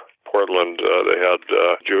in Portland. They had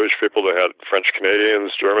Jewish people, they had French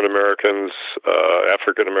Canadians, German Americans,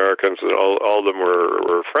 African Americans, and all of them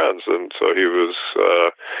were friends. And so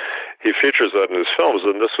he features that in his films.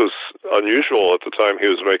 And this was unusual at the time he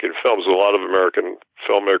was making films. A lot of American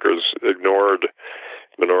filmmakers ignored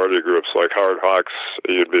minority groups like Howard Hawks.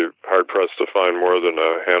 You'd be hard-pressed to find more than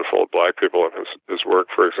a handful of black people in his work,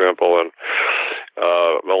 for example. And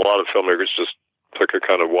a lot of filmmakers just took a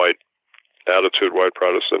kind of white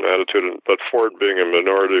Protestant attitude. But Ford, being a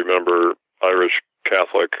minority member, Irish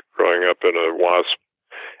Catholic, growing up in a WASP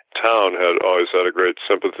town, had always had a great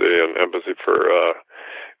sympathy and empathy for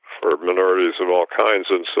minorities of all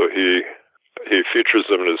kinds. And so he features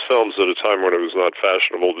them in his films at a time when it was not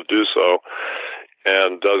fashionable to do so,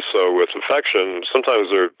 and does so with affection. Sometimes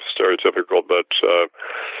they're stereotypical, but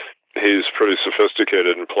he's pretty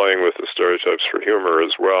sophisticated in playing with the stereotypes for humor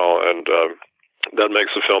as well, and that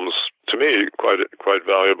makes the films, to me, quite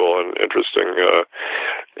valuable and interesting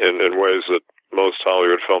in ways that most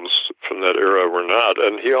Hollywood films from that era were not.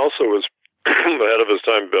 And he also was ahead of his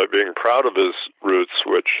time by being proud of his roots,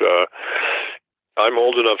 which I'm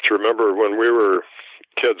old enough to remember when we were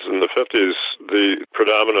kids in the 50s, the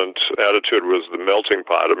predominant attitude was the melting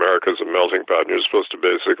pot. America's a melting pot, and you're supposed to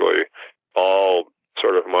basically all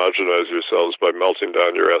sort of homogenize yourselves by melting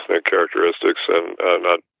down your ethnic characteristics and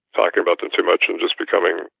not talking about them too much and just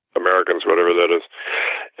becoming Americans, whatever that is.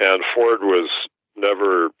 And Ford was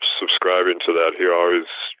never subscribing to that. He always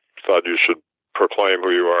thought you should proclaim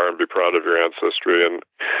who you are and be proud of your ancestry. And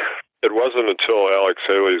it wasn't until Alex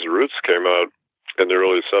Haley's Roots came out in the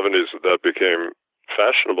early 70s that became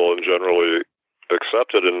fashionable and generally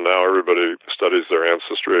accepted, and now everybody studies their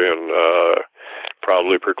ancestry and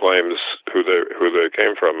proudly proclaims who they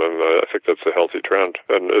came from, and I think that's a healthy trend.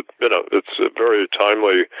 And it's a very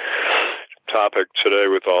timely topic today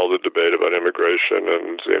with all the debate about immigration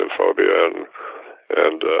and xenophobia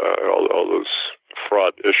and all those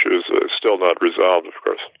fraught issues. Still not resolved, of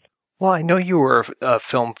course. Well, I know you were a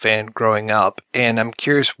film fan growing up, and I'm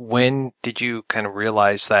curious, when did you kind of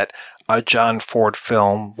realize that a John Ford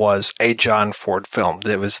film was a John Ford film?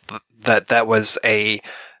 That was that was a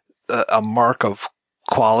mark of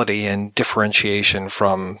quality and differentiation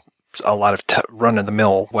from a lot of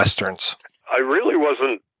run-of-the-mill westerns. I really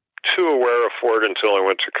wasn't too aware of Ford until I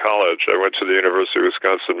went to college. I went to the University of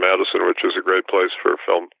Wisconsin-Madison, which was a great place for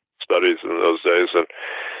film studies in those days, and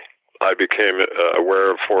I became aware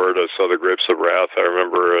of Ford. I saw The Grapes of Wrath, I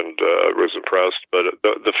remember, and was impressed. But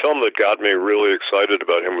the film that got me really excited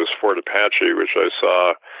about him was Fort Apache, which I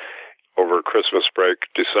saw over Christmas break,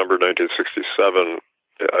 December 1967.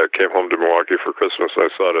 I came home to Milwaukee for Christmas. I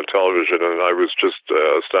saw it on television, and I was just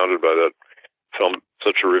astounded by that film.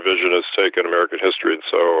 Such a revisionist take in American history, and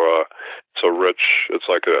so rich. It's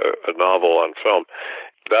like a novel on film.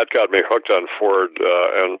 That got me hooked on Ford,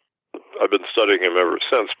 and I've been studying him ever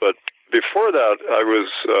since. But before that, I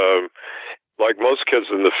was, like most kids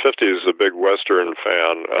in the 50s, a big Western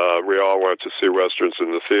fan. We all went to see Westerns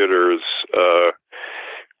in the theaters.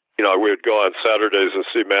 We would go on Saturdays and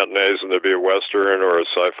see matinees, and there'd be a Western or a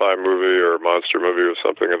sci-fi movie or a monster movie or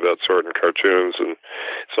something of that sort, and cartoons. And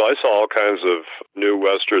so I saw all kinds of new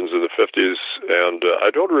Westerns in the 50s, and I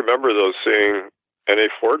don't remember those seeing any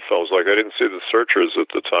Ford films. Like, I didn't see The Searchers at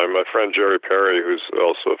the time. My friend Jerry Perry, who's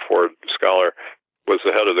also a Ford scholar, was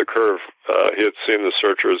ahead of the curve. He had seen The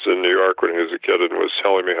Searchers in New York when he was a kid and was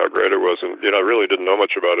telling me how great it was. And, I really didn't know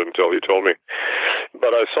much about it until he told me.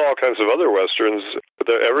 But I saw all kinds of other Westerns.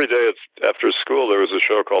 Every day after school, there was a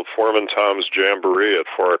show called Foreman Tom's Jamboree at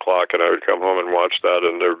 4 o'clock, and I would come home and watch that,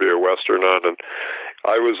 and there would be a Western on. And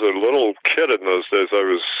I was a little kid in those days. I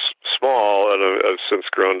was small, and I've since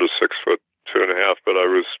grown to 6'2.5", but I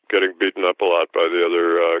was getting beaten up a lot by the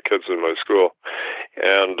other kids in my school.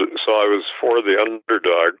 And so I was for the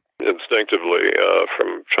underdog instinctively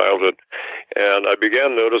from childhood. And I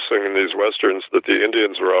began noticing in these Westerns that the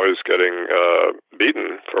Indians were always getting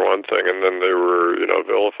beaten, for one thing, and then they were,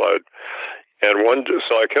 vilified. And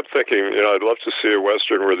so I kept thinking, I'd love to see a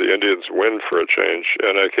Western where the Indians win for a change.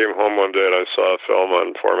 And I came home one day and I saw a film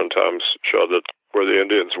on Foreman Tom's show where the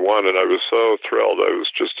Indians won, and I was so thrilled. I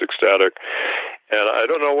was just ecstatic. And I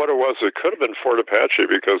don't know what it was. It could have been Fort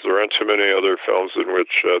Apache, because there aren't too many other films in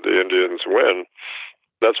which the Indians win.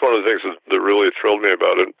 That's one of the things that really thrilled me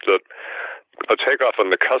about it, that a takeoff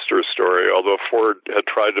on the Custer story, although Ford had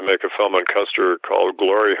tried to make a film on Custer called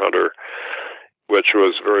Glory Hunter, which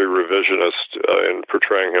was very revisionist in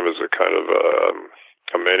portraying him as a kind of a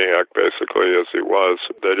maniac, basically, as he was.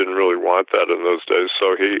 They didn't really want that in those days,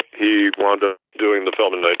 so he wound up doing the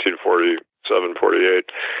film in 1947-48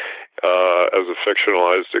 as a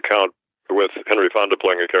fictionalized account with Henry Fonda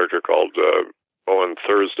playing a character called Owen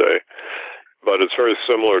Thursday. But it's very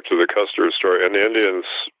similar to the Custer story, and the Indians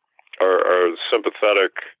are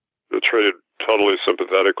sympathetic. They're treated totally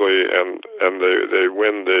sympathetically, and they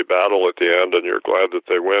win the battle at the end, and you're glad that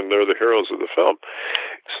they win. They're the heroes of the film.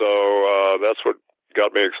 So that's what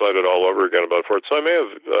got me excited all over again about Ford. So I may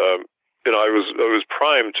have, I was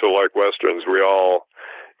primed to like Westerns. We all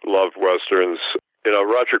loved Westerns.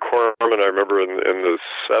 Roger Corman, I remember in the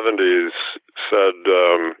 70s,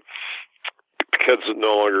 said kids that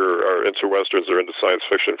no longer are into Westerns or into science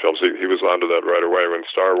fiction films. He was onto that right away when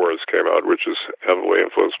Star Wars came out, which is heavily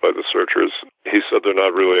influenced by The Searchers. He said they're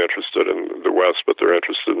not really interested in the West, but they're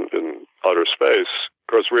interested in outer space. Of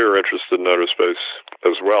course, we were interested in outer space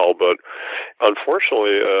as well, but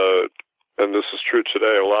unfortunately, and this is true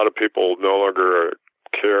today, a lot of people no longer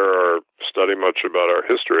care or study much about our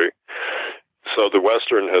history. So the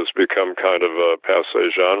Western has become kind of a passé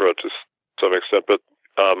genre to some extent, but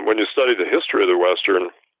when you study the history of the Western,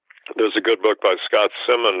 there's a good book by Scott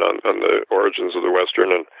Simon on the origins of the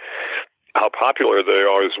Western and how popular they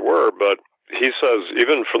always were. But he says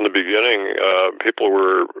even from the beginning, people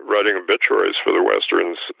were writing obituaries for the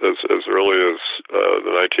Westerns as early as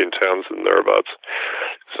the 1910s and thereabouts,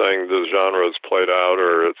 saying the genre is played out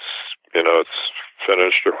or it's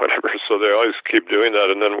finished or whatever. So they always keep doing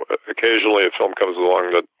that. And then occasionally a film comes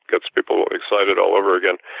along that gets people excited all over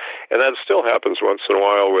again. And that still happens once in a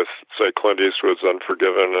while with, say, Clint Eastwood's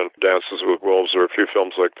Unforgiven and Dances with Wolves, or a few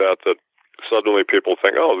films like that suddenly people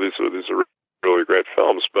think, oh, these are really great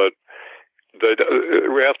films, but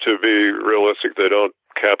we have to be realistic. They don't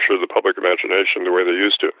capture the public imagination the way they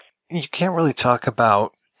used to. You can't really talk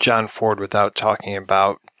about John Ford without talking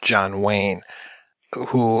about John Wayne,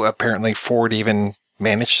 who apparently Ford even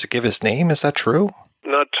managed to give his name. Is that true?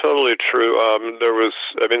 Not totally true. There's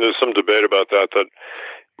some debate about that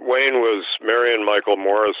Wayne was Marion Michael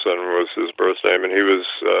Morrison was his birth name, and he was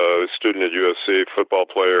a student at USC, football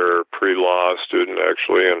player, pre-law student,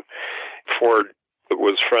 actually, and Ford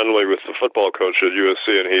was friendly with the football coach at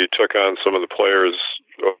USC, and he took on some of the players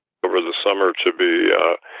over the summer to be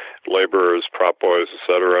laborers, prop boys,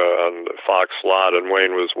 etc., on the Fox lot, and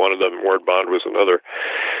Wayne was one of them. Ward Bond was another.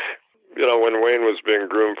 When Wayne was being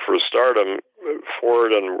groomed for stardom,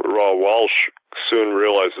 Ford and Raw Walsh soon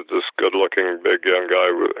realized that this good-looking, big young guy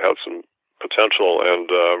had some potential, and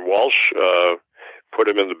Walsh put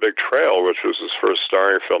him in The Big Trail, which was his first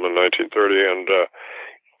starring film in 1930, and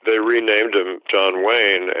they renamed him John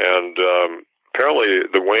Wayne, and apparently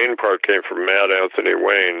the Wayne part came from Mad Anthony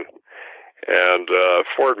Wayne, and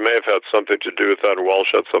Ford may have had something to do with that, and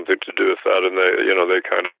Walsh had something to do with that, and they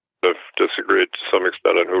kind of disagreed to some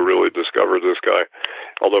extent on who really discovered this guy,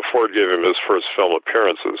 although Ford gave him his first film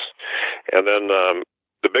appearances. And then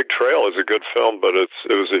The Big Trail is a good film, but it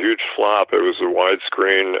was a huge flop. It was a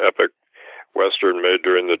widescreen epic Western made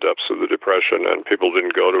during the depths of the Depression, and people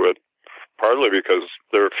didn't go to it, partly because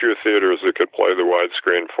there were few theaters that could play the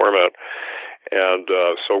widescreen format. And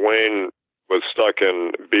so Wayne was stuck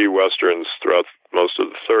in B-Westerns throughout most of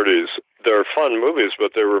the 30s. They're fun movies,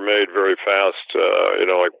 but they were made very fast,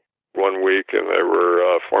 like 1 week, and they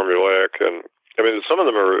were formulaic. And some of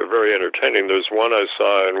them are very entertaining. There's one I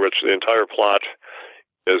saw in which the entire plot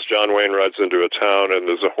is John Wayne rides into a town, and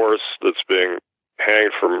there's a horse that's being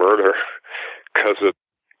hanged for murder because it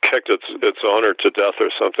kicked its owner to death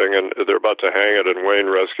or something, and they're about to hang it, and Wayne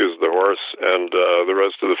rescues the horse, and the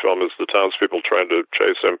rest of the film is the townspeople trying to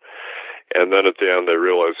chase him. And then at the end, they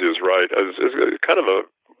realize he was right. It's kind of a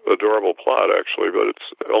adorable plot, actually, but it's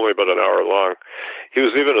only about an hour long. He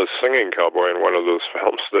was even a singing cowboy in one of those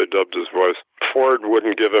films. They dubbed his voice. Ford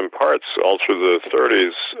wouldn't give him parts all through the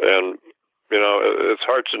 30s, and, it's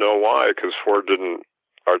hard to know why, because Ford didn't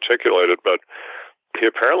articulate it, but he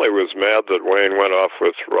apparently was mad that Wayne went off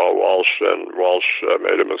with Raw Walsh, and Walsh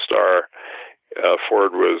made him a star.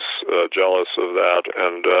 Ford was jealous of that,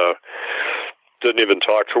 and didn't even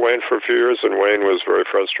talk to Wayne for a few years, and Wayne was very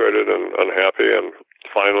frustrated and unhappy, and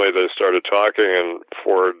finally they started talking, and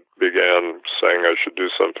Ford began saying, I should do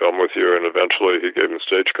some film with you, and eventually he gave him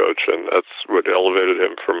Stagecoach, and that's what elevated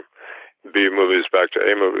him from B movies back to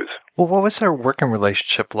A movies. Well, what was their working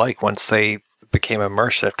relationship like once they became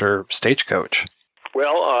immersed after Stagecoach?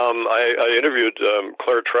 Well, I interviewed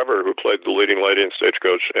Claire Trevor, who played the leading lady in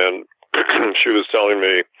Stagecoach, and she was telling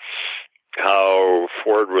me how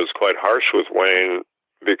Ford was quite harsh with Wayne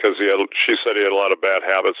because she said he had a lot of bad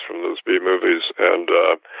habits from those B movies, and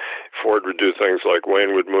Ford would do things like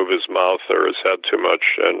Wayne would move his mouth or his head too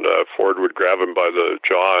much, and Ford would grab him by the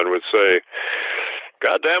jaw and would say,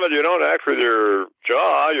 God damn it, you don't act with your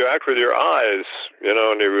jaw, you act with your eyes,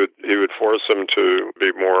 and he would force him to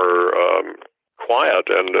be more quiet,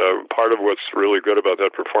 and part of what's really good about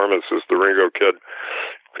that performance is the Ringo Kid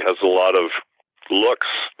has a lot of looks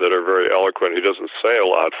that are very eloquent. He doesn't say a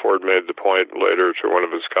lot. Ford made the point later to one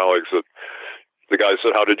of his colleagues that the guy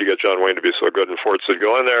said, how did you get John Wayne to be so good? And Ford said,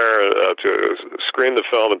 go in there to screen the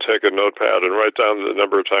film and take a notepad and write down the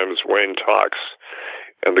number of times Wayne talks.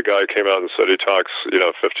 And the guy came out and said he talks,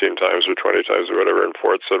 15 times or 20 times or whatever. And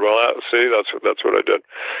Ford said, well, see, that's what I did.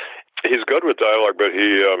 He's good with dialogue, but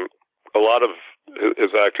a lot of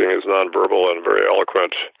his acting is nonverbal and very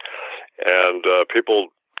eloquent. And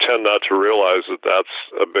people tend not to realize that that's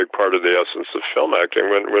a big part of the essence of film acting.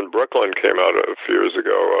 When Brooklyn came out a few years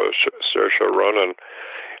ago, Saoirse Ronan,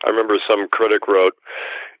 I remember some critic wrote,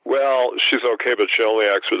 well, she's okay, but she only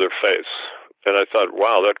acts with her face. And I thought,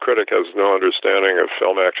 wow, that critic has no understanding of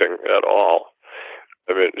film acting at all.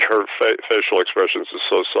 I mean, her facial expressions are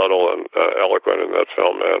so subtle and eloquent in that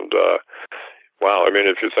film. And wow, I mean,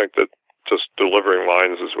 if you think that just delivering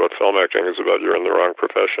lines is what film acting is about, you're in the wrong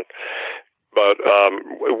profession. But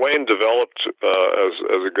Wayne developed as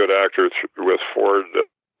a good actor with Ford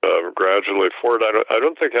gradually. Ford, I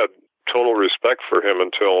don't think had total respect for him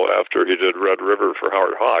until after he did Red River for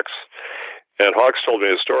Howard Hawks. And Hawks told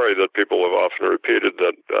me a story that people have often repeated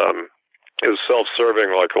that is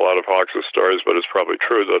self-serving like a lot of Hawks' stories, but it's probably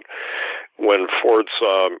true that when Ford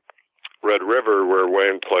saw Red River, where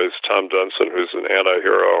Wayne plays Tom Dunson, who's an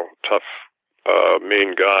anti-hero, tough,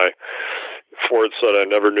 mean guy, Ford said, I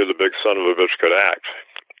never knew the big son of a bitch could act.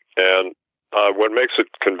 And what makes it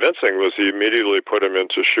convincing was he immediately put him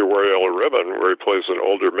into She Wore Yellow Ribbon, where he plays an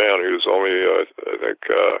older man who's only, I think,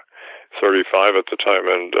 35 at the time,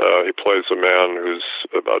 and he plays a man who's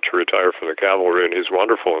about to retire from the cavalry, and he's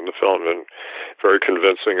wonderful in the film and very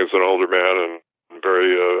convincing as an older man, and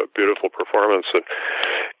very beautiful performance, and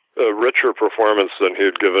a richer performance than he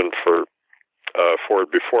had given for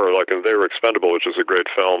Ford before. Like in They Were Expendable, which is a great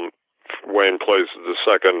film, Wayne plays the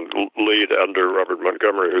second lead under Robert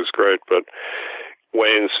Montgomery, who's great, but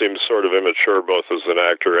Wayne seems sort of immature both as an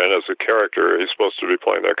actor and as a character. He's supposed to be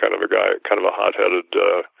playing that kind of a guy, kind of a hot-headed,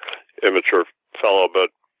 immature fellow, but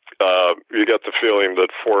you get the feeling that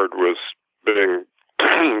Ford was being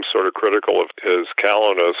sort of critical of his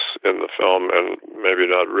callowness in the film and maybe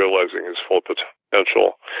not realizing his full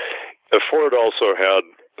potential. Ford also had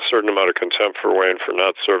a certain amount of contempt for Wayne for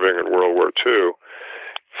not serving in World War II.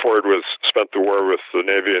 Ford spent the war with the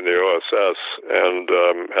Navy and the OSS and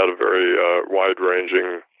had a very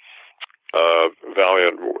wide-ranging,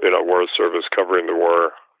 valiant, war service covering the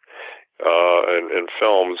war in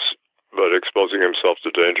films, but exposing himself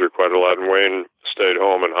to danger quite a lot. And Wayne stayed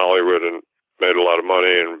home in Hollywood and made a lot of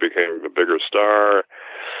money and became a bigger star,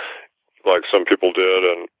 like some people did.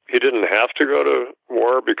 And he didn't have to go to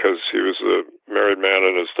war because he was a married man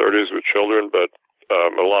in his 30s with children, but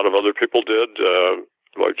a lot of other people did,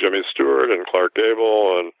 like Jimmy Stewart and Clark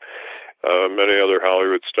Gable and many other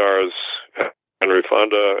Hollywood stars, Henry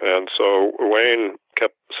Fonda. And so Wayne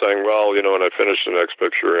kept saying, well, when I finish the next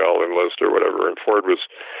picture, I'll enlist or whatever. And Ford was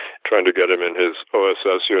trying to get him in his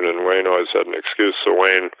OSS unit, and Wayne always had an excuse. So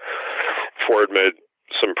Ford made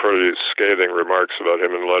some pretty scathing remarks about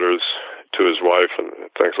him in letters to his wife and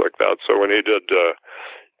things like that. So when he did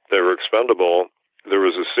They Were Expendable, there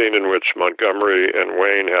was a scene in which Montgomery and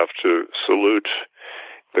Wayne have to salute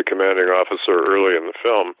the commanding officer early in the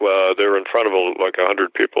film. They were in front of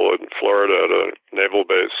 100 people in Florida at a naval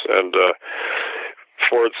base, and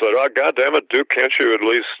Ford said, "Oh, God damn it, Duke, can't you at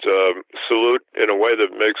least salute in a way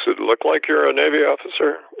that makes it look like you're a Navy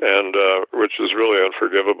officer?" And which is really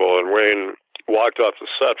unforgivable. And Wayne walked off the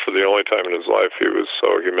set for the only time in his life. He was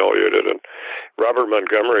so humiliated. And Robert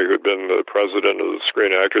Montgomery, who'd been the president of the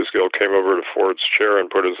Screen Actors Guild, came over to Ford's chair and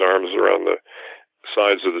put his arms around the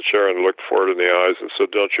sides of the chair and looked Ford in the eyes and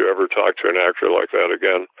said, "Don't you ever talk to an actor like that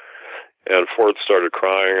again." And Ford started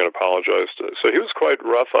crying and apologized. So he was quite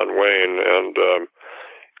rough on Wayne. And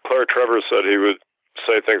Claire Trevor said he would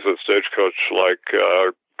say things at Stagecoach like,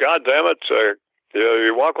 "God damn it,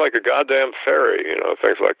 you walk like a goddamn fairy,"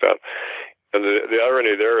 things like that. And the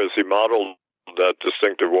irony there is he modeled that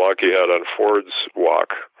distinctive walk he had on Ford's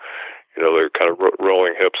walk, the kind of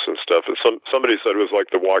rolling hips and stuff. And somebody said it was like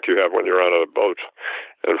the walk you have when you're on a boat.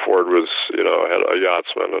 And Ford was, had a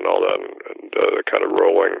yachtsman and all that, and kind of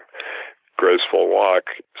rolling, graceful walk.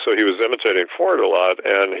 So he was imitating Ford a lot.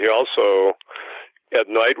 And he also, at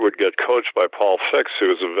night, would get coached by Paul Fix, who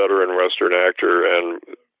was a veteran Western actor, and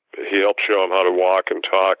he helped show him how to walk and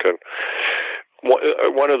talk. And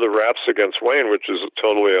one of the raps against Wayne, which is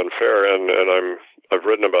totally unfair, and I've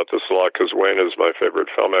written about this a lot because Wayne is my favorite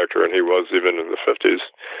film actor, and he was even in the 50s.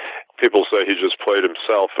 People say he just played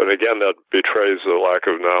himself, and again, that betrays a lack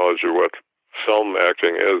of knowledge of what film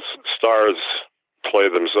acting is. Stars play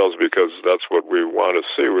themselves because that's what we want to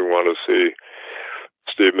see. We want to see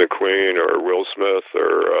Steve McQueen or Will Smith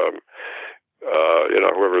or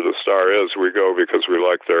whoever the star is. We go because we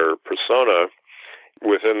like their persona.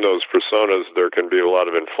 Within those personas, there can be a lot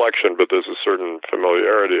of inflection, but there's a certain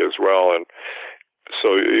familiarity as well. And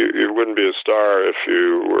so you wouldn't be a star if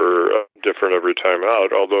you were different every time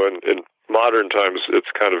out, although in modern times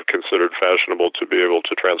it's kind of considered fashionable to be able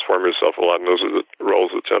to transform yourself a lot, and those are the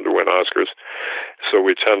roles that tend to win Oscars. So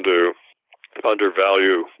we tend to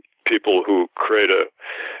undervalue people who create a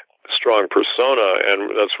strong persona,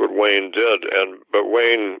 and that's what Wayne did. But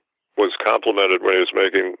Wayne was complimented when he was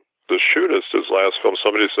making The Shootist, his last film.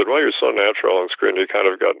 Somebody said, "Well, you're so natural on screen." He kind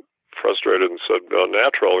of got frustrated and said, "No,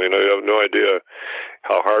 natural, you have no idea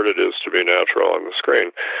how hard it is to be natural on the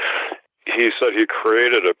screen." He said he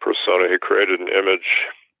created a persona, he created an image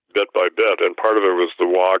bit by bit, and part of it was the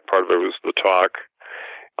walk, part of it was the talk.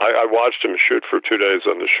 I watched him shoot for 2 days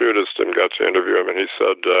on The Shootist and got to interview him, and he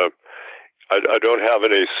said, I don't have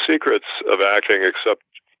any secrets of acting except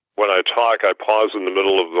when I talk, I pause in the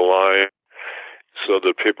middle of the line so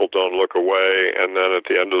that people don't look away, and then at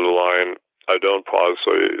the end of the line, I don't pause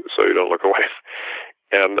so you don't look away.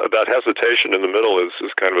 And that hesitation in the middle is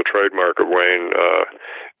kind of a trademark of Wayne,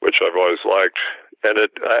 which I've always liked. And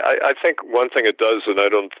I think one thing it does, and I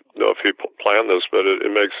don't know if he planned this, but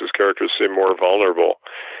it makes his characters seem more vulnerable,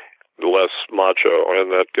 less macho,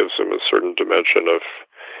 and that gives him a certain dimension of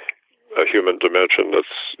human dimension that's,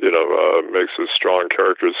 makes his strong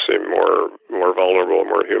characters seem more vulnerable,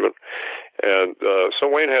 more human. And so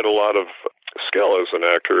Wayne had a lot of skill as an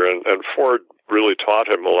actor, and Ford really taught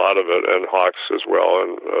him a lot of it, and Hawks as well,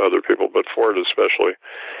 and other people, but Ford especially.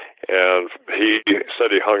 And he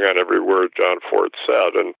said he hung on every word John Ford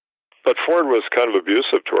said, but Ford was kind of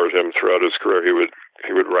abusive toward him throughout his career. He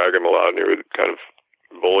would rag him a lot, and he would kind of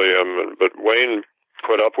bully him. But Wayne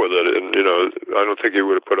put up with it, and I don't think he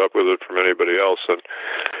would have put up with it from anybody else. And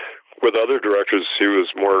with other directors, he was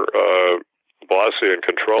more bossy and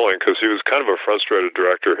controlling because he was kind of a frustrated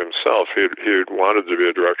director himself. He'd wanted to be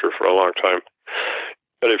a director for a long time,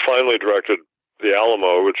 and he finally directed The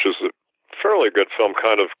Alamo, which is a fairly good film,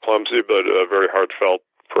 kind of clumsy, but a very heartfelt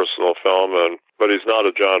personal film. But he's not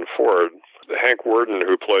a John Ford. Hank Worden,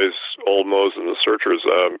 who plays Old Mose in The Searchers,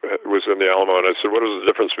 was in The Alamo, and I said, what is the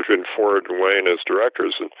difference between Ford and Wayne as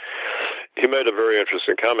directors? And he made a very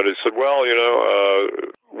interesting comment. He said, well,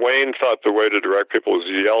 Wayne thought the way to direct people was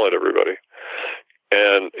to yell at everybody.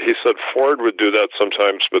 And he said Ford would do that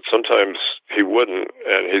sometimes, but sometimes he wouldn't.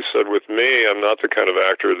 And he said, with me, I'm not the kind of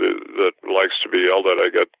actor that likes to be yelled at. I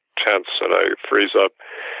get tense and I freeze up.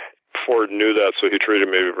 Ford knew that, so he treated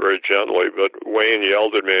me very gently. But Wayne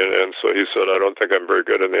yelled at me, and so he said, I don't think I'm very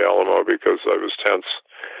good in The Alamo because I was tense.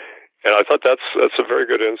 And I thought that's a very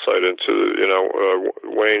good insight into,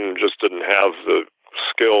 Wayne just didn't have the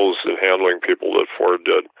skills in handling people that Ford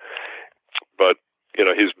did. But,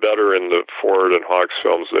 he's better in the Ford and Hawks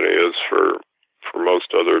films than he is for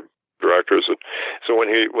most other directors. And so when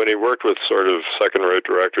he worked with sort of second-rate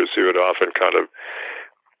directors, he would often kind of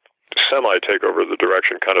semi-take over the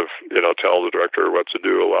direction, kind of, tell the director what to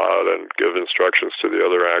do a lot and give instructions to the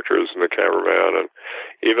other actors and the cameraman. And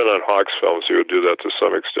even on Hawks films, he would do that to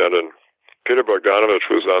some extent. And Peter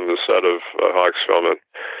Bogdanovich was on the set of a Hawks film and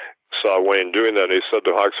saw Wayne doing that. And he said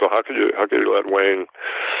to Hawks, well, how could you let Wayne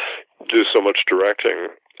do so much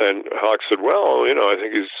directing? And Hawks said, well, I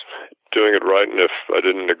think he's doing it right, and if I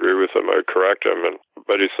didn't agree with him, I'd correct him.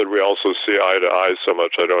 But he said, we also see eye to eye so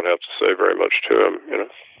much, I don't have to say very much to him,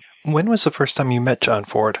 When was the first time you met John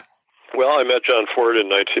Ford? Well, I met John Ford in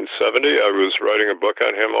 1970. I was writing a book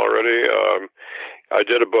on him already. I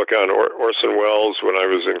did a book on Orson Welles when I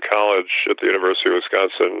was in college at the University of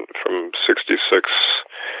Wisconsin from 66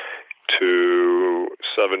 to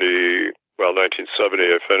 70. Well, 1970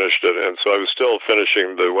 I finished it, and so I was still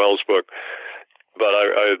finishing the Welles book. But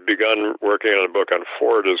I had begun working on a book on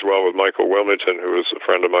Ford as well with Michael Wilmington, who was a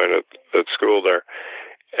friend of mine at school there.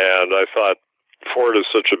 And I thought, Ford is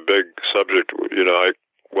such a big subject, I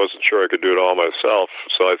wasn't sure I could do it all myself.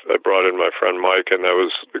 So I brought in my friend Mike, and that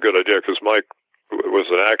was a good idea because Mike was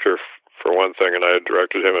an actor for one thing, and I had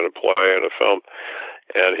directed him in a play and a film.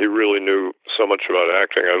 And he really knew so much about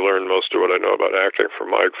acting. I learned most of what I know about acting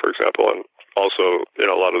from Mike, for example, and also,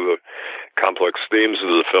 a lot of the complex themes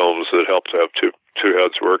of the films that helped to have two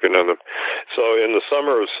heads working on them. So in the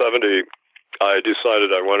summer of 70, I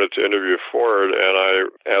decided I wanted to interview Ford, and I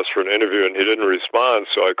asked for an interview, and he didn't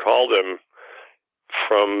respond, so I called him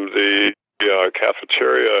from the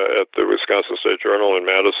cafeteria at the Wisconsin State Journal in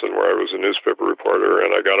Madison, where I was a newspaper reporter,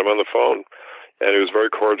 and I got him on the phone, and he was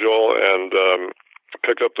very cordial, and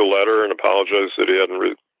picked up the letter and apologized that he hadn't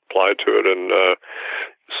replied to it, and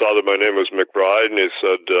saw that my name was McBride, and he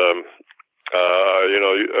said,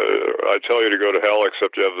 I tell you to go to hell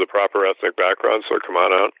except you have the proper ethnic background, so come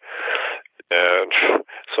on out. And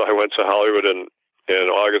so I went to Hollywood in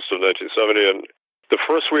August of 1970, and the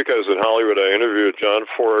first week I was in Hollywood, I interviewed John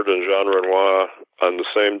Ford and Jean Renoir on the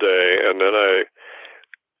same day, and then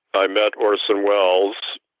I met Orson Welles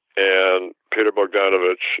and Peter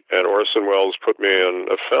Bogdanovich, and Orson Welles put me in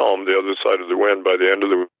a film, The Other Side of the Wind. By the end of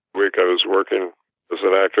the week, I was working as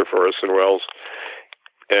an actor for Orson Welles,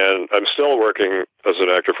 and I'm still working as an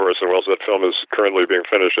actor for Orson Welles. That film is currently being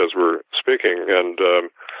finished as we're speaking, and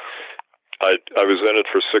I was in it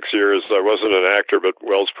for 6 years. I wasn't an actor, but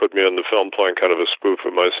Welles put me in the film playing kind of a spoof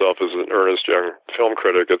of myself as an earnest young film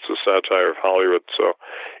critic. It's a satire of Hollywood, so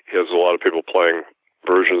he has a lot of people playing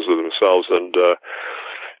versions of themselves. And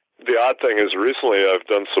the odd thing is recently I've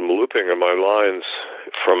done some looping of my lines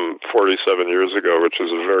from 47 years ago, which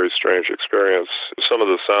is a very strange experience. Some of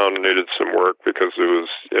the sound needed some work because it was,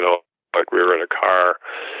 like we were in a car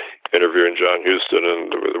interviewing John Huston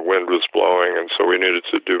and the wind was blowing, and so we needed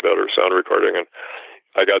to do better sound recording. And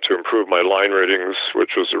I got to improve my line ratings,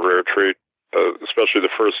 which was a rare treat. Especially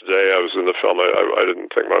the first day I was in the film, I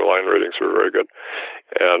didn't think my line ratings were very good.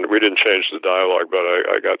 And we didn't change the dialogue, but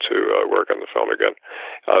I got to work on the film again.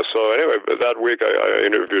 So anyway, that week I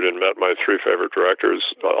interviewed and met my three favorite directors.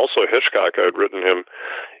 Also Hitchcock, I had written him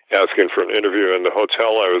asking for an interview in the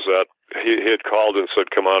hotel I was at. he had called and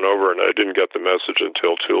said, come on over, and I didn't get the message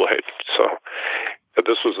until too late. So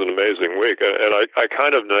this was an amazing week. And I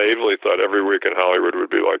kind of naively thought every week in Hollywood would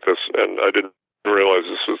be like this, and I didn't realize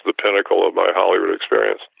this was the pinnacle of my Hollywood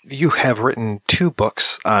experience. You have written 2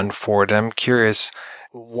 books on Ford. I'm curious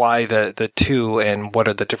why the 2 and what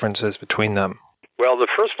are the differences between them? Well, the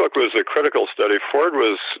first book was a critical study. Ford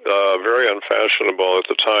was very unfashionable at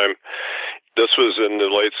the time. This was in the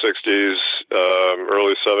late 60s,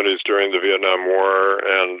 early 70s during the Vietnam War,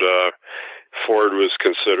 and Ford was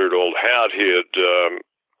considered old hat. He had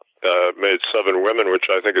made 7 Women, which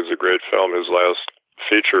I think is a great film, his last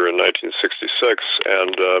feature in 1966,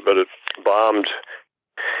 and but it bombed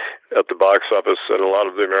at the box office, and a lot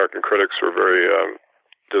of the American critics were very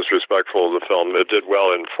disrespectful of the film. It did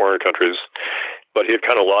well in foreign countries, but he had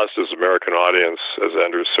kind of lost his American audience, as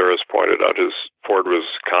Andrew Saris pointed out. Ford was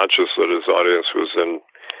conscious that his audience was in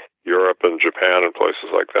Europe and Japan and places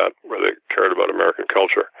like that, where they cared about American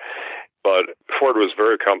culture. But Ford was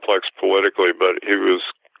very complex politically, but he was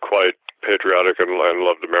quite patriotic and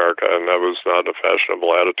loved America, and that was not a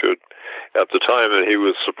fashionable attitude at the time. And he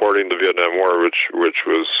was supporting the Vietnam War, which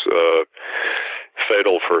was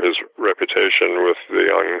fatal for his reputation with the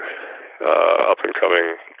young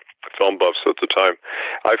up-and-coming film buffs at the time.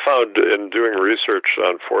 I found in doing research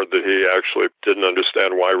on Ford that he actually didn't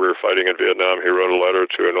understand why we were fighting in Vietnam. He wrote a letter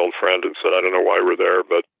to an old friend and said, I don't know why we're there,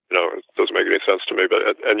 but it doesn't make any sense to me.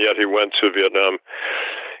 And yet he went to Vietnam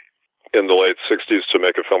in the late 60s to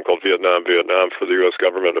make a film called Vietnam for the U.S.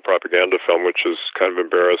 government, a propaganda film, which is kind of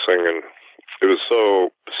embarrassing. And it was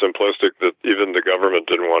so simplistic that even the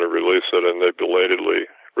government didn't want to release it, and they belatedly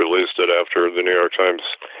released it after the New York Times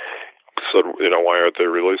said, why aren't they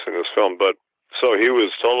releasing this film? But so he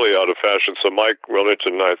was totally out of fashion. So Mike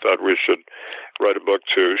Willington and I thought we should write a book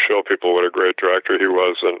to show people what a great director he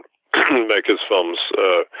was and make his films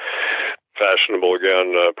fashionable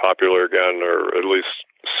again, popular again, or at least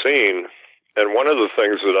seen. And one of the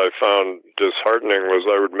things that I found disheartening was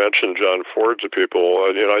I would mention John Ford to people.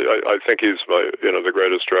 And, I think he's the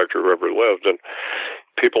greatest director who ever lived. And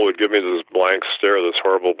people would give me this blank stare, this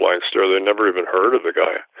horrible blank stare. They never even heard of the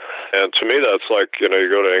guy. And to me, that's like, you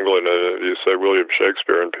go to England and you say William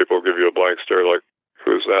Shakespeare, and people give you a blank stare like,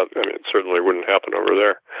 who's that? I mean, it certainly wouldn't happen over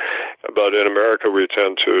there. But in America, we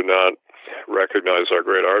tend to not recognize our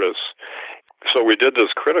great artists. So we did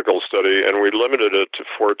this critical study, and we limited it to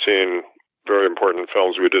 14 very important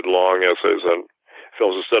films. We did long essays on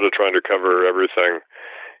films instead of trying to cover everything,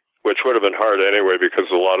 which would have been hard anyway because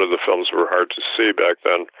a lot of the films were hard to see back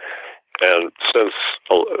then. And since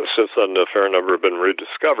then, a fair number have been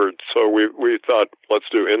rediscovered. So we thought, let's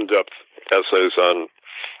do in-depth essays on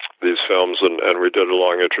these films, and we did a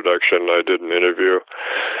long introduction. I did an interview.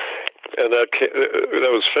 And that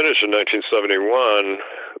was finished in 1971,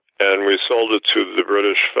 and we sold it to the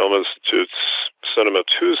British Film Institute's Cinema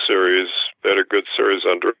 2 series. They had a good series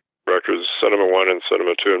on directors, Cinema 1 and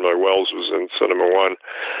Cinema 2, and my Wells was in Cinema 1.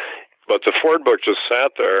 But the Ford book just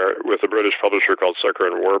sat there with a British publisher called Sucker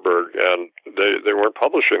and Warburg, and they weren't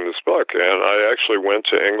publishing this book. And I actually went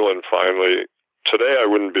to England finally. Today I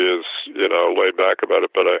wouldn't be as, laid back about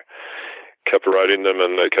it, but I kept writing them,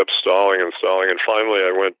 and they kept stalling. And finally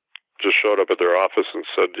I just showed up at their office and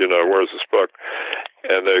said, where's this book?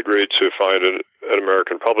 And they agreed to find an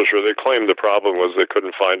American publisher. They claimed the problem was they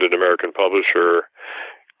couldn't find an American publisher,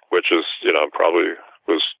 which is, probably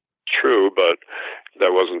was true, but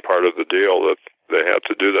that wasn't part of the deal that they had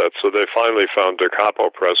to do that. So they finally found Da Capo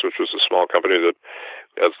Press, which was a small company that,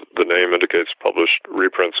 as the name indicates, published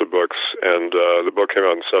reprints of books. And the book came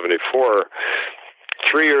out in 1974.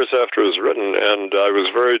 3 years after it was written, and I was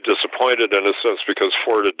very disappointed in a sense because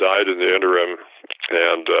Ford had died in the interim,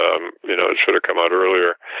 and it should have come out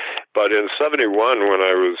earlier. But in 1971, when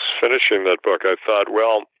I was finishing that book, I thought,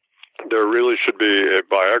 well, there really should be a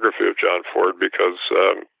biography of John Ford because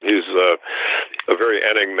he's a very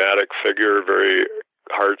enigmatic figure, very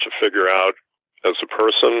hard to figure out as a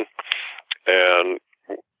person, and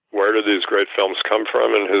where did these great films come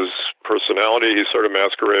from? And his personality, he sort of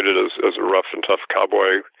masqueraded as a rough and tough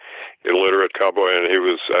cowboy, illiterate cowboy, and he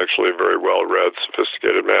was actually a very well-read,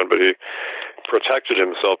 sophisticated man, but he protected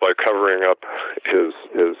himself by covering up his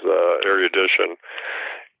erudition.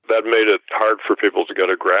 That made it hard for people to get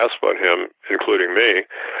a grasp on him, including me.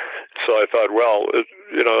 So I thought, well,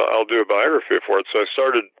 I'll do a biography for it. So I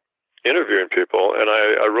started interviewing people, and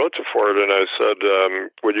I wrote to Ford and I said,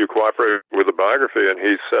 would you cooperate with a biography? And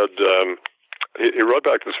he said, he wrote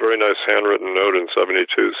back this very nice handwritten note in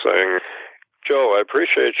 1972 saying, Joe, I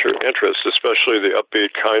appreciate your interest, especially the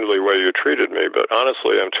upbeat, kindly way you treated me, but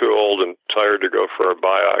honestly, I'm too old and tired to go for a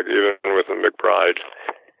biog, even with a McBride.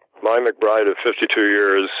 my McBride of 52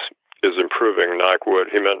 years is improving, knock wood.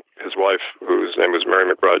 He meant his wife, whose name was Mary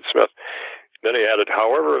McBride Smith. Then he added,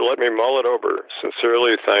 however, let me mull it over.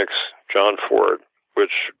 Sincerely thanks, John Ford,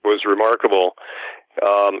 which was remarkable.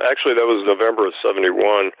 Actually, that was November of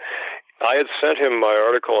 71. I had sent him my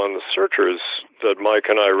article on the Searchers that Mike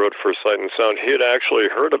and I wrote for Sight and Sound. He had actually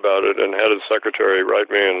heard about it and had his secretary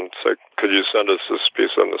write me and say, could you send us this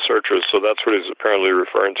piece on the Searchers? So that's what he's apparently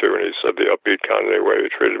referring to when he said the upbeat kind of way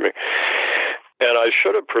he treated me. And I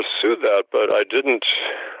should have pursued that, but I didn't.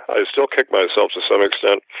 I still kicked myself to some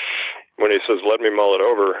extent when he says, let me mull it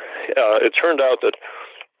over. It turned out that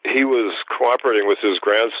he was cooperating with his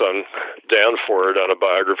grandson, Dan Ford, on a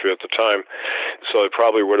biography at the time, so it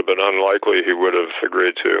probably would have been unlikely he would have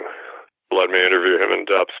agreed to let me interview him in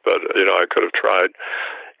depth, but, I could have tried.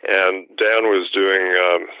 And Dan was doing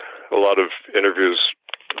a lot of interviews,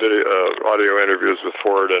 audio interviews with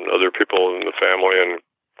Ford and other people in the family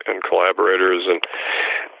and collaborators, and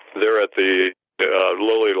they're at the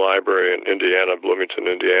Lilly Library in Indiana, Bloomington,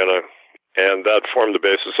 Indiana. And that formed the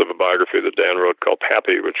basis of a biography that Dan wrote called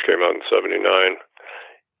Pappy, which came out in 79.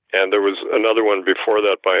 And there was another one before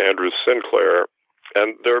that by Andrew Sinclair.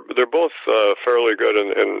 And they're both fairly good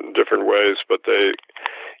in different ways, but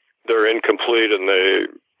they're incomplete, and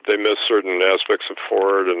they miss certain aspects of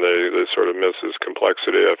Ford, and they sort of miss his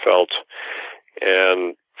complexity, I felt.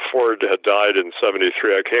 And Ford had died in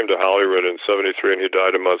 73. I came to Hollywood in 73, and he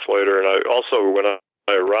died a month later. And I also, when I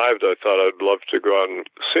arrived, I thought I'd love to go out and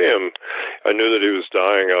see him. I knew that he was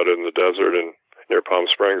dying out in the desert near Palm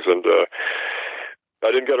Springs, and I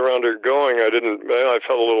didn't get around to going. I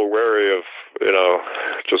felt a little wary of,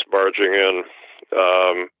 just barging in.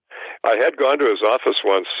 I had gone to his office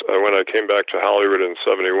once when I came back to Hollywood in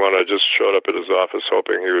 71. I just showed up at his office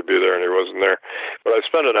hoping he would be there, and he wasn't there. But I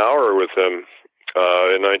spent an hour with him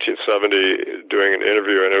in 1970 doing an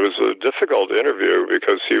interview, and it was a difficult interview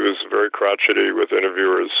because he was very crotchety with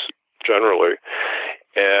interviewers generally,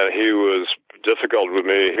 and he was difficult with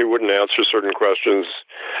me. He wouldn't answer certain questions.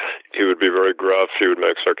 He would be very gruff. He would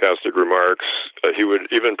make sarcastic remarks. He would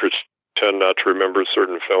even pretend not to remember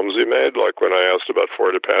certain films he made, like when I asked about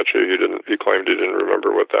Fort Apache, he claimed he didn't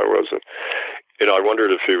remember what that was. And I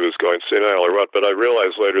wondered if he was going senile or what, but I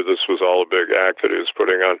realized later this was all a big act that he was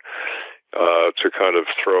putting on to kind of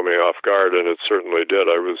throw me off guard, and it certainly did.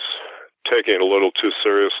 I was taking it a little too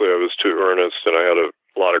seriously. I was too earnest, and I had a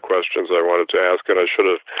lot of questions I wanted to ask, and I should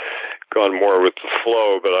have gone more with the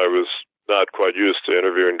flow, but I was not quite used to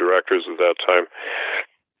interviewing directors at that time.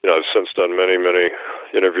 I've since done many, many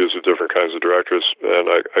interviews with different kinds of directors, and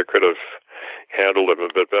I could have handled them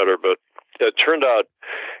a bit better, but it turned out,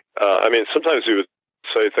 sometimes he would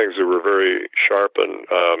say things that were very sharp and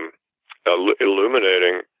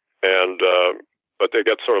illuminating, but they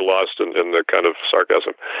get sort of lost in the kind of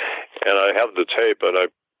sarcasm. And I have the tape, and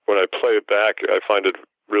when I play it back, I find it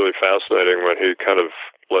really fascinating when he kind of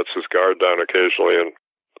lets his guard down occasionally and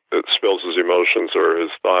it spills his emotions or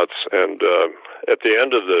his thoughts. And at the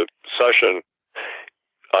end of the session,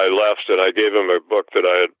 I left and I gave him a book that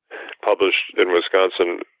I had published in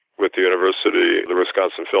Wisconsin with the university, the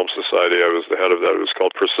Wisconsin Film Society. I was the head of that. It was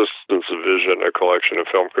called Persistence of Vision, a collection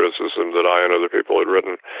of film criticism that I and other people had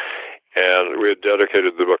written. And we had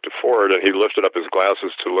dedicated the book to Ford, and he lifted up his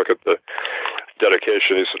glasses to look at the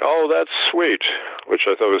dedication. He said, "Oh, that's sweet," which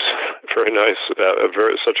I thought was very nice,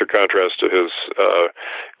 such a contrast to his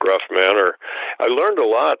gruff manner. I learned a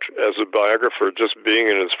lot as a biographer just being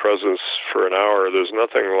in his presence for an hour. There's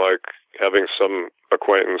nothing like having some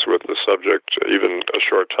acquaintance with the subject, even a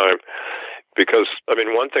short time. Because,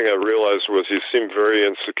 one thing I realized was he seemed very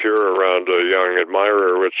insecure around a young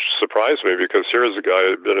admirer, which surprised me because here's a guy who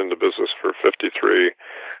had been in the business for 53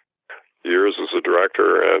 years as a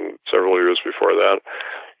director and several years before that.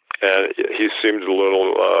 And he seemed a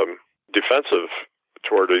little defensive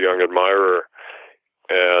toward a young admirer.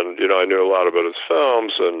 And, I knew a lot about his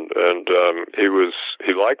films, and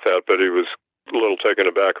he liked that, but he was a little taken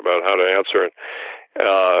aback about how to answer it.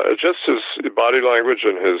 Just his body language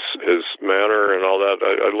and his manner and all that,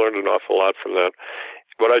 I learned an awful lot from that.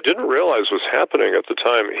 What I didn't realize was happening at the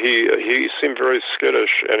time, he seemed very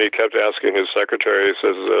skittish, and he kept asking his secretary, he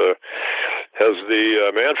says, has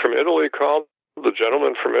the man from Italy called, the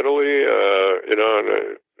gentleman from Italy,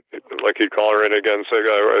 like he'd call her in again and say,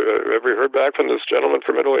 have we heard back from this gentleman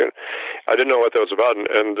from Italy? And I didn't know what that was about,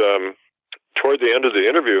 and toward the end of the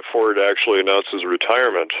interview, Ford actually announced his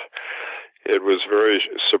retirement. It was very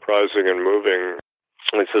surprising and moving.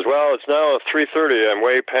 And he says, well, it's now 3:30. I'm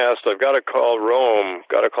way past. I've got to call Rome.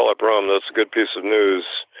 Got to call up Rome. That's a good piece of news.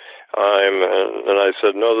 And I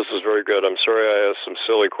said, no, this is very good. I'm sorry I asked some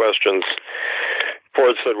silly questions.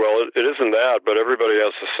 Ford said, well, it isn't that, but everybody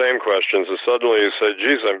asks the same questions. And suddenly you say,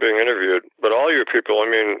 geez, I'm being interviewed. But all you people, I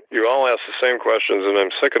mean, you all ask the same questions, and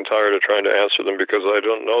I'm sick and tired of trying to answer them because I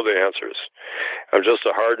don't know the answers. I'm just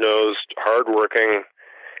a hard-nosed, hard-working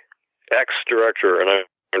ex-director, and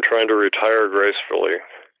I'm trying to retire gracefully.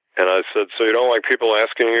 And I said, so you don't like people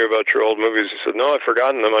asking you about your old movies? He said, no, I've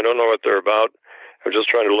forgotten them. I don't know what they're about. I'm just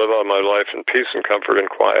trying to live out my life in peace and comfort and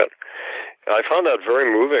quiet. I found that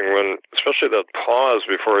very moving when, especially that pause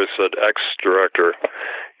before he said ex-director.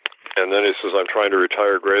 And then he says, I'm trying to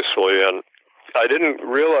retire gracefully. And I didn't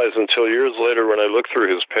realize until years later when I looked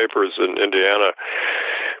through his papers in Indiana,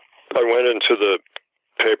 I went into the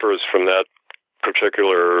papers from that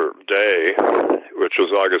particular day, which was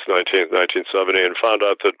August 19th, 1970, and found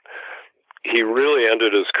out that he really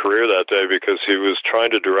ended his career that day because he was trying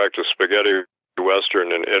to direct a spaghetti western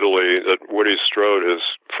in Italy that Woody Strode, his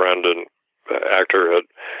friend and actor, had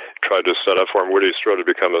tried to set up for him. Woody Strode had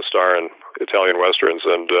become a star in Italian westerns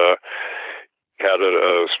and had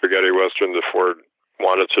a spaghetti western that Ford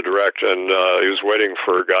wanted to direct, and he was waiting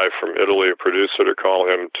for a guy from Italy, a producer, to call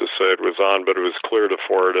him to say it was on, but it was clear to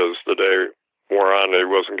Ford as the day wore on he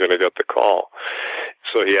wasn't going to get the call.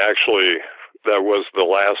 So he actually, that was the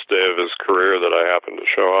last day of his career that I happened to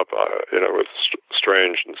show up, with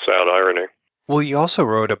strange and sad irony. Well, you also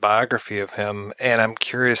wrote a biography of him, and I'm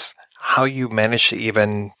curious how you managed to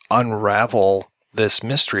even unravel this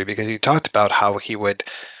mystery, because you talked about how he would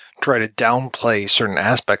try to downplay certain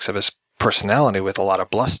aspects of his personality with a lot of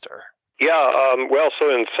bluster. Yeah,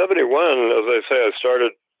 so in 71, as I say, I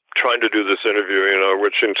started trying to do this interview,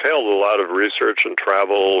 which entailed a lot of research and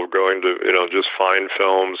travel, going to, just find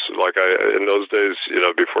films. Like in those days,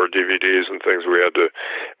 before DVDs and things,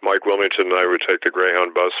 Mike Wilmington and I would take the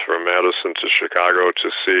Greyhound bus from Madison to Chicago to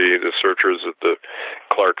see The Searchers at the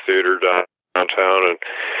Clark Theater downtown, and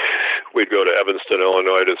we'd go to Evanston,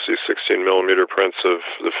 Illinois to see 16mm prints of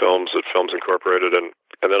the films at Films Incorporated, and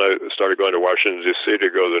then I started going to Washington, D.C. to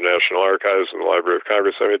go to the National Archives and the Library of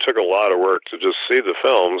Congress. I mean, it took a lot of work to just see the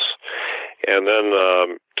films, and then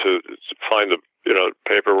to find the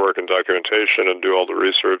paperwork and documentation and do all the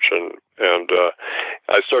research, and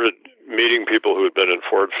I started meeting people who had been in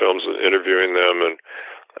Ford films and interviewing them, and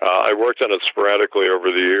I worked on it sporadically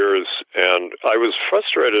over the years, and I was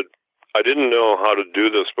frustrated. I didn't know how to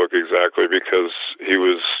do this book exactly because he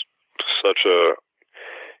was such a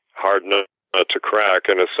hard nut to crack,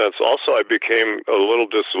 in a sense. Also, I became a little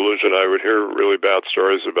disillusioned. I would hear really bad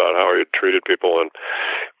stories about how he had treated people, and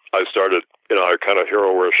I started, I kind of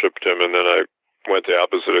hero worshipped him, and then I went the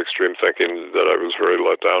opposite extreme, thinking that I was very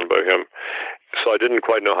let down by him. So I didn't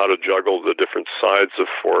quite know how to juggle the different sides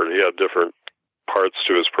of Ford. He had different parts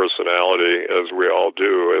to his personality, as we all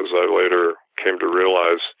do, as I later came to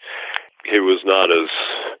realize. He was not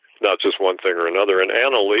just one thing or another. And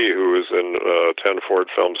Anna Lee, who was in 10 Ford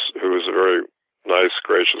films, who was a very nice,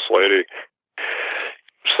 gracious lady,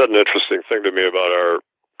 said an interesting thing to me about our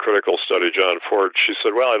critical study, John Ford. She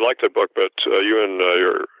said, well, I liked the book, but you and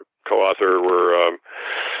your co-author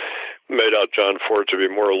made out John Ford to be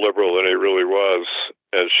more liberal than he really was.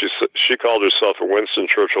 And she called herself a Winston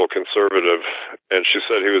Churchill conservative, and she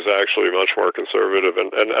said he was actually much more conservative.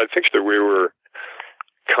 And I think that we were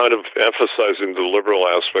kind of emphasizing the liberal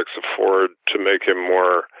aspects of Ford to make him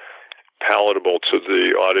more palatable to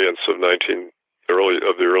the audience of the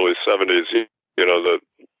early 70s. That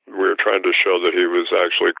we were trying to show that he was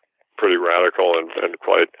actually pretty radical and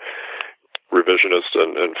quite revisionist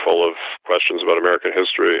and full of questions about American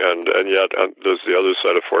history. And yet there's the other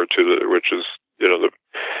side of Ford too, which is the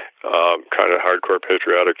kind of hardcore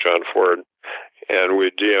patriotic John Ford. And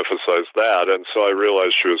we de-emphasized that, and so I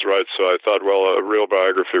realized she was right. So I thought, well, a real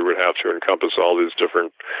biography would have to encompass all these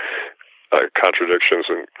different contradictions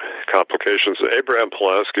and complications. Abraham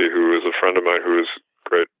Polanski, who is a friend of mine, who is a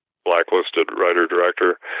great blacklisted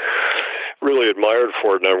writer-director, really admired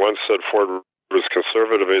Ford, and I once said Ford was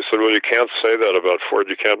conservative. And he said, well, you can't say that about Ford.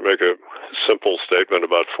 You can't make a simple statement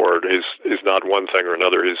about Ford. He's not one thing or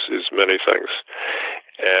another. He's many things.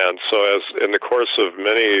 And so as in the course of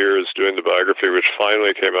many years doing the biography, which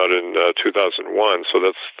finally came out in 2001, so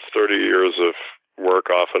that's 30 years of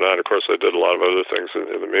work off and on. Of course, I did a lot of other things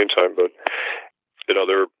in the meantime, but, there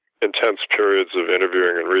were intense periods of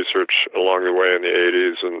interviewing and research along the way in the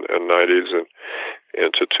 80s and 90s and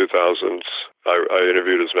into 2000s. I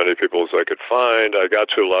interviewed as many people as I could find. I got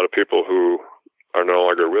to a lot of people who are no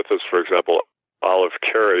longer with us. For example, Olive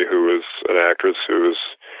Carey, who was an actress who was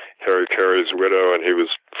Harry Carey's widow, and he was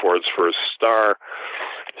Ford's first star.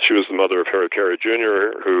 She was the mother of Harry Carey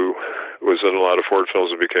Jr., who was in a lot of Ford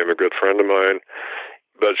films and became a good friend of mine.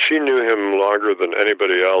 But she knew him longer than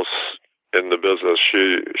anybody else in the business.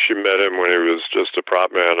 She met him when he was just a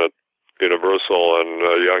prop man at Universal and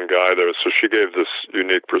a young guy there. So she gave this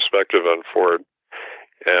unique perspective on Ford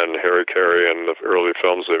and Harry Carey and the early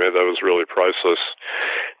films they made. That was really priceless.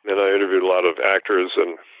 And I interviewed a lot of actors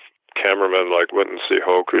and cameramen like Winton C.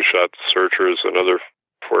 Hoke, who shot The Searchers and other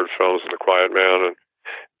Ford films, and The Quiet Man, and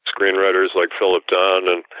screenwriters like Philip Dunn,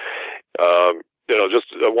 and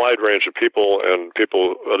just a wide range of people, and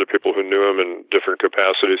other people who knew him in different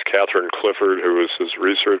capacities. Catherine Clifford, who was his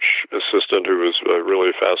research assistant, who was a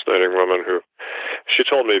really fascinating woman. Who she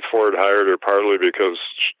told me Ford hired her partly because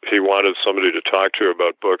he wanted somebody to talk to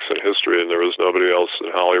about books and history, and there was nobody else in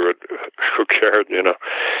Hollywood who cared.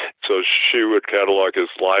 So she would catalog his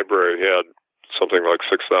library. He had something like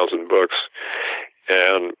 6,000 books,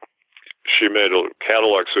 and she made a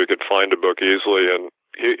catalog so he could find a book easily, and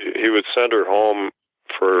he would send her home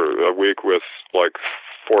for a week with like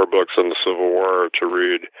 4 books on the Civil War to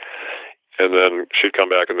read, and then she'd come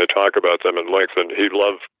back and they'd talk about them in length, and he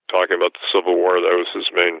loved talking about the Civil War. That was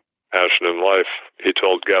his main passion in life. He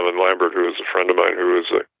told Gavin Lambert, who was a friend of mine, who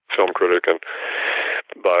was a film critic and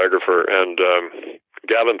biographer, and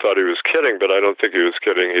Gavin thought he was kidding, but I don't think he was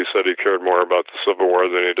kidding. He said he cared more about the Civil War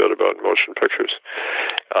than he did about motion pictures.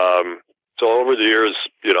 So over the years,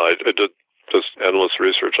 I did just endless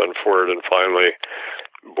research on Ford, and finally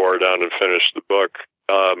bore down and finished the book.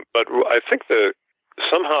 But I think that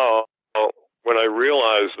somehow when I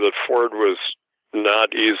realized that Ford was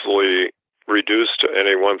not easily reduced to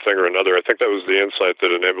any one thing or another, I think that was the insight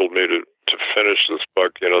that enabled me to finish this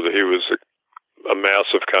book, that he was a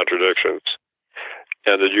mass of contradictions,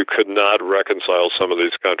 and that you could not reconcile some of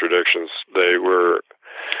these contradictions. They were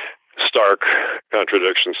stark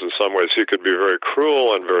contradictions in some ways. He could be very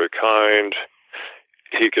cruel and very kind.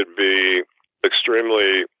 He could be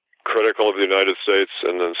extremely critical of the United States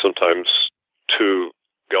and then sometimes too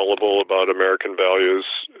gullible about American values,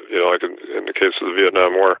 like in the case of the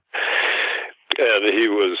Vietnam War. And he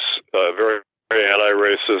was very, very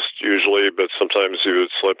anti-racist usually, but sometimes he would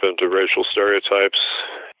slip into racial stereotypes.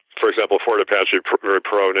 For example, Fort Apache, very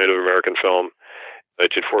pro-Native American film,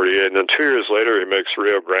 1948, and then 2 years later he makes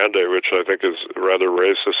Rio Grande, which I think is a rather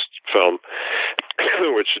racist film,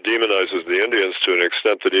 which demonizes the Indians to an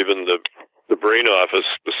extent that even the Breen office,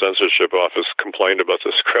 the censorship office, complained about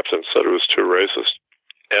the script and said it was too racist.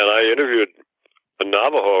 And I interviewed a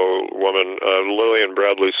Navajo woman, Lillian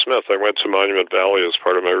Bradley Smith. I went to Monument Valley as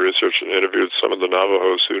part of my research and interviewed some of the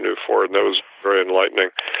Navajos who knew Ford, and that was very enlightening.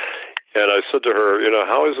 And I said to her,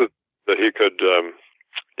 how is it that he could,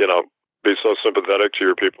 be so sympathetic to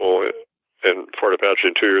your people in Fort Apache,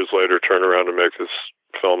 and 2 years later turn around and make this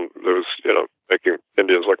film that was, making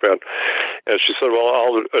Indians look bad? And she said,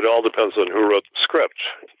 well, it all depends on who wrote the script.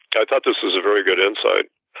 I thought this was a very good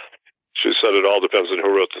insight. She said it all depends on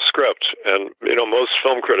who wrote the script. And, most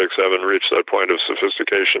film critics haven't reached that point of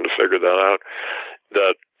sophistication to figure that out,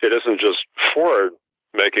 that it isn't just Ford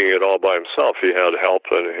making it all by himself. He had help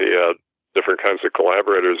and he had different kinds of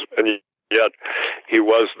collaborators, and yet he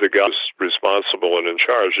was the guy responsible and in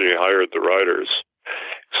charge, and he hired the writers.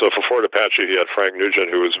 So for Fort Apache, he had Frank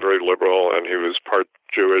Nugent, who was very liberal, and he was part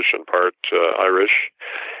Jewish and part Irish,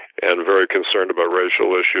 and very concerned about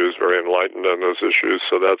racial issues, very enlightened on those issues.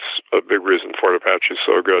 So that's a big reason Fort Apache is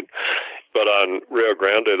so good. But on Rio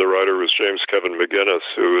Grande, the writer was James Kevin McGinnis,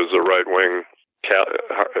 who is a right-wing,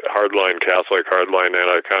 hardline Catholic, hardline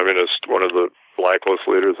anti-communist, one of the blacklist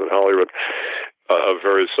leaders in Hollywood, a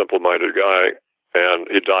very simple-minded guy, and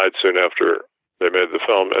he died soon after they made the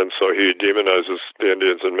film, and so he demonizes the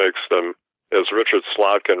Indians and makes them, as Richard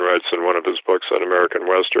Slotkin writes in one of his books on American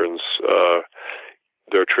Westerns,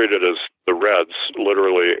 they're treated as the Reds,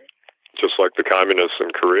 literally just like the communists in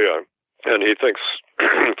Korea. And he thinks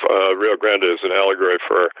Rio Grande is an allegory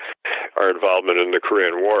for our involvement in the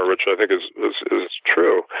Korean War, which I think is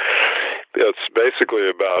true. It's basically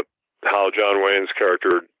about how John Wayne's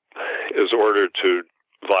character is ordered to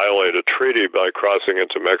violate a treaty by crossing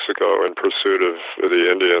into Mexico in pursuit of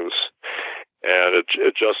the Indians. And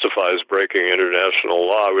it justifies breaking international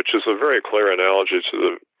law, which is a very clear analogy to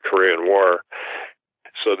the Korean War.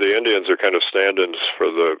 So the Indians are kind of stand-ins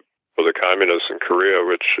for the communists in Korea,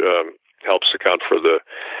 which helps account for the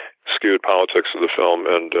skewed politics of the film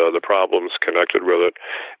and the problems connected with it.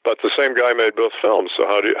 But the same guy made both films, so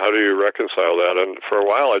how do you reconcile that? And for a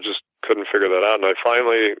while, I just couldn't figure that out. And I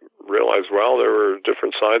finally realized, well, there were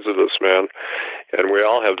different sides of this man, and we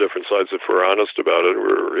all have different sides if we're honest about it.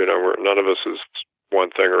 We're none of us is one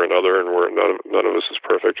thing or another, and none of us is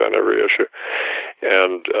perfect on every issue.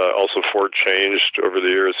 And also, Ford changed over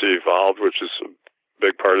the years; he evolved, which is a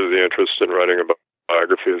big part of the interest in writing a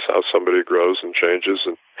biography, is how somebody grows and changes.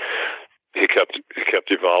 And he kept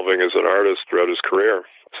evolving as an artist throughout his career.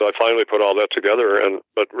 So I finally put all that together,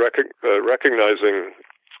 but recognizing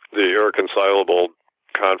the irreconcilable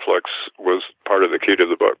conflicts was part of the key to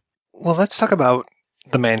the book. Well, let's talk about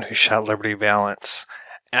The Man Who Shot Liberty Valance.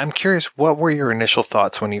 I'm curious, what were your initial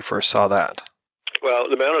thoughts when you first saw that? Well,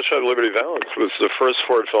 The Man Who Shot Liberty Valance was the first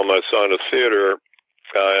Ford film I saw in a theater.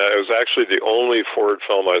 It was actually the only Ford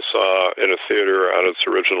film I saw in a theater on its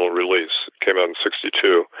original release. It came out in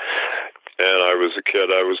 '62, and I was a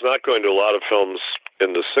kid. I was not going to a lot of films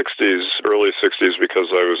in the early 60s, because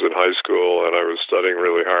I was in high school and I was studying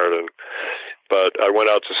really hard. But I went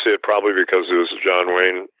out to see it probably because it was a John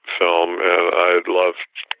Wayne film, and I loved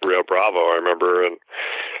Rio Bravo, I remember, and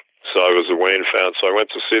so I was a Wayne fan. So I went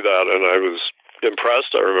to see that, and I was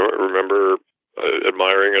impressed. I remember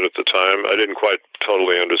admiring it at the time. I didn't quite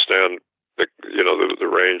totally understand the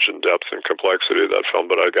range and depth and complexity of that film,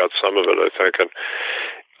 but I got some of it, I think. And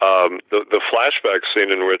the flashback scene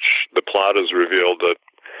in which the plot is revealed that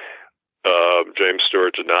James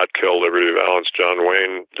Stewart did not kill Liberty Valance, John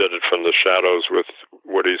Wayne did it from the shadows with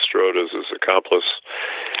Woody Strode as his accomplice.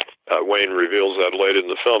 Wayne reveals that late in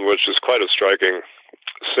the film, which is quite a striking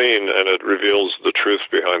scene, and it reveals the truth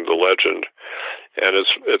behind the legend. And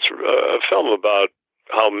it's a film about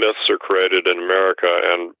how myths are created in America,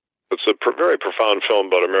 and it's a very profound film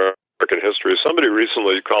about American history. Somebody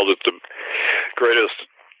recently called it the greatest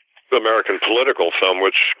American political film,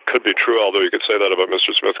 which could be true, although you could say that about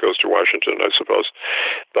Mr. Smith Goes to Washington, I suppose.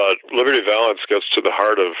 But Liberty Valance gets to the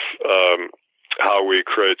heart of how we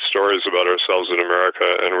create stories about ourselves in America,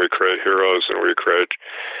 and we create heroes, and we create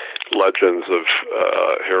legends of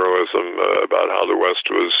heroism about how the West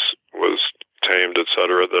was tamed,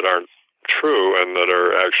 etc., that aren't true and that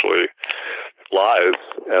are actually lies.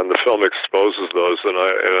 And the film exposes those, and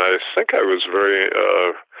I think I was very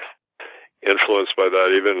influenced by that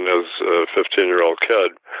even as a 15-year-old kid.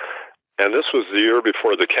 And this was the year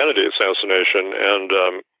before the Kennedy assassination, and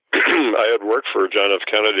I had worked for John F.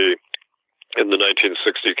 Kennedy in the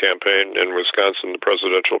 1960 campaign in Wisconsin, the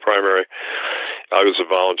presidential primary. I was a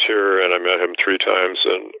volunteer, and I met him 3 times,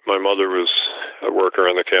 and my mother was a worker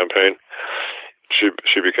on the campaign.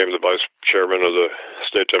 She became the vice chairman of the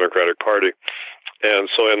state Democratic Party.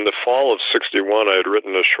 And so in the fall of '61, I had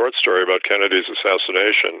written a short story about Kennedy's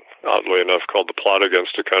assassination, oddly enough, called The Plot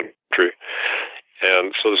Against the Country.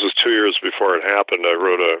 And so this is 2 years before it happened. I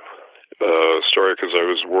wrote a story because I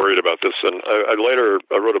was worried about this. And I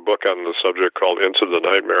wrote a book on the subject called Into the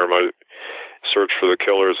Nightmare, my search for the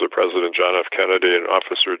killers of President John F. Kennedy and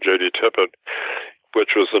Officer J.D. Tippit,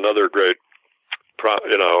 which was another great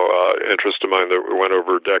interest of mine that went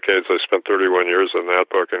over decades. I spent 31 years in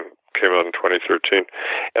that book and came out in 2013.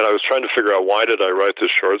 And I was trying to figure out, why did I write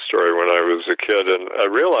this short story when I was a kid? And I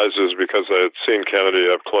realized it was because I had seen Kennedy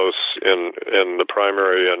up close in the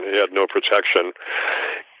primary, and he had no protection.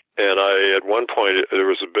 And at one point, there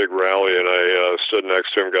was a big rally, and I stood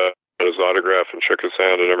next to him, got his autograph and shook his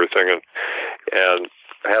hand and everything. And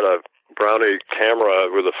I had a Brownie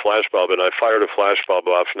camera with a flash bulb, and I fired a flash bulb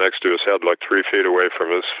off next to his head, like 3 feet away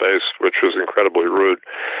from his face, which was incredibly rude.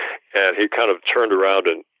 And he kind of turned around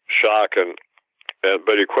in shock,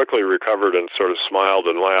 but he quickly recovered and sort of smiled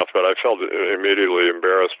and laughed. But I felt immediately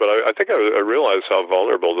embarrassed. But I think I realized how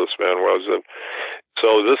vulnerable this man was. And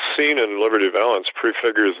so this scene in Liberty Valance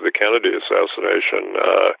prefigures the Kennedy assassination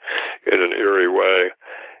in an eerie way.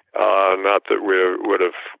 Not that we would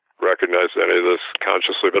have recognized any of this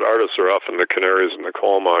consciously, but artists are often the canaries in the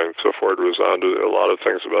coal mine. So Ford was on to a lot of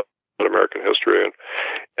things about American history,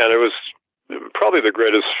 and it was probably the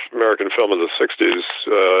greatest American film of the '60s.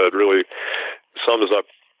 It really sums up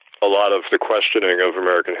a lot of the questioning of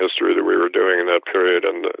American history that we were doing in that period,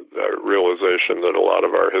 and the realization that a lot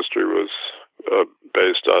of our history was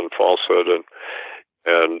based on falsehood and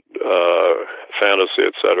fantasy,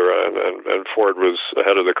 etc. And Ford was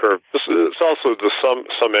ahead of the curve. It's also the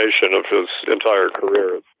summation of his entire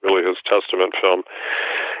career. It's really his testament film.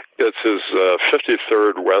 It's his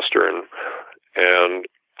 53rd Western, and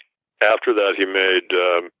after that he made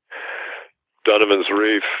Donovan's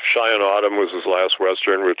Reef. Cheyenne Autumn was his last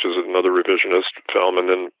Western, which is another revisionist film, and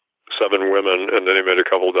then Seven Women, and then he made a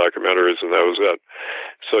couple of documentaries, and that was it.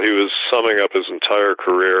 So he was summing up his entire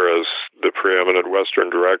career as the preeminent Western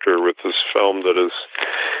director with this film that is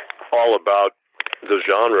all about the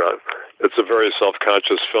genre. It's a very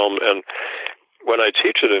self-conscious film, and when I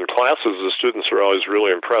teach it in classes, the students are always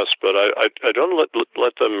really impressed, but I don't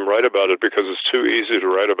let them write about it because it's too easy to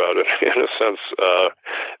write about it, in a sense,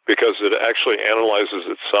 because it actually analyzes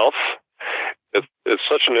itself. It's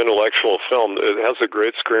such an intellectual film. It has a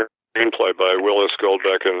great screenplay by Willis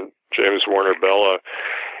Goldbeck and James Warner Bella,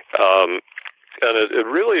 And it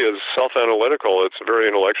really is self-analytical. It's a very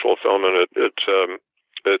intellectual film, and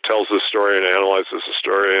it tells the story and analyzes the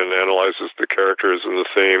story and analyzes the characters and the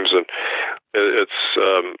themes. And it's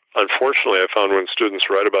unfortunately, I found when students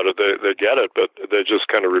write about it, they get it, but they just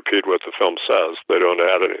kind of repeat what the film says. They don't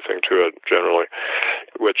add anything to it generally,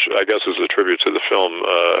 which I guess is a tribute to the film.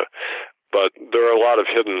 But there are a lot of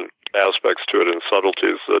hidden aspects to it and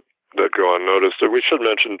subtleties that go unnoticed. We should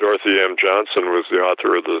mention Dorothy M. Johnson was the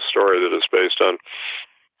author of the story that it's based on,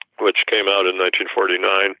 which came out in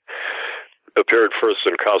 1949. Appeared first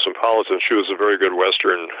in Cosmopolitan. She was a very good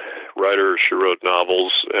Western writer. She wrote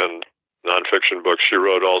novels and nonfiction books. She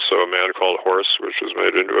wrote also A Man Called Horse, which was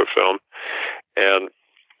made into a film. And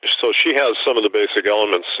so she has some of the basic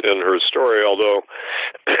elements in her story, although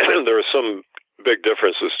there are some big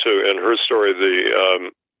differences, too. In her story,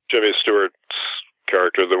 the Jimmy Stewart's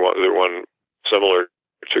character, the one similar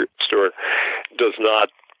to Stewart, does not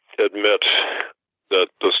admit that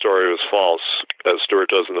the story was false, as Stewart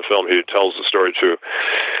does in the film. He tells the story to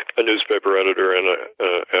a newspaper editor and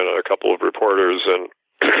a couple of reporters, and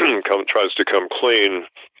tries to come clean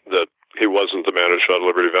that he wasn't the man who shot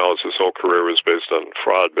Liberty Valance. His whole career was based on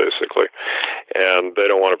fraud, basically. And they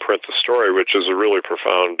don't want to print the story, which is a really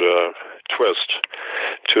profound twist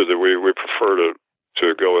to the we prefer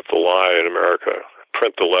to go with the lie in America.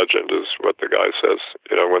 Print the legend is what the guy says.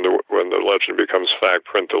 You know, when the legend becomes fact,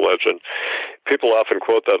 print the legend. People often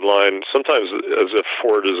quote that line, sometimes as if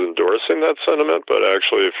Ford is endorsing that sentiment, but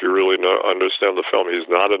actually, if you really understand the film, he's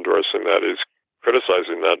not endorsing that. He's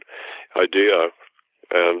criticizing that idea.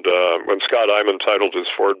 And when Scott Iman titled his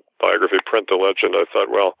Ford biography, Print the Legend, I thought,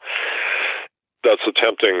 well, that's a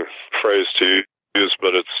tempting phrase to use,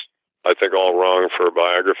 but it's, I think, all wrong for a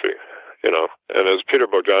biography. You know, and as Peter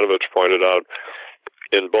Bogdanovich pointed out,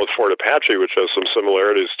 in both Ford Apache, which has some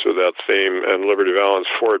similarities to that theme, and Liberty Valance,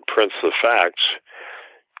 Ford prints the facts,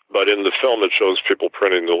 but in the film it shows people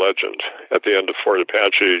printing the legend. At the end of Ford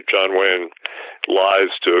Apache, John Wayne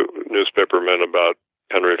lies to newspapermen about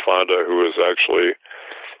Henry Fonda, who is actually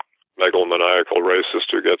megalomaniacal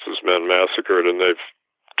racist who gets his men massacred, and they've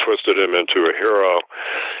twisted him into a hero.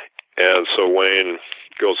 And so Wayne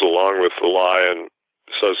goes along with the lie and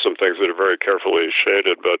says some things that are very carefully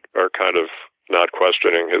shaded, but are kind of not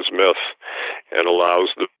questioning his myth, and allows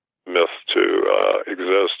the myth to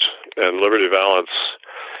exist. And Liberty Valance,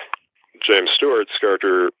 James Stewart's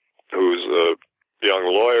character, who's a young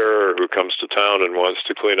lawyer who comes to town and wants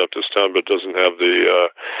to clean up this town, but doesn't have the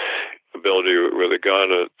ability with a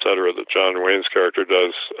gun, etc., that John Wayne's character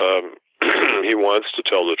does. He wants to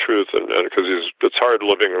tell the truth, and because it's hard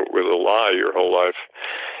living with a lie your whole life,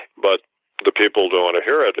 but the people don't want to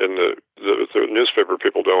hear it, and the newspaper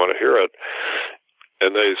people don't want to hear it,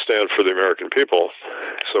 and they stand for the American people.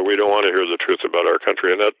 So we don't want to hear the truth about our country,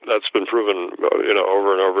 and that's been proven, over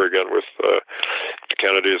and over again with the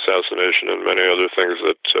Kennedy assassination and many other things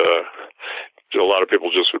that a lot of people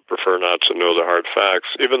just would prefer not to know the hard facts,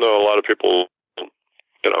 even though a lot of people,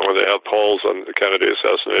 when they have polls on the Kennedy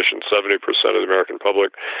assassination, 70% of the American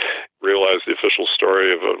public realize the official story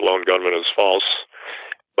of a lone gunman is false.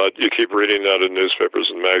 But you keep reading that in newspapers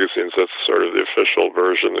and magazines. That's sort of the official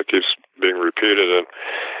version that keeps being repeated. And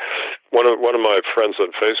one of my friends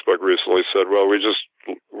on Facebook recently said, "Well,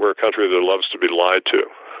 we're a country that loves to be lied to."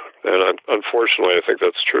 And unfortunately, I think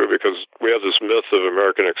that's true, because we have this myth of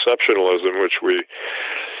American exceptionalism, which we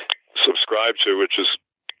subscribe to, which is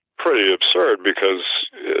pretty absurd, because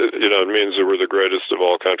it means that we're the greatest of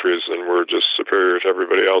all countries and we're just superior to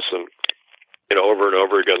everybody else. And over and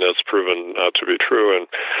over again, that's proven not to be true. And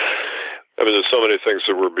I mean, there's so many things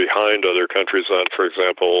that we're behind other countries on. For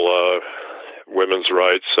example, women's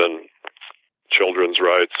rights and children's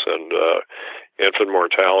rights and infant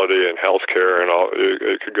mortality and health care and all.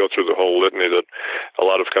 You could go through the whole litany that a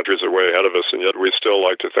lot of countries are way ahead of us, and yet we still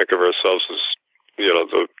like to think of ourselves as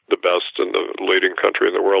the best and the leading country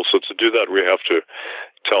in the world. So to do that, we have to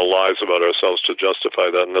tell lies about ourselves to justify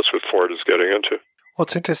that, and that's what Ford is getting into. Well,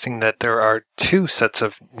 it's interesting that there are two sets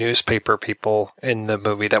of newspaper people in the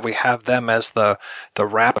movie, that we have them as the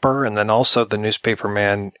rapper and then also the newspaper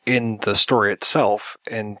man in the story itself,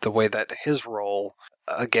 and the way that his role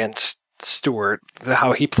against Stewart,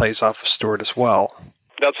 how he plays off of Stewart as well.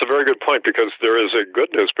 That's a very good point, because there is a good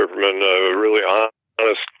newspaperman, a really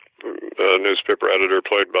honest newspaper editor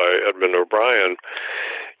played by Edmund O'Brien,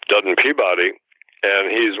 Dudden Peabody,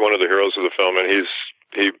 and he's one of the heroes of the film, and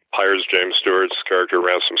he hires James Stewart's character,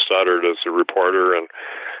 Ransom Stoddard, as a reporter and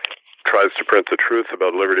tries to print the truth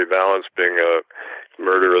about Liberty Valance being a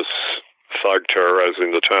murderous thug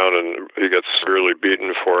terrorizing the town, and he gets severely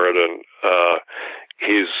beaten for it. And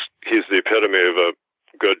he's the epitome of a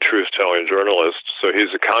good truth-telling journalist. So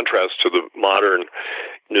he's a contrast to the modern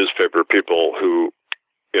newspaper people who,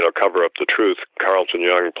 cover up the truth. Carlton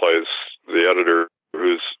Young plays the editor,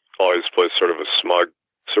 who's always plays sort of a smug,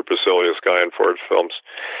 supercilious guy in Ford films.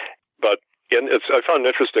 But I found an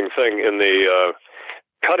interesting thing in the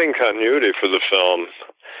cutting continuity for the film.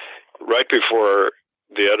 Right before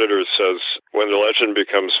the editor says, "When the legend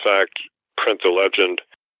becomes fact, print the legend,"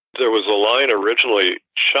 there was a line originally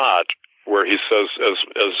shot where he says, as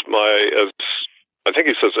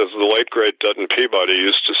the late great Dutton Peabody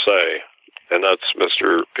used to say, and that's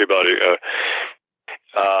Mr. Peabody.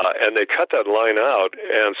 And they cut that line out,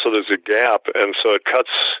 and so there's a gap, and so it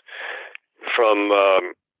cuts from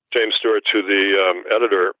James Stewart to the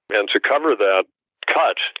editor, and to cover that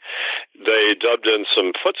cut, they dubbed in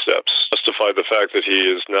some footsteps, justify the fact that he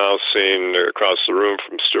is now seen across the room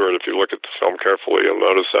from Stewart. If you look at the film carefully, you'll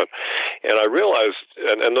notice that. And I realized,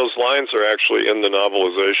 and those lines are actually in the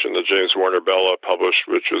novelization that James Warner Bella published,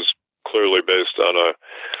 which was clearly based on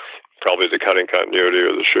probably the cutting continuity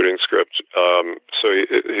or the shooting script. So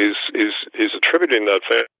he's attributing that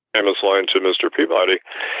famous line to Mr. Peabody.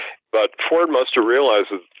 But Ford must have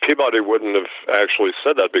realized that Peabody wouldn't have actually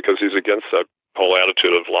said that, because he's against that whole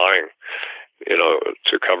attitude of lying,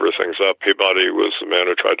 to cover things up. Peabody was the man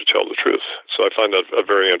who tried to tell the truth. So I find that a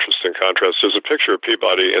very interesting contrast. There's a picture of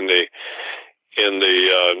Peabody in the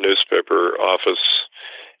newspaper office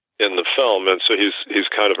in the film, and so he's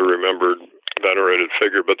kind of a remembered, venerated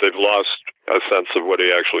figure, but they've lost a sense of what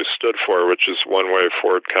he actually stood for, which is one way of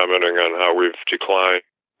Ford commenting on how we've declined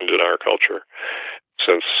in our culture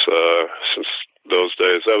since those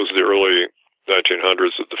days. That was the early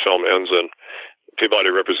 1900s that the film ends in. Peabody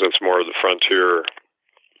represents more of the frontier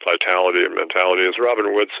vitality and mentality. As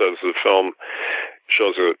Robin Wood says, the film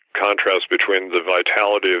shows a contrast between the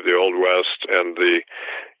vitality of the Old West and the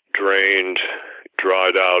drained,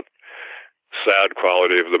 dried out, sad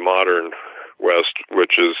quality of the modern West,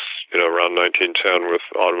 which is, around 1910 with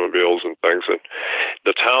automobiles and things. And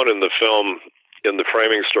the town in the film, in the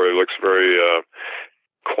framing story, looks very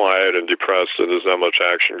quiet and depressed, and there's not much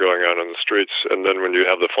action going on in the streets. And then when you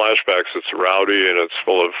have the flashbacks, it's rowdy and it's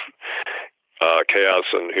full of chaos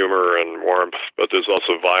and humor and warmth, but there's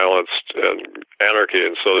also violence and anarchy,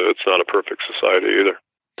 and so it's not a perfect society either.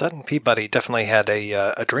 Dutton Peabody definitely had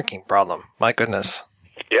a drinking problem. My goodness.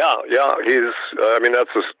 Yeah, he's,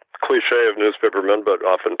 that's a cliche of newspapermen, but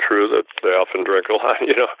often true, that they often drink a lot.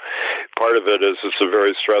 Part of it is it's a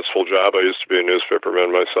very stressful job. I used to be a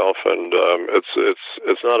newspaperman myself, and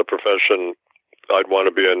it's not a profession I'd want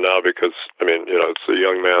to be in now, because it's a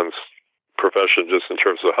young man's profession, just in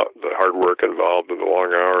terms of the hard work involved and the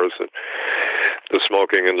long hours and the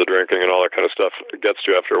smoking and the drinking and all that kind of stuff. It gets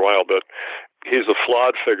to you after a while, but he's a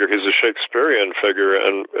flawed figure. He's a Shakespearean figure,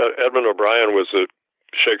 and Edmund O'Brien was a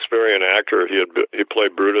Shakespearean actor. He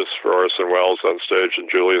played Brutus for Orson Welles on stage in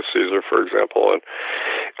Julius Caesar, for example, and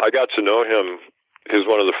I got to know him. He's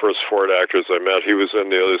one of the first Ford actors I met. He was in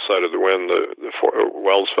The Other Side of the Wind, the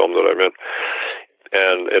Welles film that I'm in,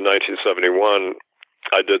 and in 1971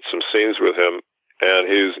 I did some scenes with him, and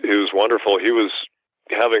he was wonderful. He was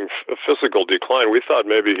having a physical decline. We thought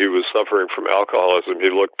maybe he was suffering from alcoholism. He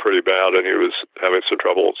looked pretty bad, and he was having some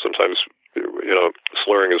trouble sometimes,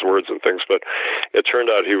 slurring his words and things. But it turned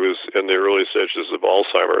out he was in the early stages of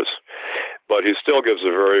Alzheimer's. But he still gives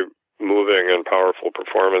a very moving and powerful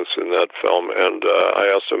performance in that film. And I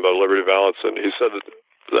asked him about Liberty Valance, and he said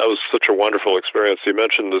that was such a wonderful experience. He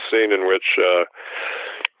mentioned the scene in which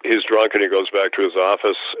he's drunk and he goes back to his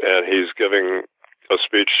office, and he's giving a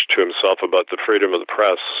speech to himself about the freedom of the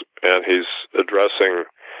press, and he's addressing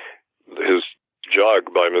his jug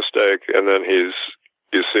by mistake, and then you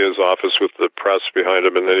see his office with the press behind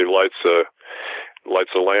him, and then he lights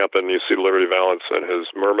a lamp, and you see Liberty Valance and his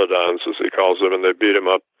myrmidons, as he calls them, and they beat him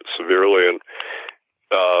up severely, and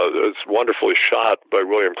it's wonderfully shot by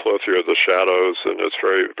William Clothier, the shadows, and it's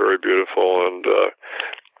very, very beautiful, and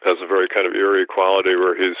has a very kind of eerie quality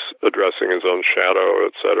where he's addressing his own shadow,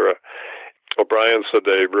 etc. O'Brien said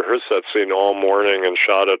they rehearsed that scene all morning and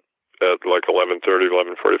shot it at like 11:30,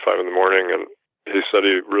 11:45 in the morning, and he said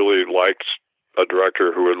he really liked a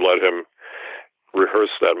director who would let him rehearse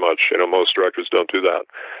that much. Most directors don't do that,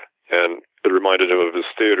 and it reminded him of his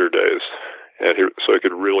theater days, and so he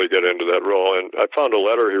could really get into that role. And I found a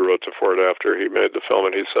letter he wrote to Ford after he made the film,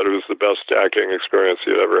 and he said it was the best acting experience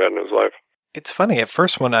he had ever had in his life. It's funny, at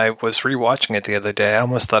first when I was rewatching it the other day, I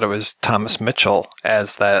almost thought it was Thomas Mitchell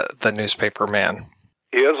as the newspaper man.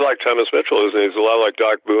 He is like Thomas Mitchell, isn't he? He's a lot like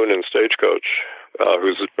Doc Boone in Stagecoach,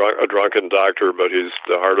 who's a drunken doctor, but he's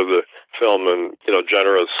the heart of the film, and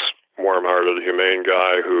generous, warm-hearted, humane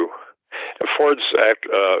guy who Ford's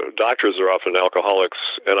doctors are often alcoholics,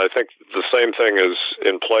 and I think the same thing is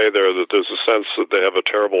in play there, that there's a sense that they have a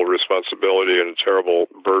terrible responsibility and a terrible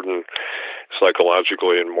burden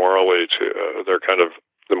psychologically and morally to they're kind of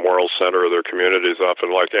the moral center of their communities,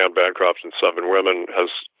 often, like Anne Bancroft in Seven Women has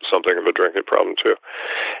something of a drinking problem too,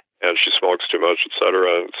 and she smokes too much,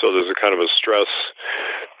 etc. And so there's a kind of a stress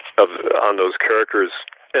on those characters,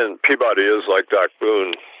 and Peabody is like Doc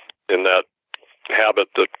Boone in that habit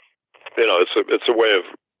that, you know, it's a way of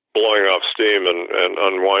blowing off steam and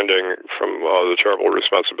unwinding from the terrible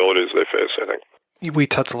responsibilities they face, I think. We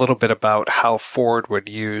talked a little bit about how Ford would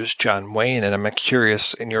use John Wayne, and I'm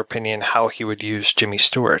curious, in your opinion, how he would use Jimmy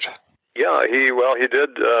Stewart. Yeah, he did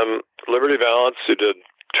Liberty Valance. He did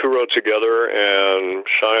Two Rode Together and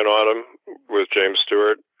Cheyenne Autumn with James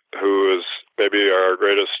Stewart, who is maybe our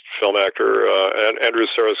greatest film actor. And Andrew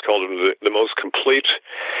Sarris called him the most complete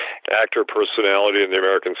actor personality in the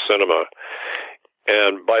American cinema.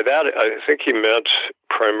 And by that, I think he meant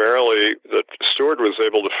primarily that Stewart was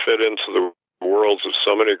able to fit into the worlds of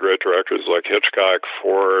so many great directors like Hitchcock,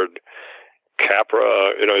 Ford,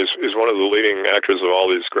 Capra. You know, he's one of the leading actors of all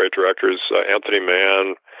these great directors. Anthony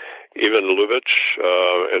Mann, even Lubitsch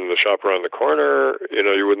in The Shop Around the Corner. You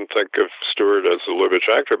know, you wouldn't think of Stewart as a Lubitsch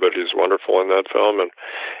actor, but he's wonderful in that film. And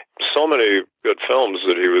so many good films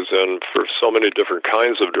that he was in for so many different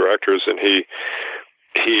kinds of directors, and he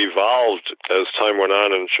evolved as time went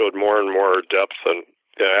on and showed more and more depth. And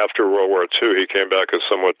after World War II, he came back a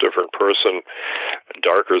somewhat different person,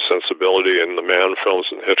 darker sensibility in the Mann films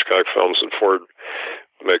and Hitchcock films, and Ford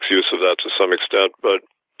makes use of that to some extent. But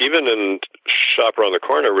even in Shop Around the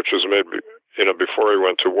Corner, which was made, you know, before he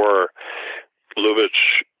went to war,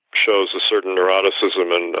 Lubitsch shows a certain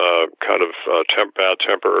neuroticism and kind of bad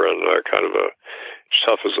temper and kind of a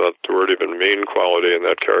tough is not the word, even mean quality in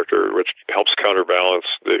that character, which helps counterbalance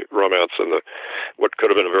the romance and what could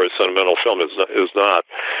have been a very sentimental film is not.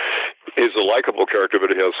 He's a likable character,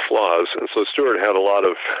 but he has flaws, and so Stewart had a lot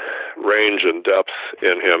of range and depth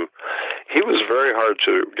in him. He was very hard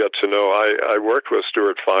to get to know. I worked with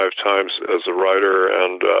Stewart 5 times as a writer,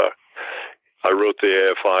 and I wrote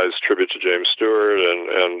the AFI's tribute to James Stewart,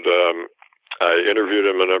 and I interviewed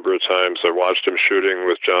him a number of times. I watched him shooting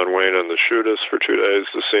with John Wayne on The Shootist for 2 days,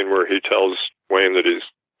 the scene where he tells Wayne that he's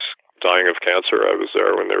dying of cancer. I was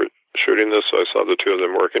there when they were shooting this, so I saw the two of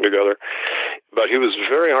them working together. But he was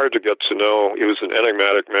very hard to get to know. He was an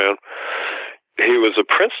enigmatic man. He was a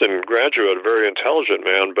Princeton graduate, a very intelligent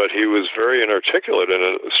man, but he was very inarticulate in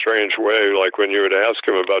a strange way. Like when you would ask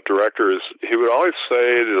him about directors, he would always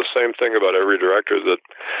say the same thing about every director, that,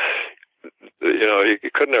 you know, he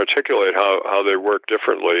couldn't articulate how they work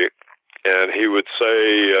differently. And he would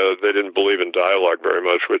say they didn't believe in dialogue very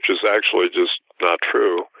much, which is actually just not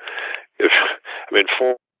true.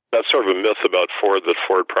 Ford, that's sort of a myth about Ford that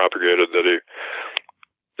Ford propagated, that he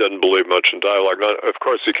didn't believe much in dialogue. Now, of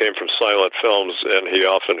course, he came from silent films, and he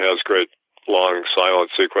often has great long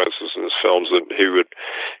silent sequences in his films, and he would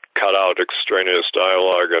cut out extraneous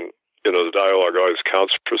dialogue, and, you know, the dialogue always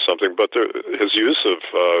counts for something, but his use of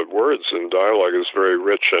words and dialogue is very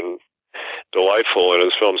rich and delightful in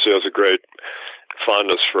his films. He has a great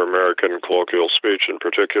fondness for American colloquial speech in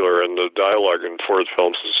particular, and the dialogue in Ford's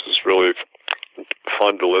films is really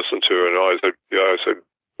fun to listen to, and always had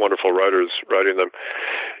wonderful writers writing them.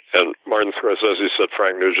 And Martin Scorsese said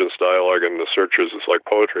Frank Nugent's dialogue in The Searchers is like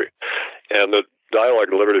poetry. And the dialogue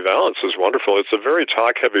in Liberty Valance is wonderful. It's a very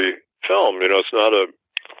talk-heavy film. You know, it's not a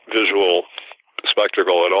visual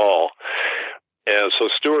spectacle at all. And so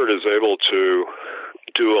Stewart is able to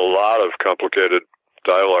do a lot of complicated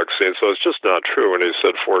dialogue scenes. So it's just not true when he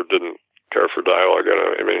said Ford didn't care for dialogue. I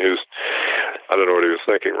don't know what he was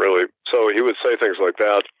thinking, really. So he would say things like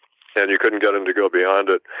that, and you couldn't get him to go beyond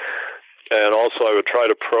it. And also I would try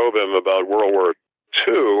to probe him about World War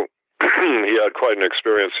II. He had quite an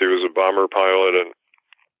experience. He was a bomber pilot, and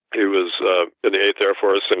he was in the 8th Air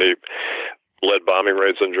Force, and he led bombing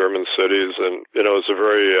raids in German cities. And, you know, it was a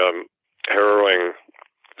very harrowing,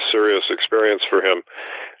 serious experience for him.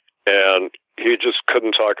 And he just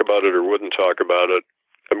couldn't talk about it or wouldn't talk about it.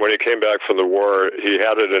 And when he came back from the war, he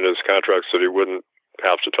had it in his contracts that he wouldn't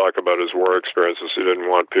have to talk about his war experiences. He didn't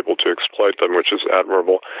want people to exploit them, which is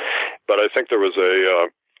admirable. But I think there was a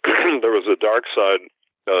there was a dark side,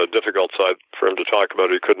 difficult side for him to talk about.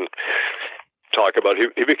 He couldn't talk about.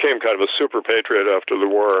 He became kind of a super patriot after the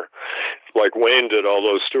war, like Wayne did.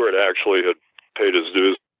 Although Stewart actually had paid his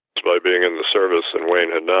dues by being in the service, and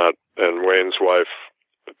Wayne had not. And Wayne's wife,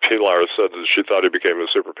 Pilar, said that she thought he became a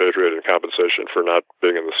super patriot in compensation for not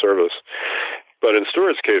being in the service. But in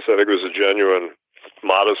Stewart's case, I think it was a genuine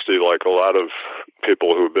modesty, like a lot of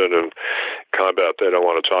people who've been in combat. They don't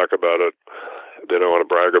want to talk about it. They don't want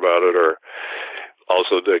to brag about it, or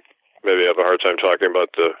also they maybe have a hard time talking about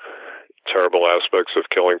the terrible aspects of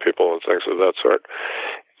killing people and things of that sort.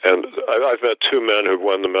 And I've met two men who've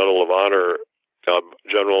won the Medal of Honor,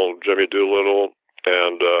 General Jimmy Doolittle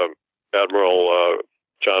and Admiral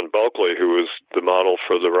John Bulkley, who was the model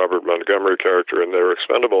for the Robert Montgomery character, and they were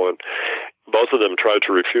expendable. And both of them tried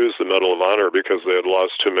to refuse the Medal of Honor because they had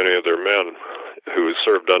lost too many of their men who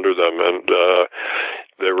served under them, and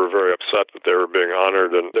they were very upset that they were being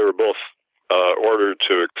honored, and they were both ordered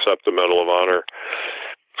to accept the Medal of Honor.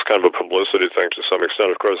 It's kind of a publicity thing to some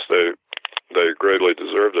extent. Of course, they greatly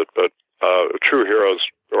deserved it, but true heroes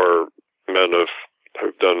or men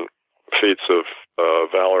who've done feats of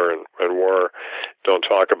valor and war don't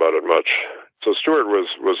talk about it much. So Stewart was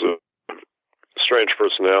a strange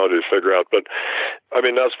personality to figure out, but I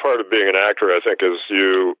mean that's part of being an actor. I think is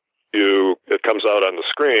it comes out on the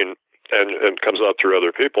screen and comes out through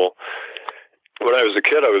other people. When I was a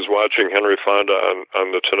kid, I was watching Henry Fonda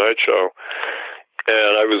on The Tonight Show,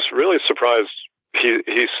 and I was really surprised.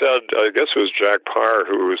 He said, I guess it was Jack Parr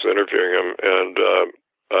who was interviewing him, and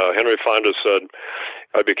Henry Fonda said,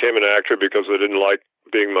 I became an actor because I didn't like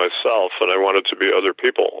being myself and I wanted to be other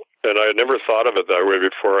people. And I had never thought of it that way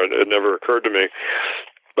before. It never occurred to me.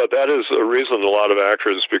 But that is a reason a lot of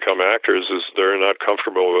actors become actors, is they're not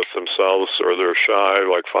comfortable with themselves, or they're shy,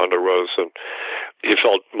 like Fonda was, and he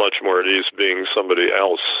felt much more at ease being somebody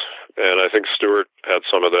else. And I think Stewart had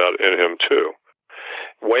some of that in him, too.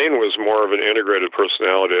 Wayne was more of an integrated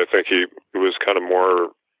personality. I think he was kind of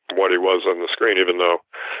more what he was on the screen, even though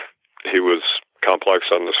he was complex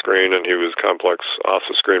on the screen and he was complex off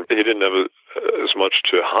the screen. He didn't have as much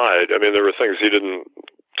to hide. I mean, there were things he didn't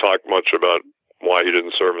talk much about, why he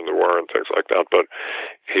didn't serve in the war and things like that, but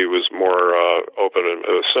he was more open and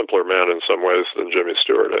a simpler man in some ways than Jimmy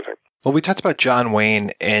Stewart, I think. Well, we talked about John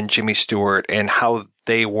Wayne and Jimmy Stewart and how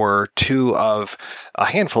they were two of a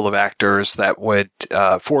handful of actors that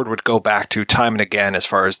Ford would go back to time and again as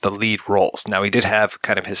far as the lead roles. Now, he did have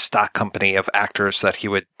kind of his stock company of actors that he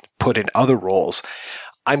would put in other roles.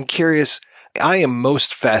 I'm curious, I am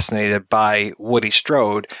most fascinated by Woody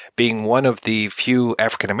Strode being one of the few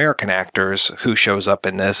African-American actors who shows up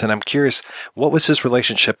in this, and I'm curious, what was his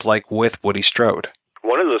relationship like with Woody Strode?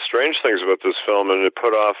 One of the strange things about this film, and it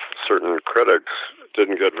put off certain critics,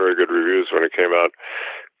 didn't get very good reviews when it came out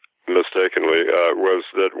mistakenly, was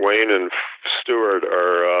that Wayne and Stewart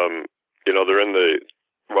are, they're in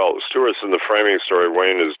Stewart's in the framing story,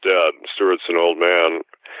 Wayne is dead, Stewart's an old man.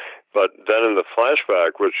 But then in the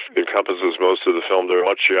flashback, which encompasses most of the film, they're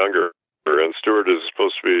much younger. And Stewart is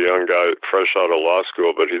supposed to be a young guy fresh out of law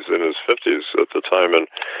school, but he's in his 50s at the time. And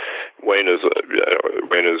Wayne is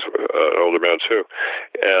an older man, too.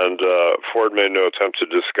 And Ford made no attempt to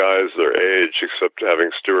disguise their age, except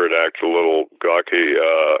having Stewart act a little gawky.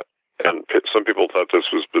 And some people thought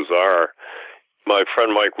this was bizarre. My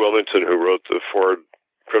friend Mike Wilmington, who wrote the Ford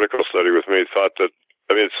critical study with me, thought that,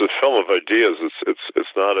 it's a film of ideas.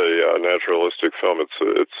 It's not a naturalistic film.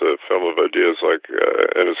 It's a film of ideas,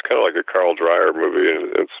 and it's kind of like a Carl Dreyer movie.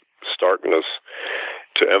 And its starkness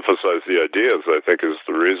to emphasize the ideas, I think, is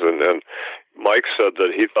the reason. And Mike said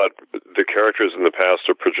that he thought the characters in the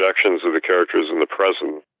past are projections of the characters in the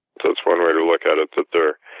present. That's one way to look at it. That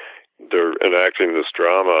they're enacting this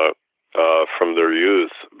drama from their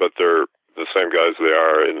youth, but they're the same guys they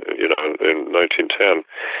are in 1910.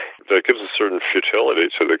 That gives a certain futility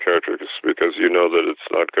to the characters because you know that it's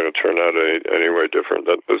not going to turn out any way different.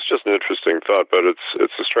 It's just an interesting thought, but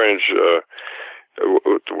it's a strange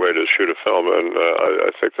way to shoot a film, and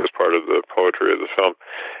I think that's part of the poetry of the film.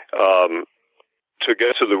 To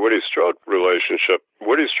get to the Woody Strode relationship,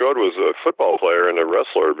 Woody Strode was a football player and a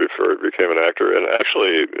wrestler before he became an actor. And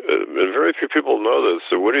actually, very few people know this.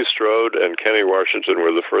 So Woody Strode and Kenny Washington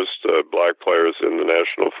were the first black players in the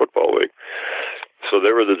National Football League. So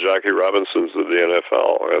they were the Jackie Robinsons of the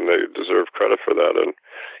NFL, and they deserve credit for that. And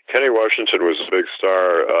Kenny Washington was a big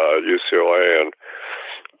star at UCLA, and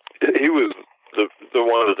he was the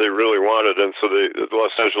one that they really wanted, and so the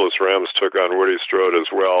Los Angeles Rams took on Woody Strode as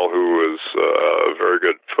well, who was a very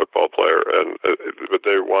good football player, but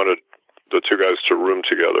they wanted the two guys to room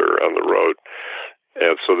together on the road,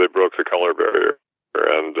 and so they broke the color barrier.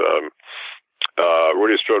 And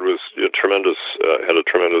Woody Strode was had a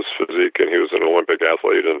tremendous physique, and he was an Olympic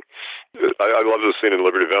athlete. And I love the scene in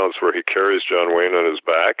Liberty Valance where he carries John Wayne on his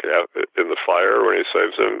back in the fire when he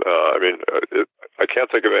saves him. I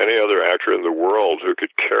can't think of any other actor in the world who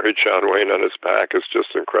could carry John Wayne on his back. It's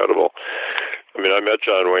just incredible. I mean, I met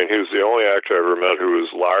John Wayne. He was the only actor I ever met who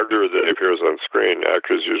was larger than he appears on screen.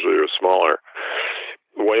 Actors usually are smaller.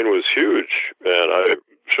 Wayne was huge, and I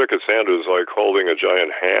shook his hand. It was like holding a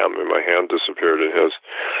giant ham, and my hand disappeared in his.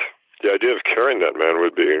 The idea of carrying that man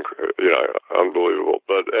would be, unbelievable.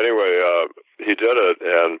 But anyway, he did it,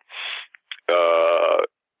 and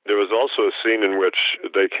there was also a scene in which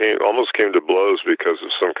they almost came to blows because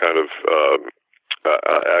of some kind of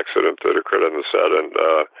accident that occurred on the set,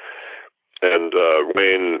 and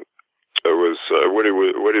Wayne was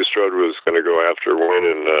Woody Strode was going to go after Wayne,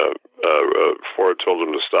 and Ford told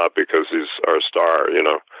him to stop because he's our star,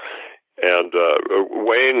 And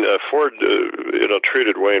Ford,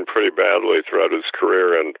 treated Wayne pretty badly throughout his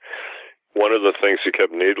career, and one of the things he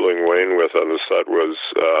kept needling Wayne with on the set was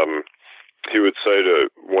he would say to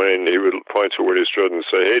Wayne, he would point to Woody Strode and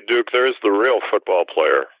say, "Hey, Duke, there's the real football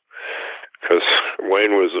player," because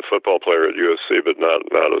Wayne was a football player at USC, but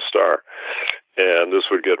not a star. And this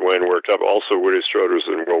would get Wayne worked up. Also, Woody Strode was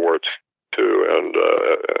in World War II,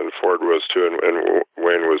 and Ford was too, and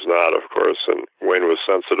Wayne was not, of course, and Wayne was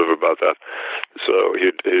sensitive about that. So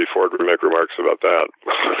Ford would make remarks about that.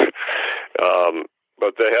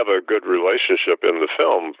 But they have a good relationship in the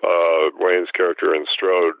film. Wayne's character and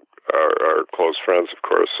Strode are close friends, of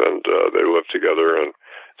course, and they live together, and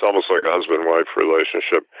it's almost like a husband-wife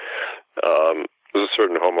relationship. There's a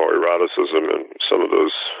certain homoeroticism in some of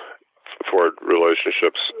those Ford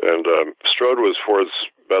relationships, and Strode was Ford's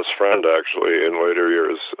best friend, actually, in later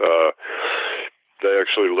years. They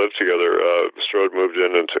actually lived together. Strode moved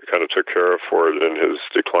in and kind of took care of Ford in his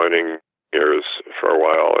declining years for a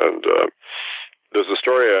while, and there's a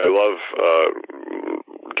story I love.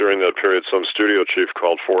 During that period, some studio chief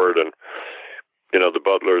called Ford, and the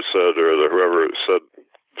butler said, or whoever said,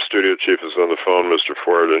 "Studio chief is on the phone, Mr.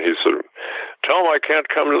 Ford," and he said, "Tell him I can't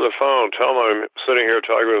come to the phone. Tell him I'm sitting here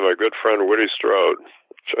talking with my good friend Woody Strode,"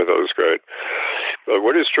 which I thought was great. But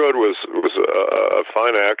Woody Strode was a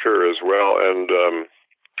fine actor as well, and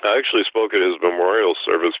I actually spoke at his memorial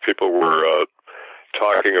service. People were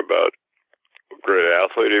talking about great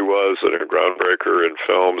athlete he was and a groundbreaker in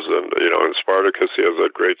films, and in Spartacus he has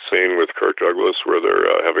that great scene with Kirk Douglas where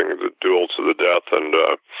they're having the duel to the death, and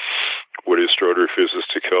Woody Strode refuses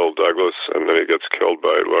to kill Douglas, and then he gets killed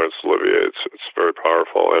by Laurence Olivier. It's very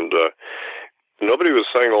powerful, and nobody was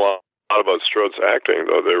saying a lot about Strode's acting,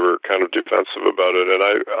 though. They were kind of defensive about it, and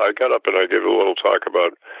I got up and I gave a little talk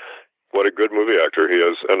about what a good movie actor he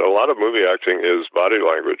is, and a lot of movie acting is body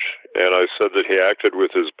language, and I said that he acted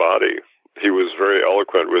with his body. He was very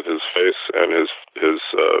eloquent with his face and his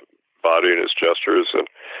body and his gestures, and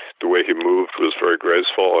the way he moved was very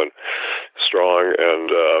graceful and strong,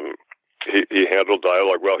 and he handled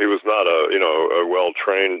dialogue well. He was not a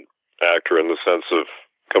well-trained actor in the sense of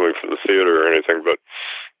coming from the theater or anything, but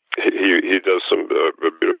he does some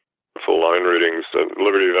beautiful line readings. And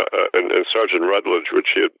Liberty and Sergeant Rutledge,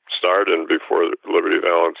 which he had starred in before Liberty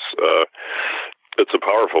Valance, it's a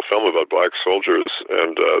powerful film about black soldiers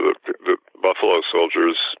and the Buffalo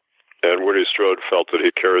Soldiers, and Woody Strode felt that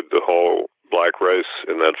he carried the whole black race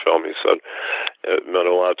in that film. He said it meant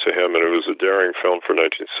a lot to him, and it was a daring film for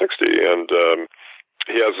 1960. And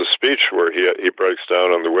he has a speech where he breaks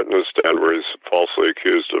down on the witness stand where he's falsely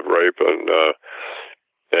accused of rape, and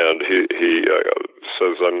he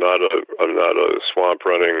says, I'm not a swamp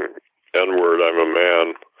running N-word, I'm a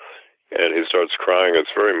man," and he starts crying.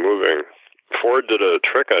 It's very moving. Ford did a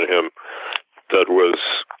trick on him that was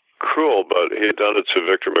cruel, but he had done it to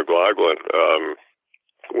Victor McLaglen.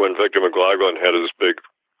 When Victor McLaglen had his big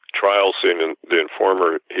trial scene in The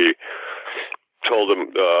Informer, he told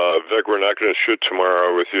him, "Vic, we're not going to shoot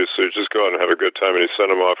tomorrow with you, so just go out and have a good time." And he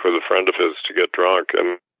sent him off with a friend of his to get drunk,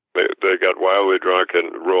 and they got wildly drunk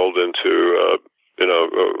and rolled into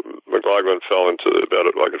McLaglen fell into bed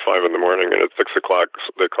at 5 in the morning, and at 6 o'clock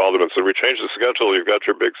they called him and said, "We changed the schedule. You've got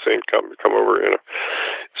your big scene. Come over."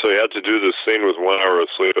 So he had to do this scene with 1 hour of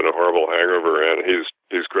sleep and a horrible hangover, and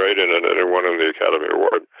he's great in it, and he won him the Academy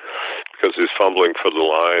Award because he's fumbling for the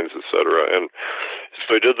lines, etc. And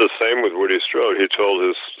so he did the same with Woody Strode. He told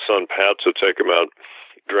his son Pat to take him out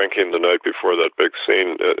drinking the night before that big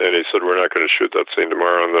scene, and he said, "We're not going to shoot that scene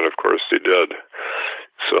tomorrow," and then of course he did.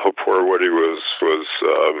 So poor Woody was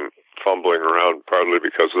fumbling around partly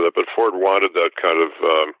because of that, but Ford wanted that kind of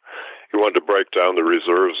he wanted to break down the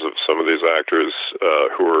reserves of some of these actors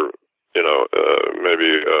who were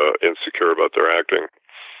maybe insecure about their acting,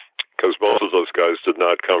 because both of those guys did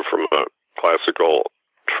not come from a classical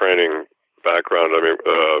training background. I mean,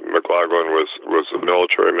 McLaglen was a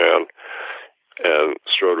military man, and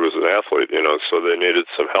Strode was an athlete, so they needed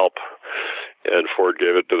some help and Ford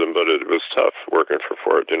gave it to them, but it was tough working for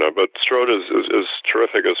Ford, you know. But Strode is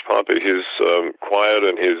terrific as Pompey. He's quiet,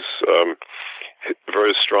 and he's a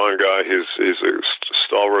very strong guy. He's a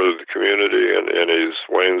stalwart of the community, and he's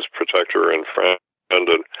Wayne's protector and friend,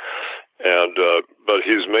 but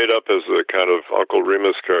he's made up as a kind of Uncle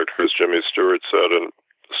Remus character, as Jimmy Stewart said, and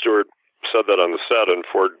Stewart said that on the set, and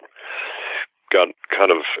Ford got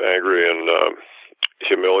kind of angry and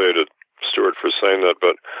humiliated Stewart for saying that,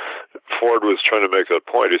 but Ford was trying to make that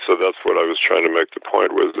point. He said, that's what I was trying to make the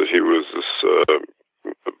point, was that he was this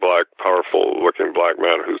black, powerful-looking black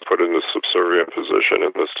man who's put in this subservient position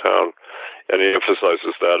in this town. And he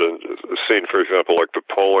emphasizes that in a scene, for example, like the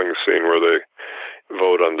polling scene where they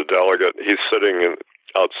vote on the delegate. He's sitting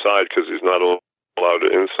outside because he's not allowed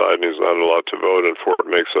inside, and he's not allowed to vote, and Ford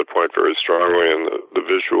makes that point very strongly in the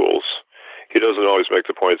visuals. He doesn't always make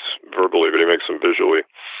the points verbally, but he makes them visually.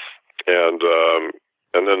 And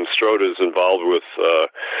then Strode is involved with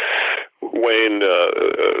Wayne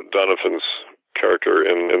Doniphan's character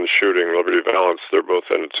in the shooting, Liberty Valance. They're both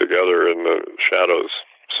in it together in the shadows.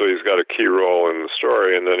 So he's got a key role in the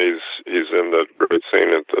story, and then he's in the great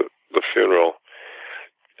scene at the funeral.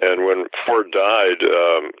 And when Ford died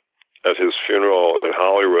at his funeral in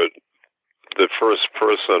Hollywood, the first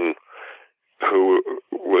person who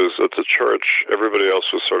was at the church, everybody else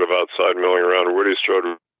was sort of outside milling around. Woody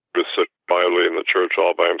Strode was sitting quietly in the church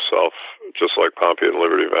all by himself, just like Pompey and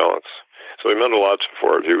Liberty Valance. So he meant a lot to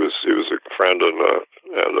Ford. He was a friend and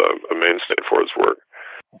a mainstay in Ford's work.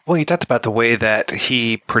 Well, you talked about the way that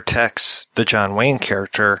he protects the John Wayne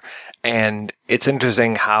character, and it's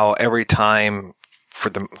interesting how every time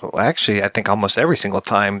I think almost every single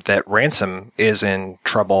time that Ransom is in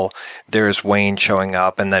trouble, there's Wayne showing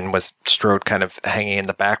up, and then with Strode kind of hanging in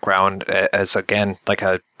the background as, again, like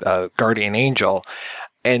a guardian angel.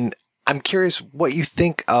 And I'm curious what you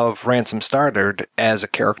think of Ransom Stoddard as a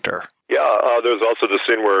character. Yeah, there's also the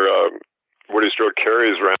scene where Woody Strode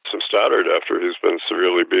carries Ransom Stoddard after he's been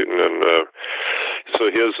severely beaten, and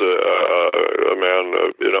so he is a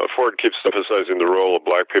man. Ford keeps emphasizing the role of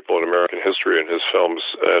black people in American history in his films,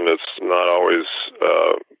 and it's not always.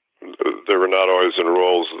 They were not always in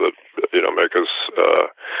roles that make us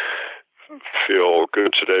feel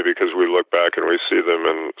good today because we look back and we see them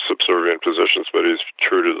in subservient positions, but he's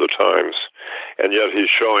true to the times. And yet he's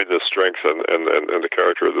showing the strength and the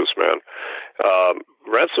character of this man.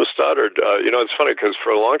 Ransom Stoddard, it's funny because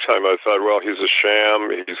for a long time I thought, well, he's a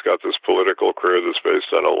sham. He's got this political career that's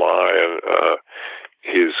based on a lie, and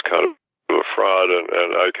he's kind of a fraud.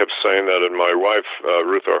 And I kept saying that, and my wife,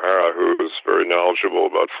 Ruth O'Hara, who is very knowledgeable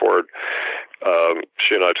about Ford,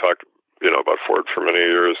 she and I talked about Ford for many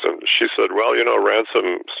years, and she said, well,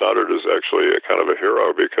 Ransom Stoddard is actually a kind of a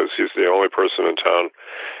hero because he's the only person in town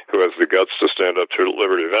who has the guts to stand up to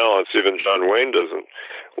Liberty Valance. Even John Wayne doesn't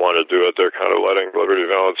want to do it. They're kind of letting Liberty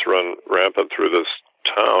Valance run rampant through this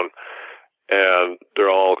town, and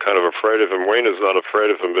they're all kind of afraid of him. Wayne is not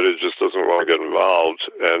afraid of him, but he just doesn't want to get involved,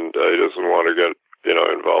 and he doesn't want to get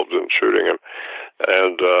involved in shooting him.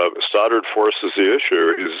 And Stoddard forces the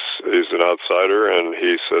issue. He's an outsider, and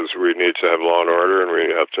he says we need to have law and order, and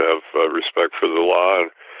we have to have respect for the law.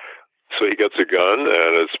 And so he gets a gun,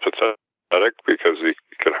 and it's pathetic because he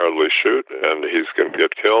can hardly shoot, and he's going to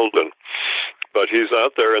get killed. But he's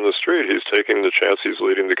out there in the street. He's taking the chance. He's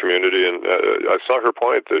leading the community, and I saw her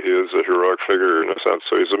point that he is a heroic figure in a sense.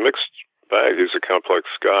 So he's a mixed bag. He's a complex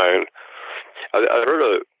guy. And I heard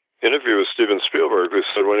a interview with Steven Spielberg, who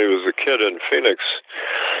said when he was a kid in Phoenix,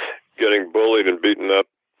 getting bullied and beaten up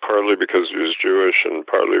partly because he was Jewish and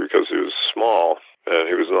partly because he was small and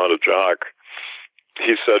he was not a jock,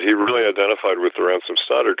 he said he really identified with the Ransom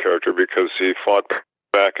Stoddard character because he fought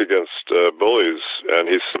back against bullies, and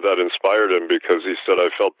he said that inspired him because he said,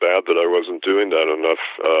 I felt bad that I wasn't doing that enough.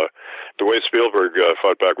 The way Spielberg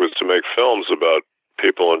fought back was to make films about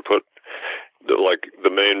people and put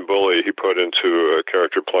the main bully he put into a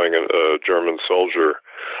character playing a German soldier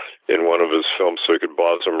in one of his films so he could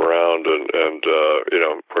boss him around and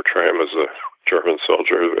portray him as a German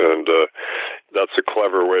soldier. And that's a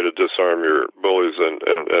clever way to disarm your bullies. And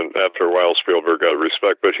after a while, Spielberg got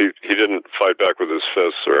respect, but he didn't fight back with his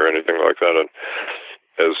fists or anything like that. And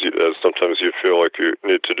as sometimes you feel like you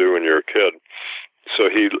need to do when you're a kid. So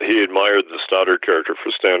he admired the Stoddard character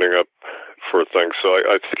for standing up for things. So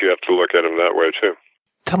I think you have to look at him that way too.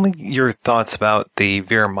 Tell me your thoughts about the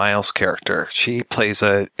Vera Miles character. She plays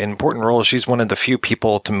an important role. She's one of the few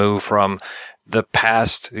people to move from the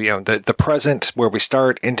past, the present where we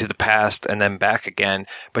start into the past and then back again.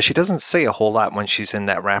 But she doesn't say a whole lot when she's in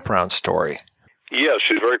that wraparound story. Yeah,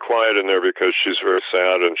 she's very quiet in there because she's very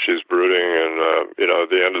sad and she's brooding, and at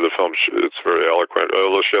the end of the film, it's very eloquent.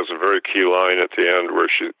 Although she has a very key line at the end where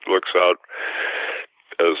she looks out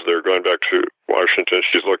as they're going back to Washington.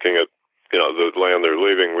 She's looking at the land they're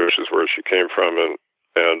leaving, which is where she came from, and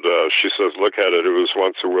she says, "Look at it. It was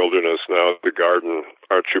once a wilderness, now it's a garden.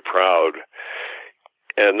 Aren't you proud?"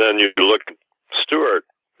 And then you look at Stewart,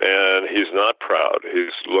 and he's not proud. He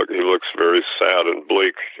looks very sad and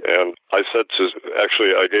bleak. And I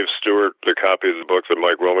gave Stewart the copy of the book that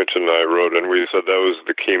Mike Wilmington and I wrote, and we said that was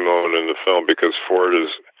the key moment in the film because Ford is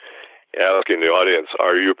asking the audience,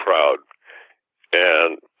 "Are you proud?"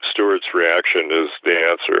 And Stewart's reaction is the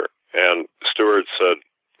answer. And Stewart said,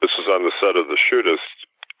 this is on the set of The Shootist.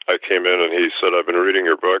 I came in and he said, "I've been reading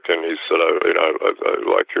your book," and he said, I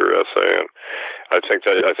like your essay, and I think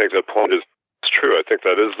that point is true. I think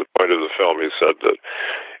that is the point of the film. He said that,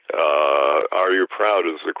 "Are you proud?"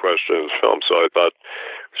 is the question in the film. So I thought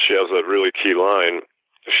she has that really key line.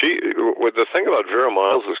 The thing about Vera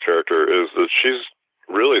Miles' character is that she's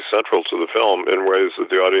really central to the film in ways that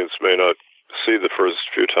the audience may not see the first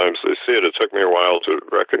few times they see it. It took me a while to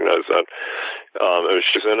recognize that. And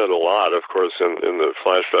she's in it a lot, of course. In the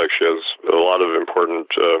flashback, she has a lot of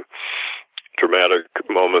important dramatic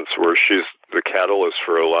moments where she's the catalyst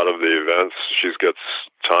for a lot of the events. She gets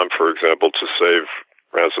Tom, for example, to save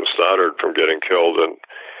Ransom Stoddard from getting killed, and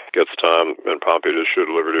gets Tom and Pompey to shoot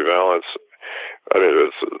Liberty Valance. I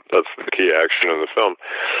mean, that's the key action in the film.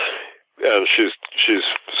 And she's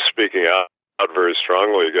speaking out very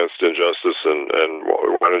strongly against injustice, and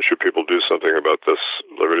why don't you people do something about this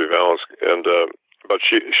Liberty Valance? And but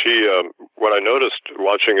she what I noticed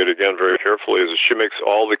watching it again very carefully is that she makes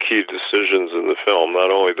all the key decisions in the film.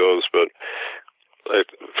 Not only those, but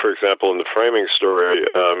for example, in the framing story,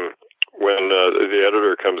 when the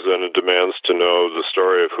editor comes in and demands to know the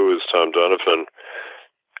story of who is Tom Doniphan,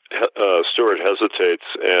 Stewart hesitates,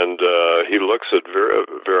 and he looks at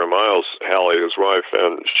Vera Miles, Hallie, his wife,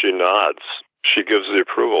 and she nods. She gives the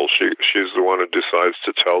approval. She's the one who decides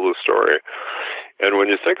to tell the story. And when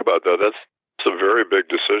you think about that, that's a very big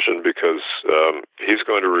decision, because he's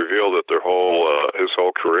going to reveal that his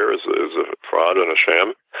whole career is a fraud and a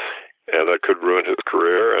sham, and that could ruin his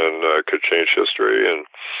career and could change history. And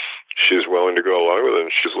she's willing to go along with it,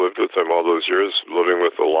 and she's lived with him all those years, living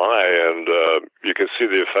with a lie, and you can see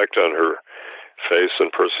the effect on her face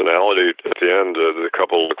and personality at the end. The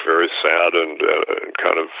couple look very sad and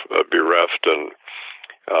kind of bereft, and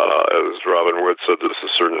as Robin Wood said, there's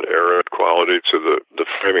a certain arid quality to the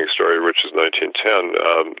framing story, which is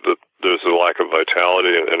 1910. There's a lack of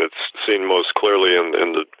vitality, and it's seen most clearly in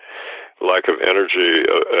the lack of energy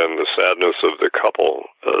and the sadness of the couple,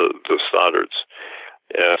 the Stoddards.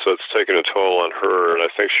 And so it's taken a toll on her, and I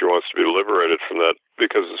think she wants to be liberated from that,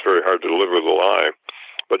 because it's very hard to live with a lie.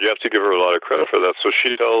 But you have to give her a lot of credit for that. So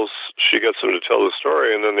she gets him to tell the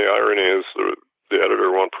story, and then the irony is the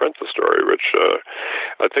editor won't print the story, which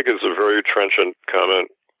I think is a very trenchant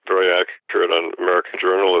comment, very accurate on American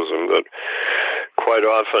journalism, that quite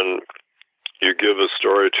often you give a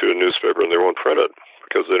story to a newspaper and they won't print it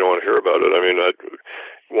because they don't want to hear about it. I mean,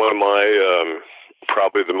 one of my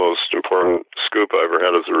probably the most important scoop I ever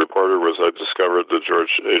had as a reporter was I discovered that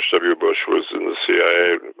George H.W. Bush was in the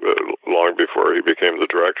CIA long before he became the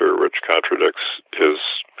director, which contradicts his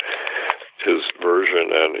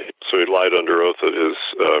version, and so he lied under oath at his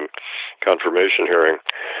confirmation hearing.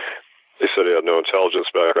 He said he had no intelligence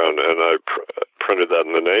background, and I printed that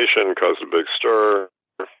in The Nation, caused a big stir,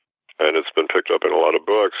 and it's been picked up in a lot of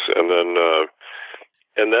books. And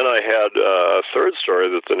then I had a third story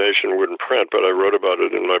that The Nation wouldn't print, but I wrote about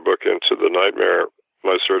it in my book, Into the Nightmare,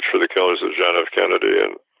 My Search for the Killers of John F. Kennedy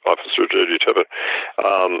and Officer J.D. Tippit.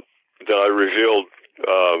 That I revealed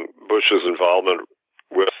Bush's involvement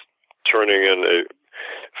with turning in a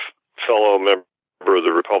fellow member of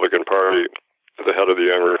the Republican Party. The head of the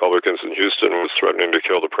Young Republicans in Houston was threatening to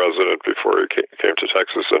kill the president before he came to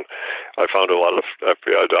Texas, and I found a lot of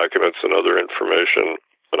FBI documents and other information,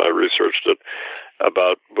 and I researched it,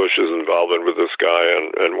 about Bush's involvement with this guy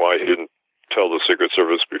and why he didn't tell the Secret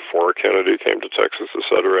Service before Kennedy came to Texas, et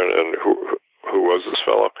cetera, and who was this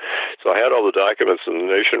fellow. So I had all the documents, and The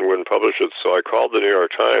Nation wouldn't publish it, so I called the New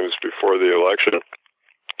York Times before the election,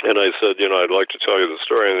 and I said, I'd like to tell you the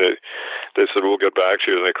story, and they said, we'll get back to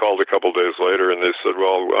you, and they called a couple days later, and they said,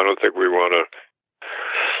 well, I don't think we want to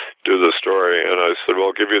do the story, and I said,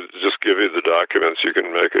 well, just give you the documents, you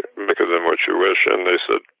can make of them what you wish, and they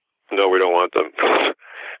said, no, we don't want them.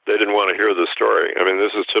 They didn't want to hear the story. I mean,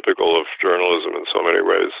 this is typical of journalism in so many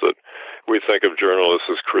ways, that we think of journalists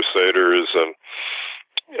as crusaders and,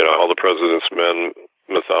 all the president's men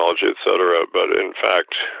mythology, etc. But in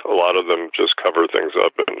fact, a lot of them just cover things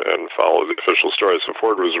up and follow the official story. So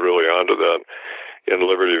Ford was really onto that in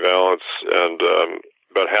Liberty Valance, and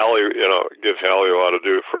but Hallie, give Hallie a lot of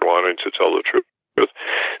due for wanting to tell the truth.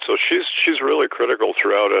 So she's really critical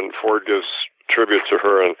throughout, and Ford gives tribute to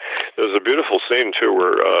her. And there's a beautiful scene too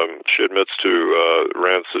where she admits to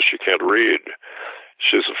Rance that she can't read.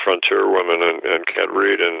 She's a frontier woman and can't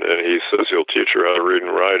read, and he says he'll teach her how to read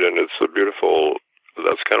and write, and it's a beautiful.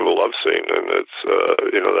 That's kind of a love scene, and it's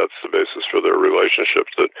that's the basis for their relationship.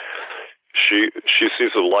 That she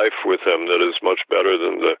sees a life with him that is much better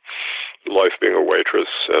than the life being a waitress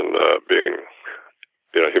and being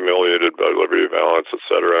humiliated by Liberty Valance,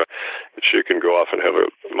 etc. She can go off and have a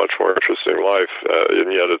much more interesting life,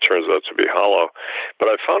 and yet it turns out to be hollow. But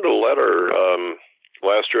I found a letter.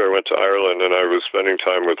 Last year I went to Ireland, and I was spending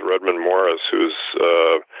time with Redmond Morris, who's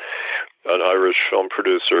an Irish film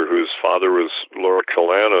producer whose father was Lord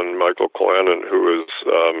Killannon, Michael Killannon, who was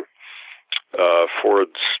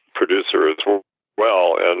Ford's producer as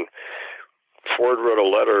well. And Ford wrote a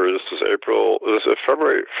letter, this is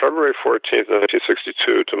February 14th,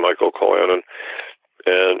 1962, to Michael Killannon.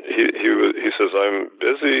 And he says, "I'm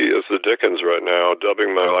busy as the Dickens right now,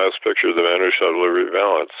 dubbing my last picture The Man Who Shot Liberty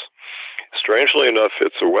Valance. Strangely enough,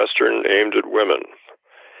 it's a Western aimed at women.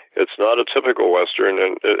 It's not a typical Western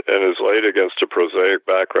and is laid against a prosaic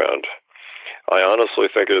background. I honestly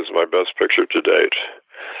think it is my best picture to date.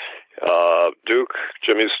 Duke,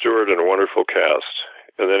 Jimmy Stewart, and a wonderful cast."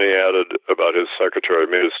 And then he added about his secretary,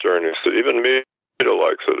 Meta Stern. He said, "Even Meta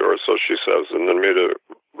likes it," or so she says. And then Meta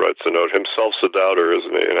writes a note. Himself's a doubter,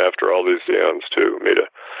 isn't he? And after all these eons, too, Meta.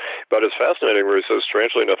 But it's fascinating where he says,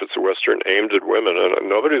 strangely enough, it's a Western aimed at women. And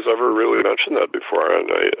nobody's ever really mentioned that before. And,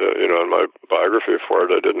 in my biography of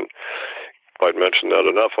Ford, I didn't quite mention that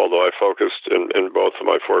enough, although I focused in both of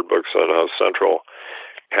my Ford books on how central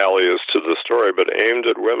Hallie is to the story, but aimed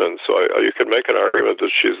at women. So you could make an argument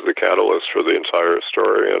that she's the catalyst for the entire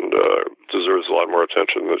story and deserves a lot more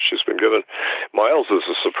attention than she's been given. Miles is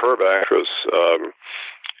a superb actress.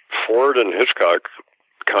 Ford and Hitchcock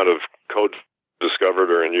kind of co-discovered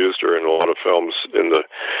her and used her in a lot of films in the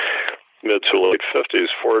mid to late 50s.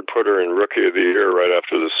 Ford put her in Rookie of the Year right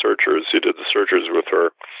after The Searchers. He did The Searchers with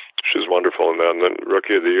her. She's wonderful in that. And then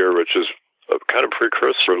Rookie of the Year, which is a kind of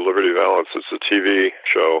precursor to Liberty Valance. It's a TV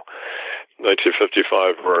show,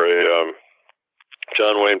 1955, where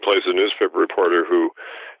John Wayne plays a newspaper reporter who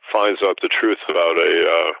finds out the truth about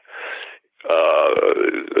a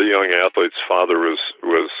young athlete's father was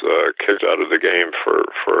kicked out of the game for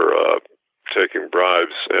taking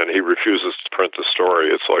bribes, and he refuses to print the story.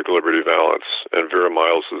 It's like Liberty Valance, and Vera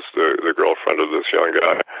Miles is the girlfriend of this young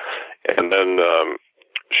guy. And then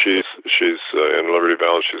she's in Liberty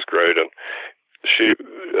Valance. She's great, and she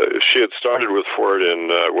had started with Ford in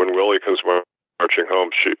When Willie Comes Marching Home.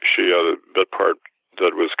 She had a bit part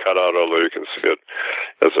that was cut out, although you can see it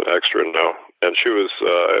as an extra now. And she was,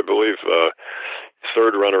 I believe,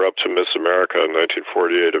 third runner-up to Miss America in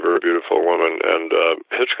 1948, a very beautiful woman. And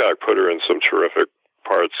Hitchcock put her in some terrific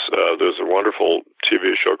parts. There's a wonderful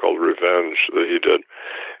TV show called Revenge that he did,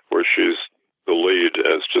 where she's the lead,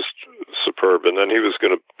 and it's just superb. And then he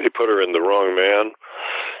put her in The Wrong Man,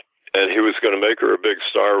 and he was going to make her a big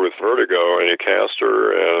star with Vertigo, and he cast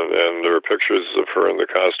her, and there were pictures of her in the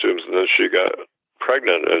costumes, and then she got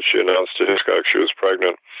pregnant, and she announced to Hitchcock she was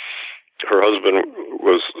pregnant. Her husband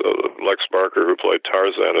was Lex Barker, who played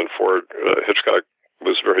Tarzan, and Hitchcock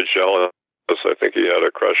was very jealous. I think he had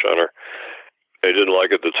a crush on her. He didn't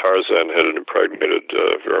like it that Tarzan had impregnated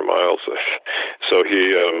Vera Miles. So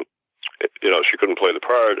he, she couldn't play the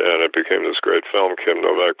part, and it became this great film. Kim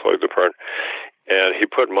Novak played the part. And he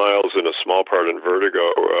put Miles in a small part in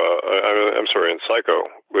Vertigo, in Psycho,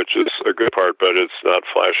 which is a good part, but it's not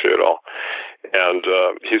flashy at all. And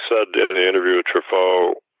he said in the interview with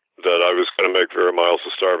Truffaut that I was going to make Vera Miles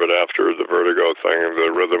a star, but after the Vertigo thing,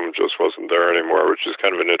 the rhythm just wasn't there anymore, which is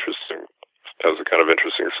kind of has a kind of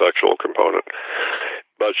interesting sexual component.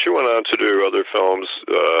 But she went on to do other films,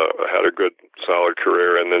 had a good, solid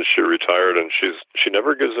career, and then she retired, and she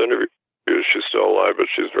never gives interviews. She's still alive, but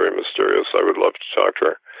she's very mysterious. I would love to talk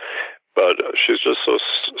to her. But she's just so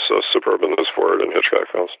superb in those Ford and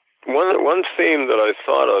Hitchcock films. One theme that I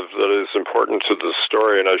thought of that is important to the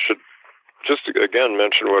story, and I should just again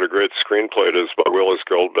mention what a great screenplay it is by Willis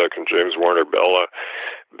Goldbeck and James Warner Bella.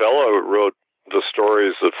 Bella wrote the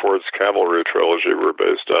stories that Ford's Cavalry trilogy were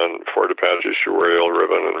based on: Fort Apache, Shuariel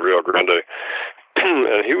Ribbon, and Rio Grande.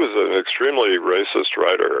 And he was an extremely racist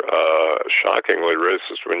writer, shockingly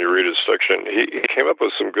racist when you read his fiction. He came up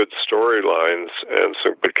with some good storylines and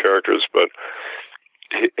some good characters, but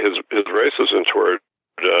his racism toward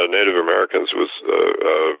Native Americans was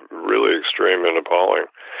really extreme and appalling.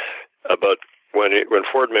 But when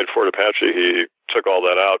Ford made Fort Apache, he took all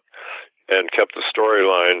that out and kept the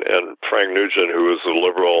storyline, and Frank Nugent, who was a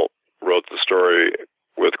liberal, wrote the story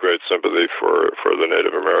with great sympathy for the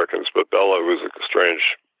Native Americans. But Bella was a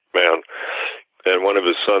strange man, and one of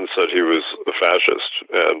his sons said he was a fascist,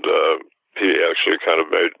 and he actually kind of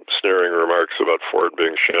made sneering remarks about Ford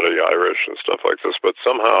being Shanty Irish and stuff like this. But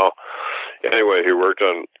somehow, anyway, he worked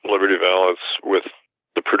on Liberty Valance with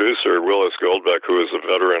the producer, Willis Goldbeck, who is a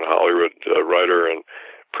veteran Hollywood writer and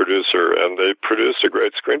producer, and they produced a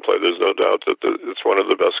great screenplay. There's no doubt that it's one of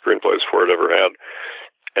the best screenplays Ford ever had.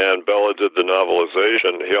 And Bella did the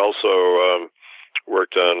novelization. He also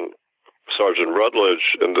worked on Sergeant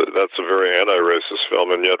Rutledge, and that's a very anti-racist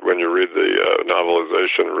film, and yet when you read the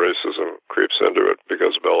novelization, racism creeps into it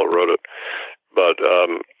because Bella wrote it. But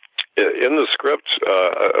in the script,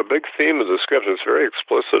 a big theme of the script is very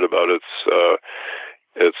explicit about its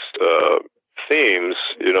themes.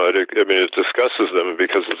 You know, it discusses them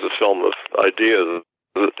because it's a film of ideas,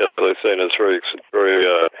 as they say, and it's very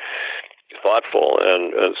thoughtful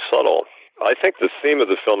and subtle. I think the theme of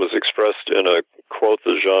the film is expressed in a quote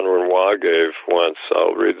that Jean Renoir gave once.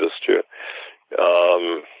 I'll read this to you.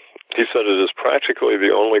 He said, "It is practically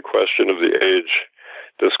the only question of the age,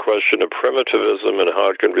 this question of primitivism and how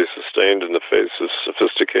it can be sustained in the face of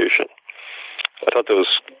sophistication." I thought that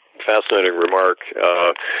was a fascinating remark.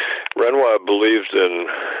 Renoir believed in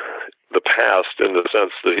the past in the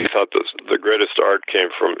sense that he thought that the greatest art came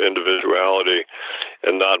from individuality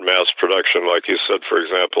and not mass production. Like he said, for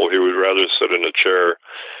example, he would rather sit in a chair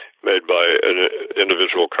made by an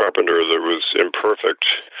individual carpenter that was imperfect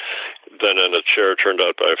than in a chair turned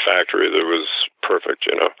out by a factory that was perfect,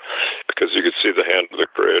 you know, because you could see the hand of the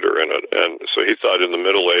creator in it. And so he thought in the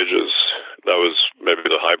Middle Ages that was maybe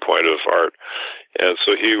the high point of art. And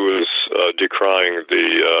so he was decrying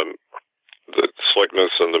the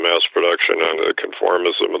slickness and the mass production and the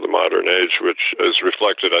conformism of the modern age, which is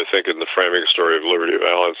reflected, I think, in the framing story of Liberty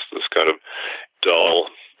Valance, this kind of dull,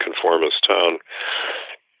 conformist town.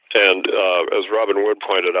 And as Robin Wood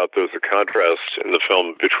pointed out, there's a contrast in the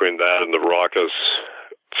film between that and the raucous,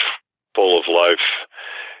 full of life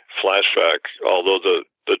flashback, although the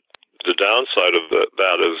downside of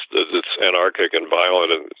that is that it's anarchic and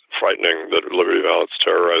violent and frightening, that Liberty Valance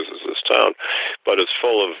terrorizes this town. But it's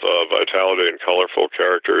full of vitality and colorful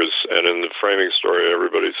characters, and in the framing story,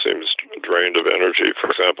 everybody seems drained of energy. For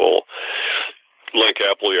example, Link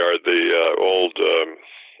Appleyard, the old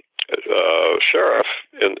sheriff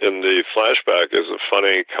in the flashback, is a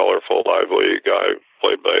funny, colorful, lively guy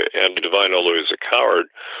played by Andy Devine, although he's a coward.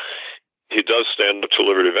 He does stand up to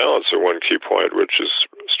Liberty Valance at one key point, which is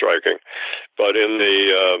striking. But in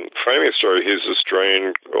the framing story, he's this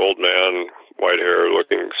drained old man, white hair,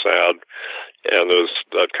 looking sad, and there's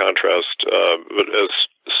that contrast. But as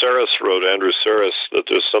Saris wrote, Andrew Saris, that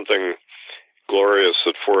there's something glorious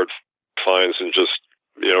that Ford finds in just,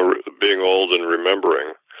 you know, being old and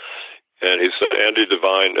remembering. And he said, Andy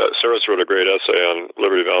Devine, Saris wrote a great essay on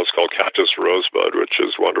Liberty Valance called Cactus Rosebud, which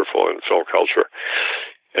is wonderful in film culture.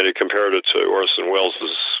 And he compared it to Orson Welles'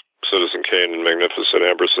 Citizen Kane and Magnificent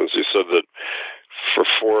Ambersons. He said that for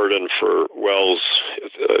Ford and for Welles,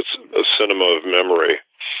 it's a cinema of memory.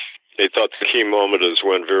 He thought the key moment is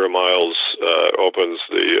when Vera Miles opens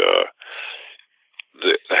the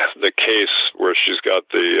case where she's got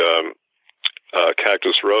the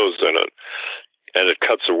cactus rose in it, and it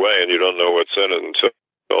cuts away, and you don't know what's in it until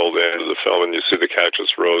the end of the film, and you see the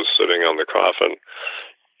cactus rose sitting on the coffin.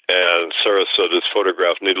 And Sarah said it's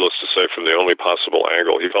photographed, needless to say, from the only possible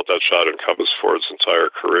angle. He felt that shot encompassed Ford's entire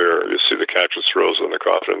career. You see the cactus rose in the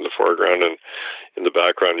coffin in the foreground, and in the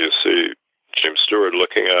background you see James Stewart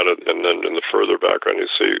looking at it, and then in the further background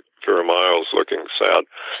you see Vera Miles looking sad.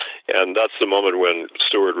 And that's the moment when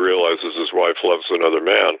Stewart realizes his wife loves another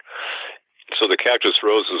man. So the cactus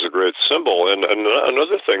rose is a great symbol. And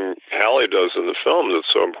another thing Hallie does in the film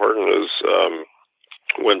that's so important is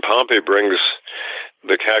when Pompey brings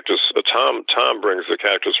the cactus, Tom brings the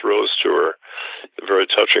cactus rose to her, a very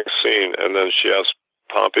touching scene, and then she asks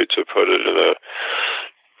Pompey to put it in a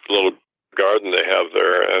little garden they have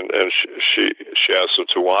there, and she asks him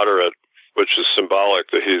to water it, which is symbolic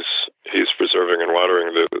that he's preserving and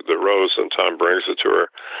watering the rose, and Tom brings it to her.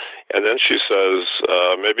 And then she says,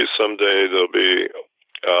 maybe someday there'll be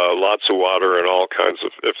lots of water and all kinds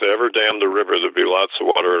of, if they ever dam the river, there'll be lots of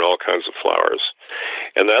water and all kinds of flowers.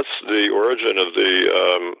 And that's the origin of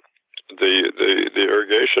the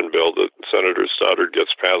irrigation bill that Senator Stoddard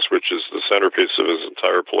gets passed, which is the centerpiece of his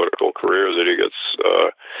entire political career, that he gets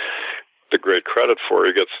the great credit for.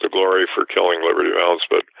 He gets the glory for killing Liberty Valance,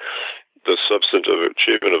 but the substantive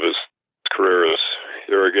achievement of his career is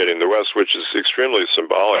irrigating the West, which is extremely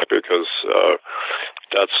symbolic because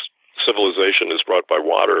that's civilization is brought by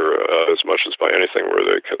water as much as by anything, where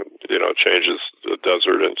they can, changes the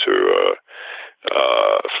desert into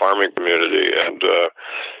a farming community. And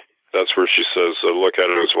that's where she says, look at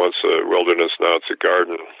it as once a wilderness, now it's a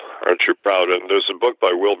garden. Aren't you proud? And there's a book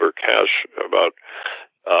by Wilbur Cash about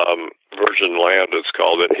virgin land, it's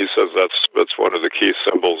called, and he says that's one of the key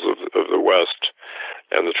symbols of the West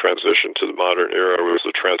and the transition to the modern era was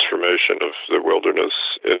the transformation of the wilderness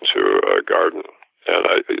into a garden. And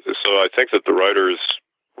so I think that the writers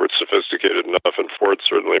were sophisticated enough, and Ford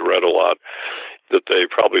certainly read a lot, that they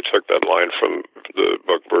probably took that line from the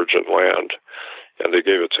book Virgin Land, and they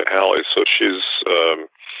gave it to Hallie. So she's,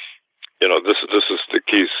 this is the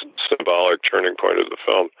key symbolic turning point of the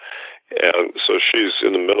film. And so she's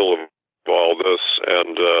in the middle of all this,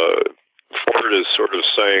 and Ford is sort of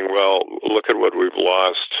saying, well, look at what we've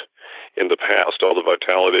lost in the past, all the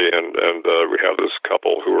vitality, and we have this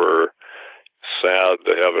couple who are sad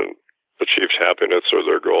they haven't achieved happiness, or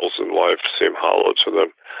their goals in life seem hollow to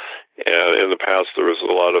them. And in the past, there was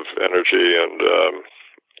a lot of energy and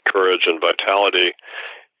courage and vitality,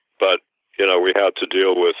 but we had to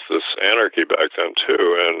deal with this anarchy back then too,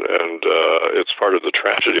 and it's part of the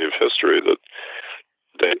tragedy of history that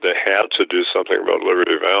they had to do something about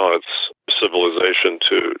Liberty Valance, civilization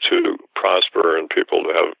to prosper and people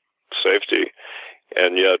to have safety,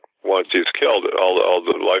 and yet once he's killed, all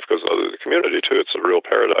the life goes out of the community too. It's a real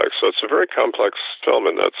paradox. So it's a very complex film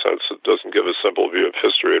in that sense. It doesn't give a simple view of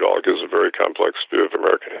history at all. It gives a very complex view of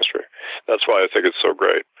American history. That's why I think it's so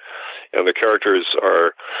great. And the characters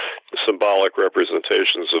are symbolic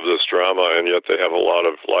representations of this drama, and yet they have a lot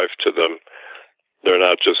of life to them. They're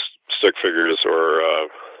not just stick figures or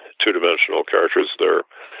two-dimensional characters. They're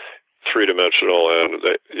three-dimensional, and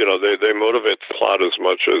they motivate the plot as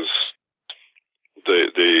much as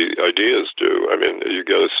the ideas do. I mean, you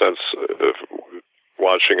get a sense of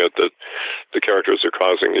watching it that the characters are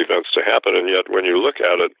causing events to happen, and yet when you look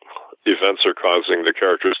at it, events are causing the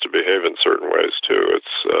characters to behave in certain ways too.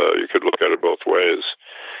 It's you could look at it both ways,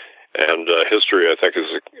 and history, I think,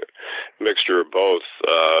 is a mixture of both.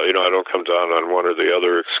 I don't come down on one or the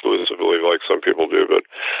other exclusively like some people do, but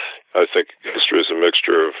I think history is a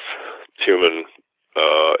mixture of human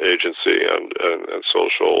agency and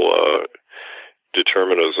social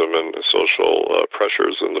determinism and social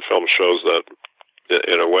pressures, and the film shows that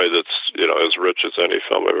in a way that's as rich as any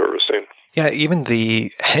film I've ever seen. Yeah, even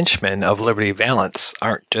the henchmen of Liberty Valance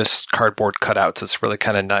aren't just cardboard cutouts. It's really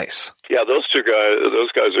kind of nice. Yeah, those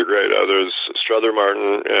guys are great. There's Strother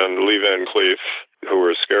Martin and Lee Van Cleef, who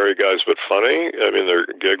are scary guys but funny. I mean, they're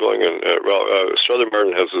giggling, and Strother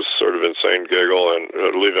Martin has this sort of insane giggle,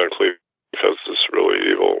 and Lee Van Cleef has this really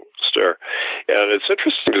evil stare. And it's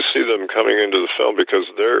interesting to see them coming into the film because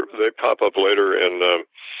they pop up later in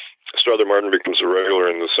Strother Martin becomes a regular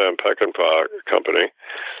in the Sam Peckinpah company,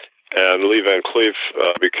 and Lee Van Cleef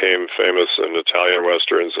became famous in Italian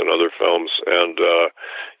westerns and other films, and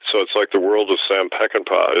so it's like the world of Sam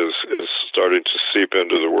Peckinpah is starting to seep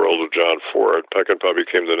into the world of John Ford. Peckinpah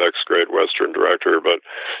became the next great western director, but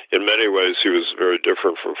in many ways he was very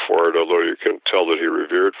different from Ford, although you can tell that he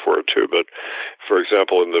revered Ford too. But for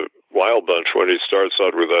example, in the Wild Bunch, when he starts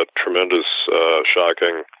out with that tremendous,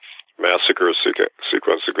 shocking massacre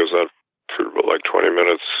sequence that goes on for like 20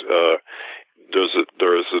 minutes,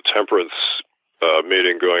 there is a temperance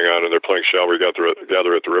meeting going on, and they're playing Shall We Gather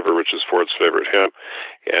at the River, which is Ford's favorite hymn,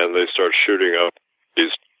 and they start shooting up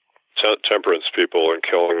these temperance people and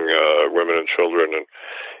killing women and children, and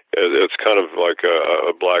it's kind of like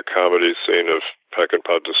a black comedy scene of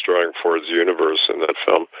Peckinpah destroying Ford's universe in that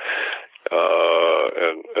film,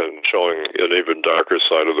 and showing an even darker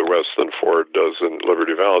side of the West than Ford does in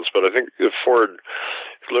Liberty Valance. But I think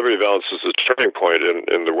Liberty Valance is a turning point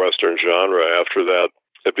in the Western genre. After that,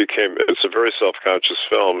 it's a very self-conscious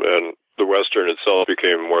film, and the Western itself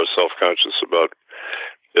became more self-conscious about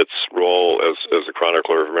its role as a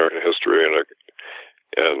chronicler of American history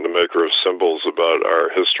and the maker of symbols about our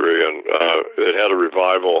history. And it had a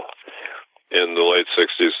revival in the late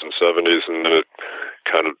 60s and 70s, and then it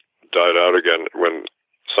kind of died out again when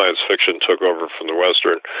science fiction took over from the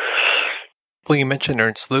Western. Well, you mentioned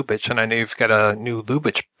Ernst Lubitsch, and I know you've got a new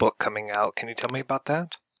Lubitsch book coming out. Can you tell me about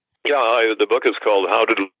that? Yeah, the book is called How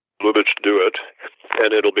Did Lubitsch Do It?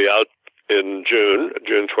 And it'll be out in June.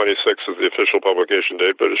 June 26th is the official publication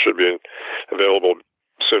date, but it should be available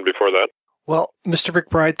soon before that. Well, Mr.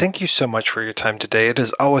 McBride, thank you so much for your time today. It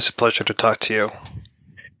is always a pleasure to talk to you.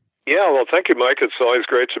 Yeah, well, thank you, Mike. It's always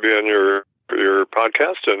great to be on your your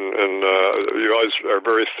podcast, and you always are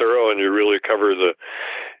very thorough, and you really cover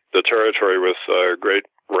the territory with great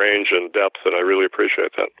range and depth, and I really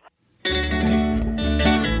appreciate that.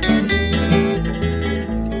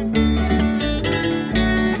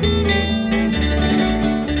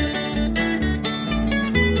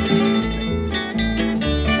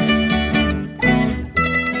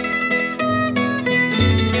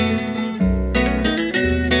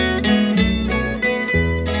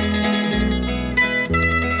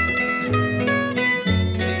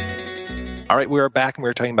 All right, we are back and we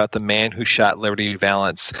were talking about The Man Who Shot Liberty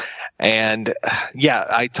Valance. And yeah,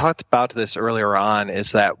 I talked about this earlier on,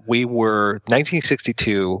 is that we were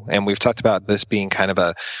 1962, and we've talked about this being kind of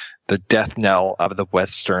the death knell of the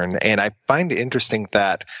Western. And I find it interesting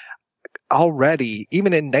that already,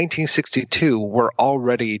 even in 1962, we're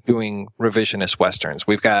already doing revisionist Westerns.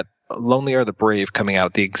 We've got Lonely Are the Brave coming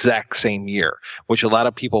out the exact same year, which a lot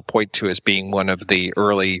of people point to as being one of the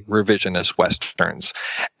early revisionist Westerns.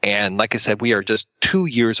 And like I said, we are just 2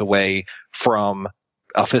 years away from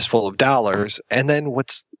A Fistful of Dollars. And then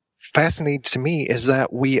what's fascinating to me is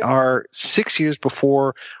that we are 6 years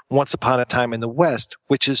before Once Upon a Time in the West,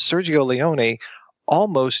 which is Sergio Leone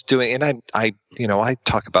almost doing, and I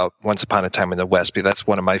talk about Once Upon a Time in the West because that's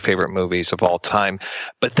one of my favorite movies of all time.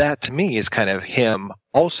 But that to me is kind of him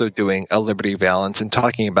also doing a Liberty Valance and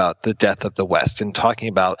talking about the death of the West and talking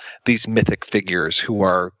about these mythic figures who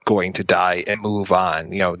are going to die and move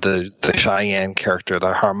on. You know, the Cheyenne character,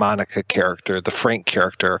 the harmonica character, the Frank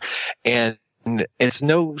character. And it's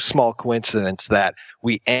no small coincidence that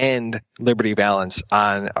we end Liberty Valance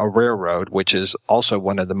on a railroad, which is also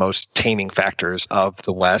one of the most taming factors of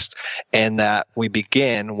the West, and that we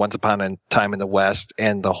begin Once Upon a Time in the West,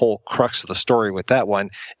 and the whole crux of the story with that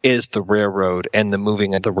one is the railroad and the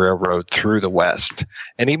moving of the railroad through the West.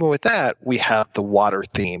 And even with that, we have the water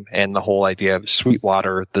theme and the whole idea of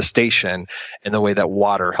Sweetwater, the station, and the way that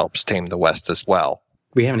water helps tame the West as well.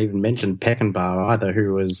 We haven't even mentioned Peckinpah either,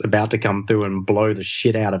 who was about to come through and blow the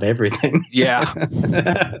shit out of everything. Yeah.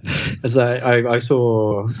 So I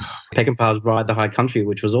saw Peckinpah's Ride the High Country,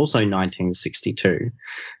 which was also 1962.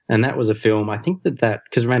 And that was a film, I think that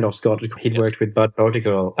because Randolph Scott, he'd worked with Bud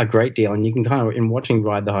Bowticker a great deal. And you can kind of, in watching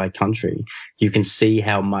Ride the High Country, you can see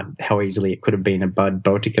how easily it could have been a Bud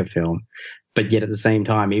Bowticker film. But yet at the same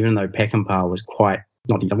time, even though Peckinpah was quite,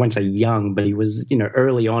 I won't say young, but he was,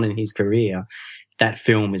 early on in his career, that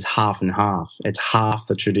film is half and half. It's half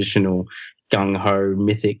the traditional gung-ho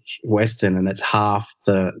mythic Western, and it's half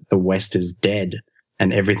the West is dead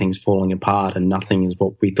and everything's falling apart and nothing is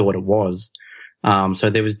what we thought it was.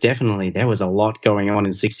 So there was a lot going on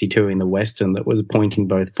in 62 in the Western that was pointing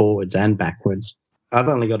both forwards and backwards. I've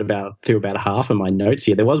only got through about half of my notes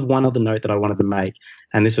here. There was one other note that I wanted to make,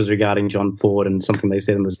 and this was regarding John Ford and something they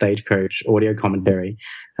said in the Stagecoach audio commentary.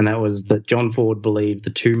 And that was that John Ford believed the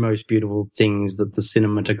two most beautiful things that the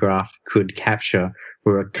cinematograph could capture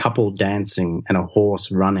were a couple dancing and a horse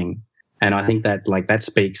running. And I think that that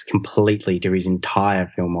speaks completely to his entire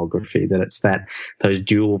filmography, that it's those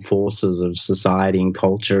dual forces of society and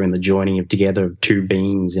culture and the joining together of two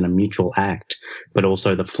beings in a mutual act, but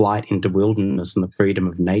also the flight into wilderness and the freedom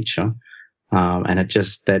of nature. And it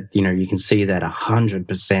just you can see that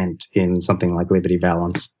 100% in something like Liberty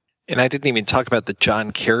Valance. And I didn't even talk about the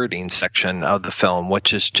John Carradine section of the film,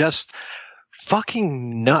 which is just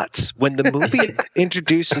fucking nuts. When the movie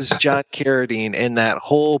introduces John Carradine in that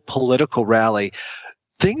whole political rally,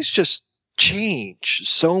 things just change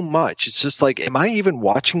so much. It's just like, am I even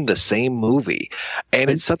watching the same movie? And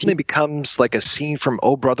it suddenly becomes like a scene from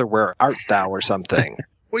Oh Brother, Where Art Thou or something.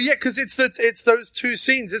 Well, yeah, because it's those two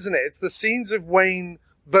scenes, isn't it? It's the scenes of Wayne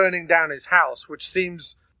burning down his house, which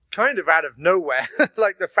seems kind of out of nowhere.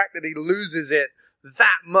 Like the fact that he loses it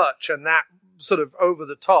that much and that sort of over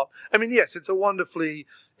the top. I mean, yes, it's a wonderfully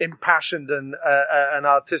impassioned and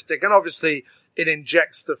artistic, and obviously it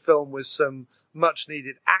injects the film with some much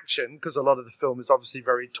needed action because a lot of the film is obviously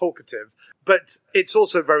very talkative, but it's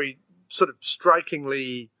also very sort of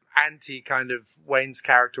strikingly anti kind of Wayne's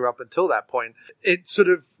character up until that point. It sort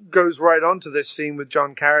of goes right on to this scene with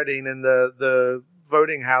John Carradine in the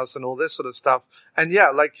voting house and all this sort of stuff. And yeah,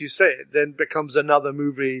 like you say, it then becomes another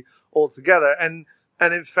movie altogether. And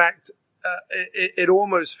in fact, it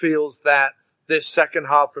almost feels that this second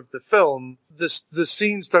half of the film, the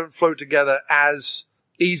scenes don't flow together as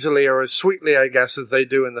easily or as sweetly, I guess, as they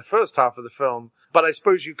do in the first half of the film. But I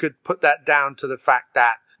suppose you could put that down to the fact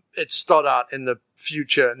that it's Stoddard in the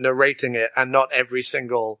future narrating it, and not every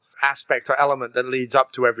single aspect or element that leads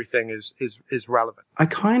up to everything is relevant. I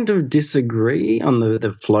kind of disagree on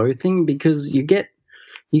the flow thing, because you get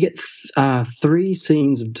you get 3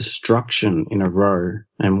 scenes of destruction in a row.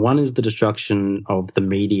 And one is the destruction of the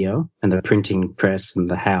media and the printing press and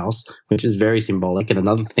the house, which is very symbolic, and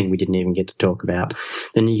another thing we didn't even get to talk about.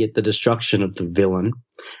 Then you get the destruction of the villain,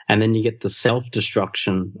 and then you get the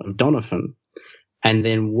self-destruction of Doniphan. And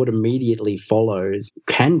then what immediately follows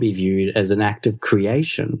can be viewed as an act of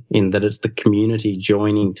creation, in that it's the community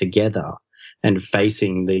joining together and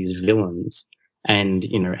facing these villains. And,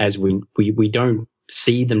 you know, as we don't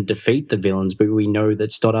see them defeat the villains, but we know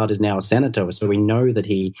that Stoddard is now a senator, so we know that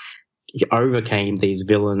he overcame these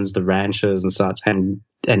villains, the ranchers and such, and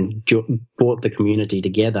brought the community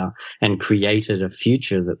together and created a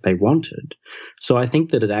future that they wanted. So I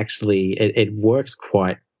think that it works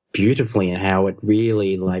quite beautifully in how it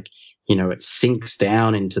really, like, you know, it sinks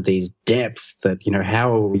down into these depths that, you know,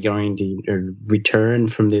 how are we going to return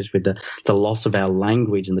from this with the loss of our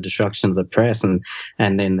language and the destruction of the press, and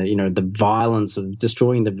then the violence of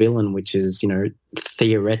destroying the villain, which is, you know,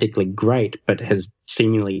 theoretically great but has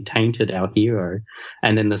seemingly tainted our hero,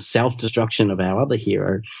 and then the self-destruction of our other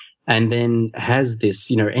hero, and then has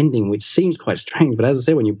this, you know, ending which seems quite strange. But as I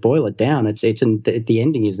said, when you boil it down, the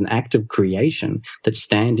ending is an act of creation that's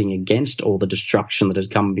standing against all the destruction that has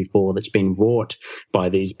come before, that's been wrought by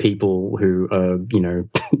these people who are, you know,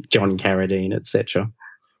 John Carradine, etc.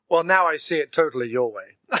 Well, now I see it totally your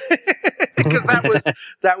way. Because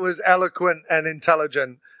that was eloquent and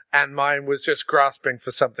intelligent, and mine was just grasping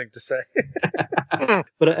for something to say.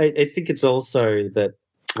 But I think it's also that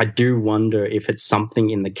I do wonder if it's something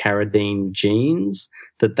in the Carradine genes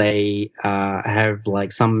that they have,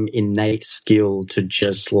 like, some innate skill to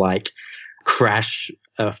just, like, crash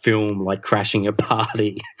a film like crashing a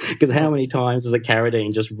party. Because how many times has a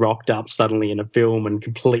Carradine just rocked up suddenly in a film and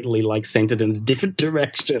completely, like, sent it in a different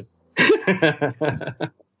direction?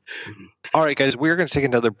 All right, guys, we're going to take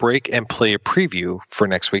another break and play a preview for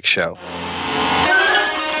next week's show.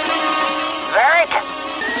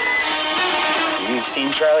 You've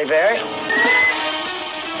seen Charlie Varick?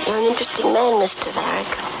 You're an interesting man, Mr.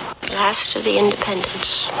 Varick. Last of the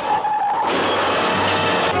independents.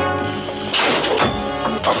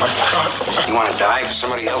 Oh, my God. You want to die for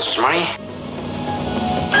somebody else's money?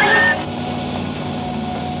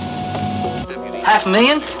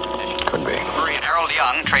 $500,000? Could be. Harold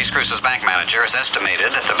Young, Trace Cruise's bank manager, has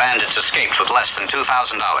estimated that the bandits escaped with less than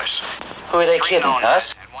 $2,000. Who are they kidding,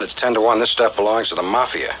 us? It's 10 to 1. This stuff belongs to the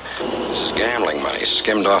Mafia. This is gambling money,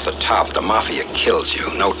 skimmed off the top. The Mafia kills you.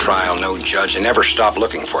 No trial, no judge. They never stop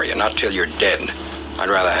looking for you, not till you're dead. I'd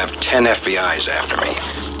rather have 10 FBI's after me.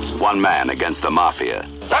 One man against the Mafia.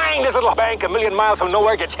 Bang! This little bank a million miles from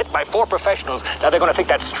nowhere gets hit by 4 professionals. Now they're going to think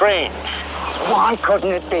that's strange. Why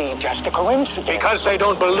couldn't it be just a coincidence? Because they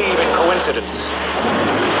don't believe in coincidence.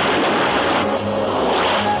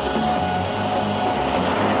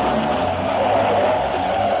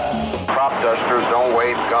 Crop dusters don't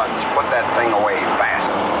wave guns. Put that thing away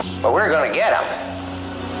fast. But we're going to get them.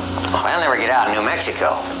 I'll never get out of New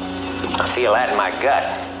Mexico. I feel that in my gut.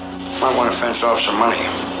 Might want to fence off some money.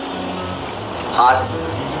 Hot.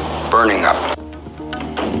 Burning up.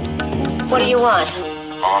 What do you want?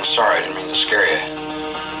 Oh, I'm sorry. I didn't mean to scare you.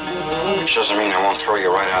 Which doesn't mean I won't throw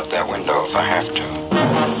you right out that window if I have to.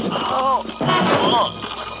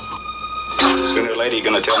 Sooner or later, you're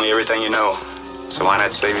going to tell me everything you know. So why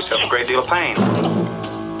not save yourself a great deal of pain?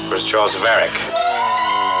 Where's Charles Varick?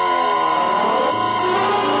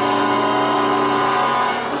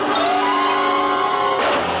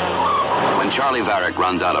 When Charlie Varick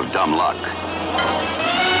runs out of dumb luck,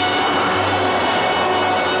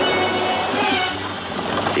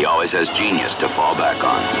 he always has genius to fall back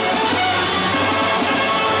on.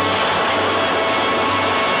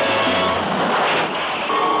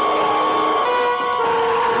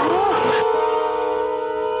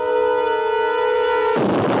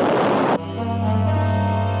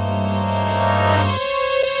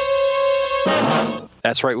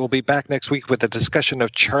 That's right. We'll be back next week with a discussion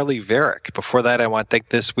of Charlie Varick. Before that, I want to thank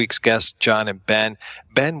this week's guests, John and Ben.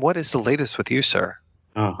 Ben, what is the latest with you, sir?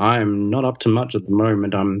 Oh, I'm not up to much at the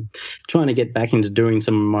moment. I'm trying to get back into doing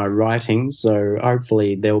some of my writings, so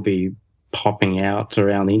hopefully they'll be popping out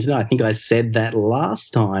around the internet. I think I said that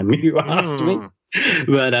last time you asked me.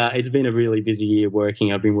 But it's been a really busy year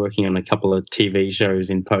working. I've been working on a couple of TV shows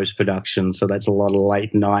in post-production, so that's a lot of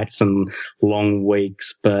late nights and long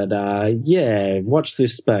weeks. But yeah, watch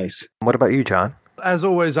this space. What about you, John? As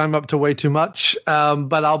always, I'm up to way too much,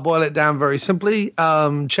 but I'll boil it down very simply.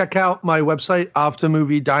 Check out my website,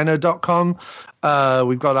 aftermoviedino.com.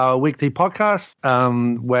 we've got our weekly podcast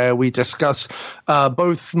where we discuss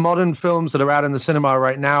both modern films that are out in the cinema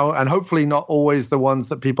right now, and hopefully not always the ones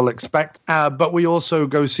that people expect. But we also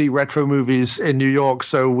go see retro movies in New York.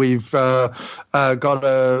 So we've got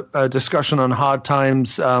a discussion on Hard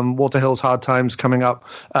Times, Walter Hill's Hard Times, coming up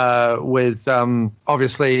with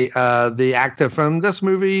obviously the actor from this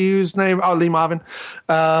movie whose name, Lee Marvin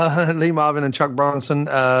and Chuck Bronson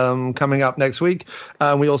coming up next week.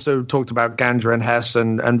 We also talked about Gandra and Hess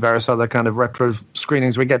and various other kind of retro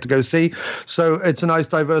screenings we get to go see. So it's a nice,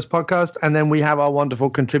 diverse podcast. And then we have our wonderful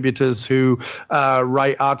contributors who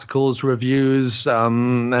write articles, reviews,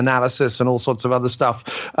 analysis, and all sorts of other stuff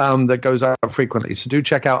that goes out frequently. So do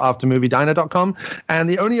check out aftermoviediner.com. And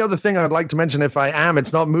the only other thing I'd like to mention, if I am,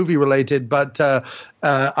 it's not movie related, but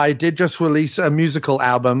I did just release a musical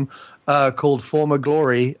album called Former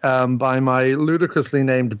Glory by my ludicrously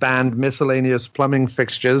named band Miscellaneous Plumbing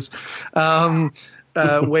Fixtures,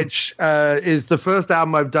 which is the first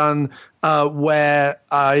album I've done where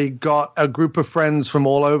I got a group of friends from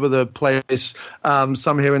all over the place,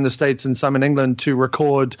 some here in the States and some in England, to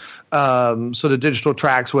record sort of digital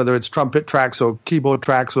tracks, whether it's trumpet tracks or keyboard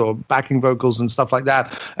tracks or backing vocals and stuff like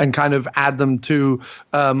that, and kind of add them to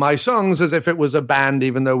my songs as if it was a band,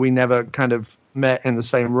 even though we never kind of met in the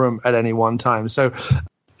same room at any one time. So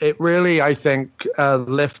it really, I think,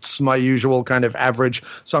 lifts my usual kind of average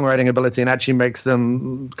songwriting ability and actually makes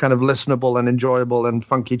them kind of listenable and enjoyable and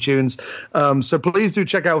funky tunes. So please do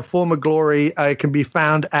check out Former Glory. It can be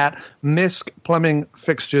found at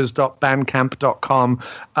miscplumbingfixtures.bandcamp.com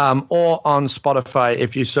or on Spotify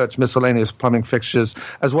if you search Miscellaneous Plumbing Fixtures,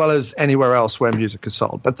 as well as anywhere else where music is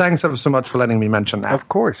sold. But thanks ever so much for letting me mention that. Of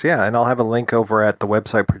course, yeah. And I'll have a link over at the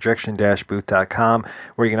website projection-booth.com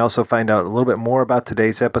where you can also find out a little bit more about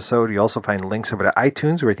today's episode. You also find links over to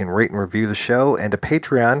iTunes where you can rate and review the show, and to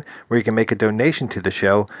Patreon where you can make a donation to the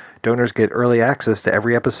show. Donors get early access to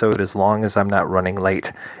every episode as long as I'm not running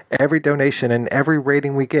late. Every donation and every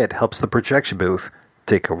rating we get helps the Projection Booth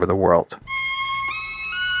take over the world.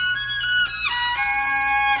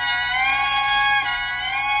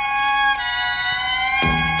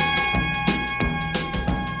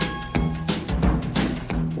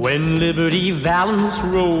 When Liberty Valance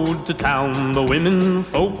rode to town, the women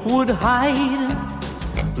folk would hide,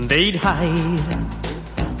 they'd hide.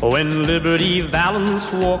 When Liberty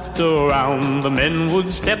Valance walked around, the men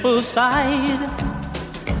would step aside.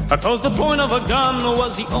 'Cause the point of a gun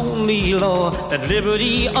was the only law that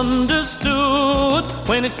Liberty understood.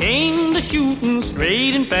 When it came to shooting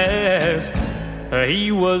straight and fast,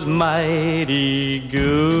 he was mighty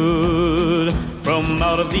good. From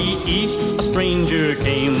out of the east a stranger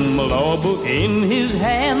came, a law book in his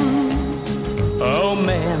hand. Oh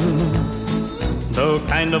man, the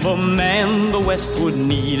kind of a man the West would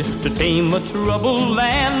need to tame a troubled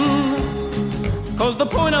land. 'Cause the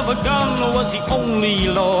point of a gun was the only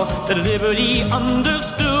law that Liberty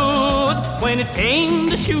understood. When it came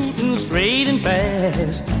to shooting straight and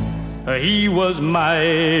fast, he was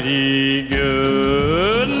mighty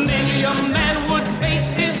good. Many a man would face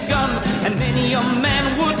his gun, and many a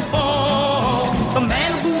man would fall. The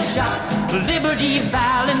man who shot Liberty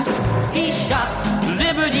Valance, he shot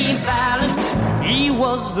Liberty Valance. He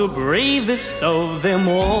was the bravest of them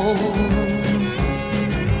all.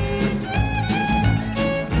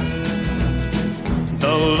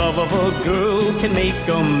 The love of a girl can make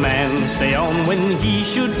a man stay on when he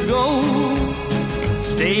should go.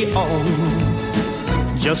 Stay on,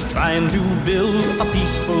 just trying to build a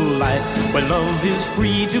peaceful life where love is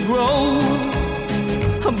free to grow.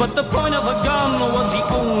 But the point of a gun was the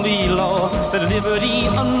only law that Liberty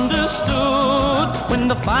understood. When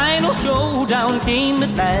the final showdown came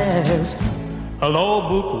at last, a law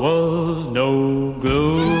book was no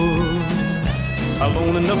good.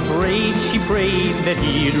 Alone and afraid, she prayed that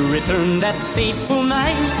he'd return that fateful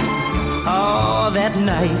night. Ah, that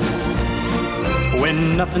night,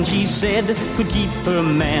 when nothing she said could keep her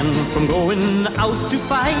man from going out to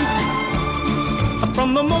fight.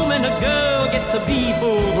 From the moment a girl gets to be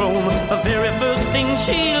full grown, the very first thing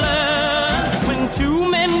she learns, when two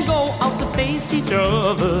men go out to face each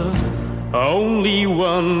other, only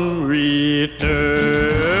one returns.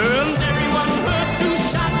 Everyone heard two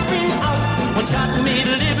shots ring out, one shot made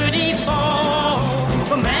Liberty fall.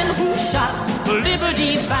 The man who shot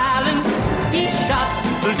Liberty Valance, he shot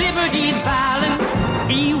Liberty Valance.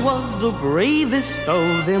 He was the bravest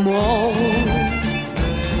of them all.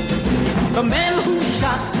 The man who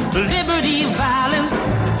shot Liberty Valance,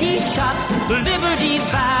 he shot Liberty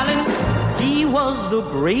Valance. He was the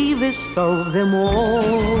bravest of them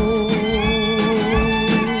all.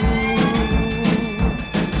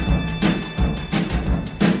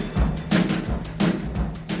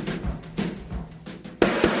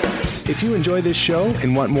 If you enjoy this show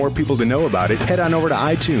and want more people to know about it, head on over to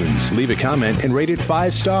iTunes, leave a comment, and rate it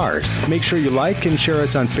 5 stars. Make sure you like and share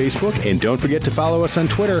us on Facebook, and don't forget to follow us on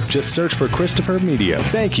Twitter. Just search for Christopher Media.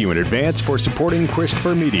 Thank you in advance for supporting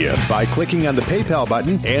Christopher Media by clicking on the PayPal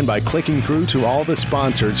button and by clicking through to all the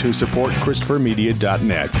sponsors who support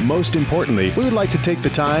ChristopherMedia.net. Most importantly, we would like to take the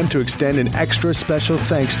time to extend an extra special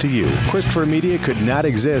thanks to you. Christopher Media could not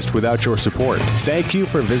exist without your support. Thank you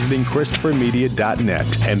for visiting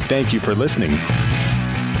ChristopherMedia.net, and thank you for listening.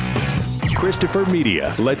 Christopher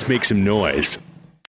Media, let's make some noise.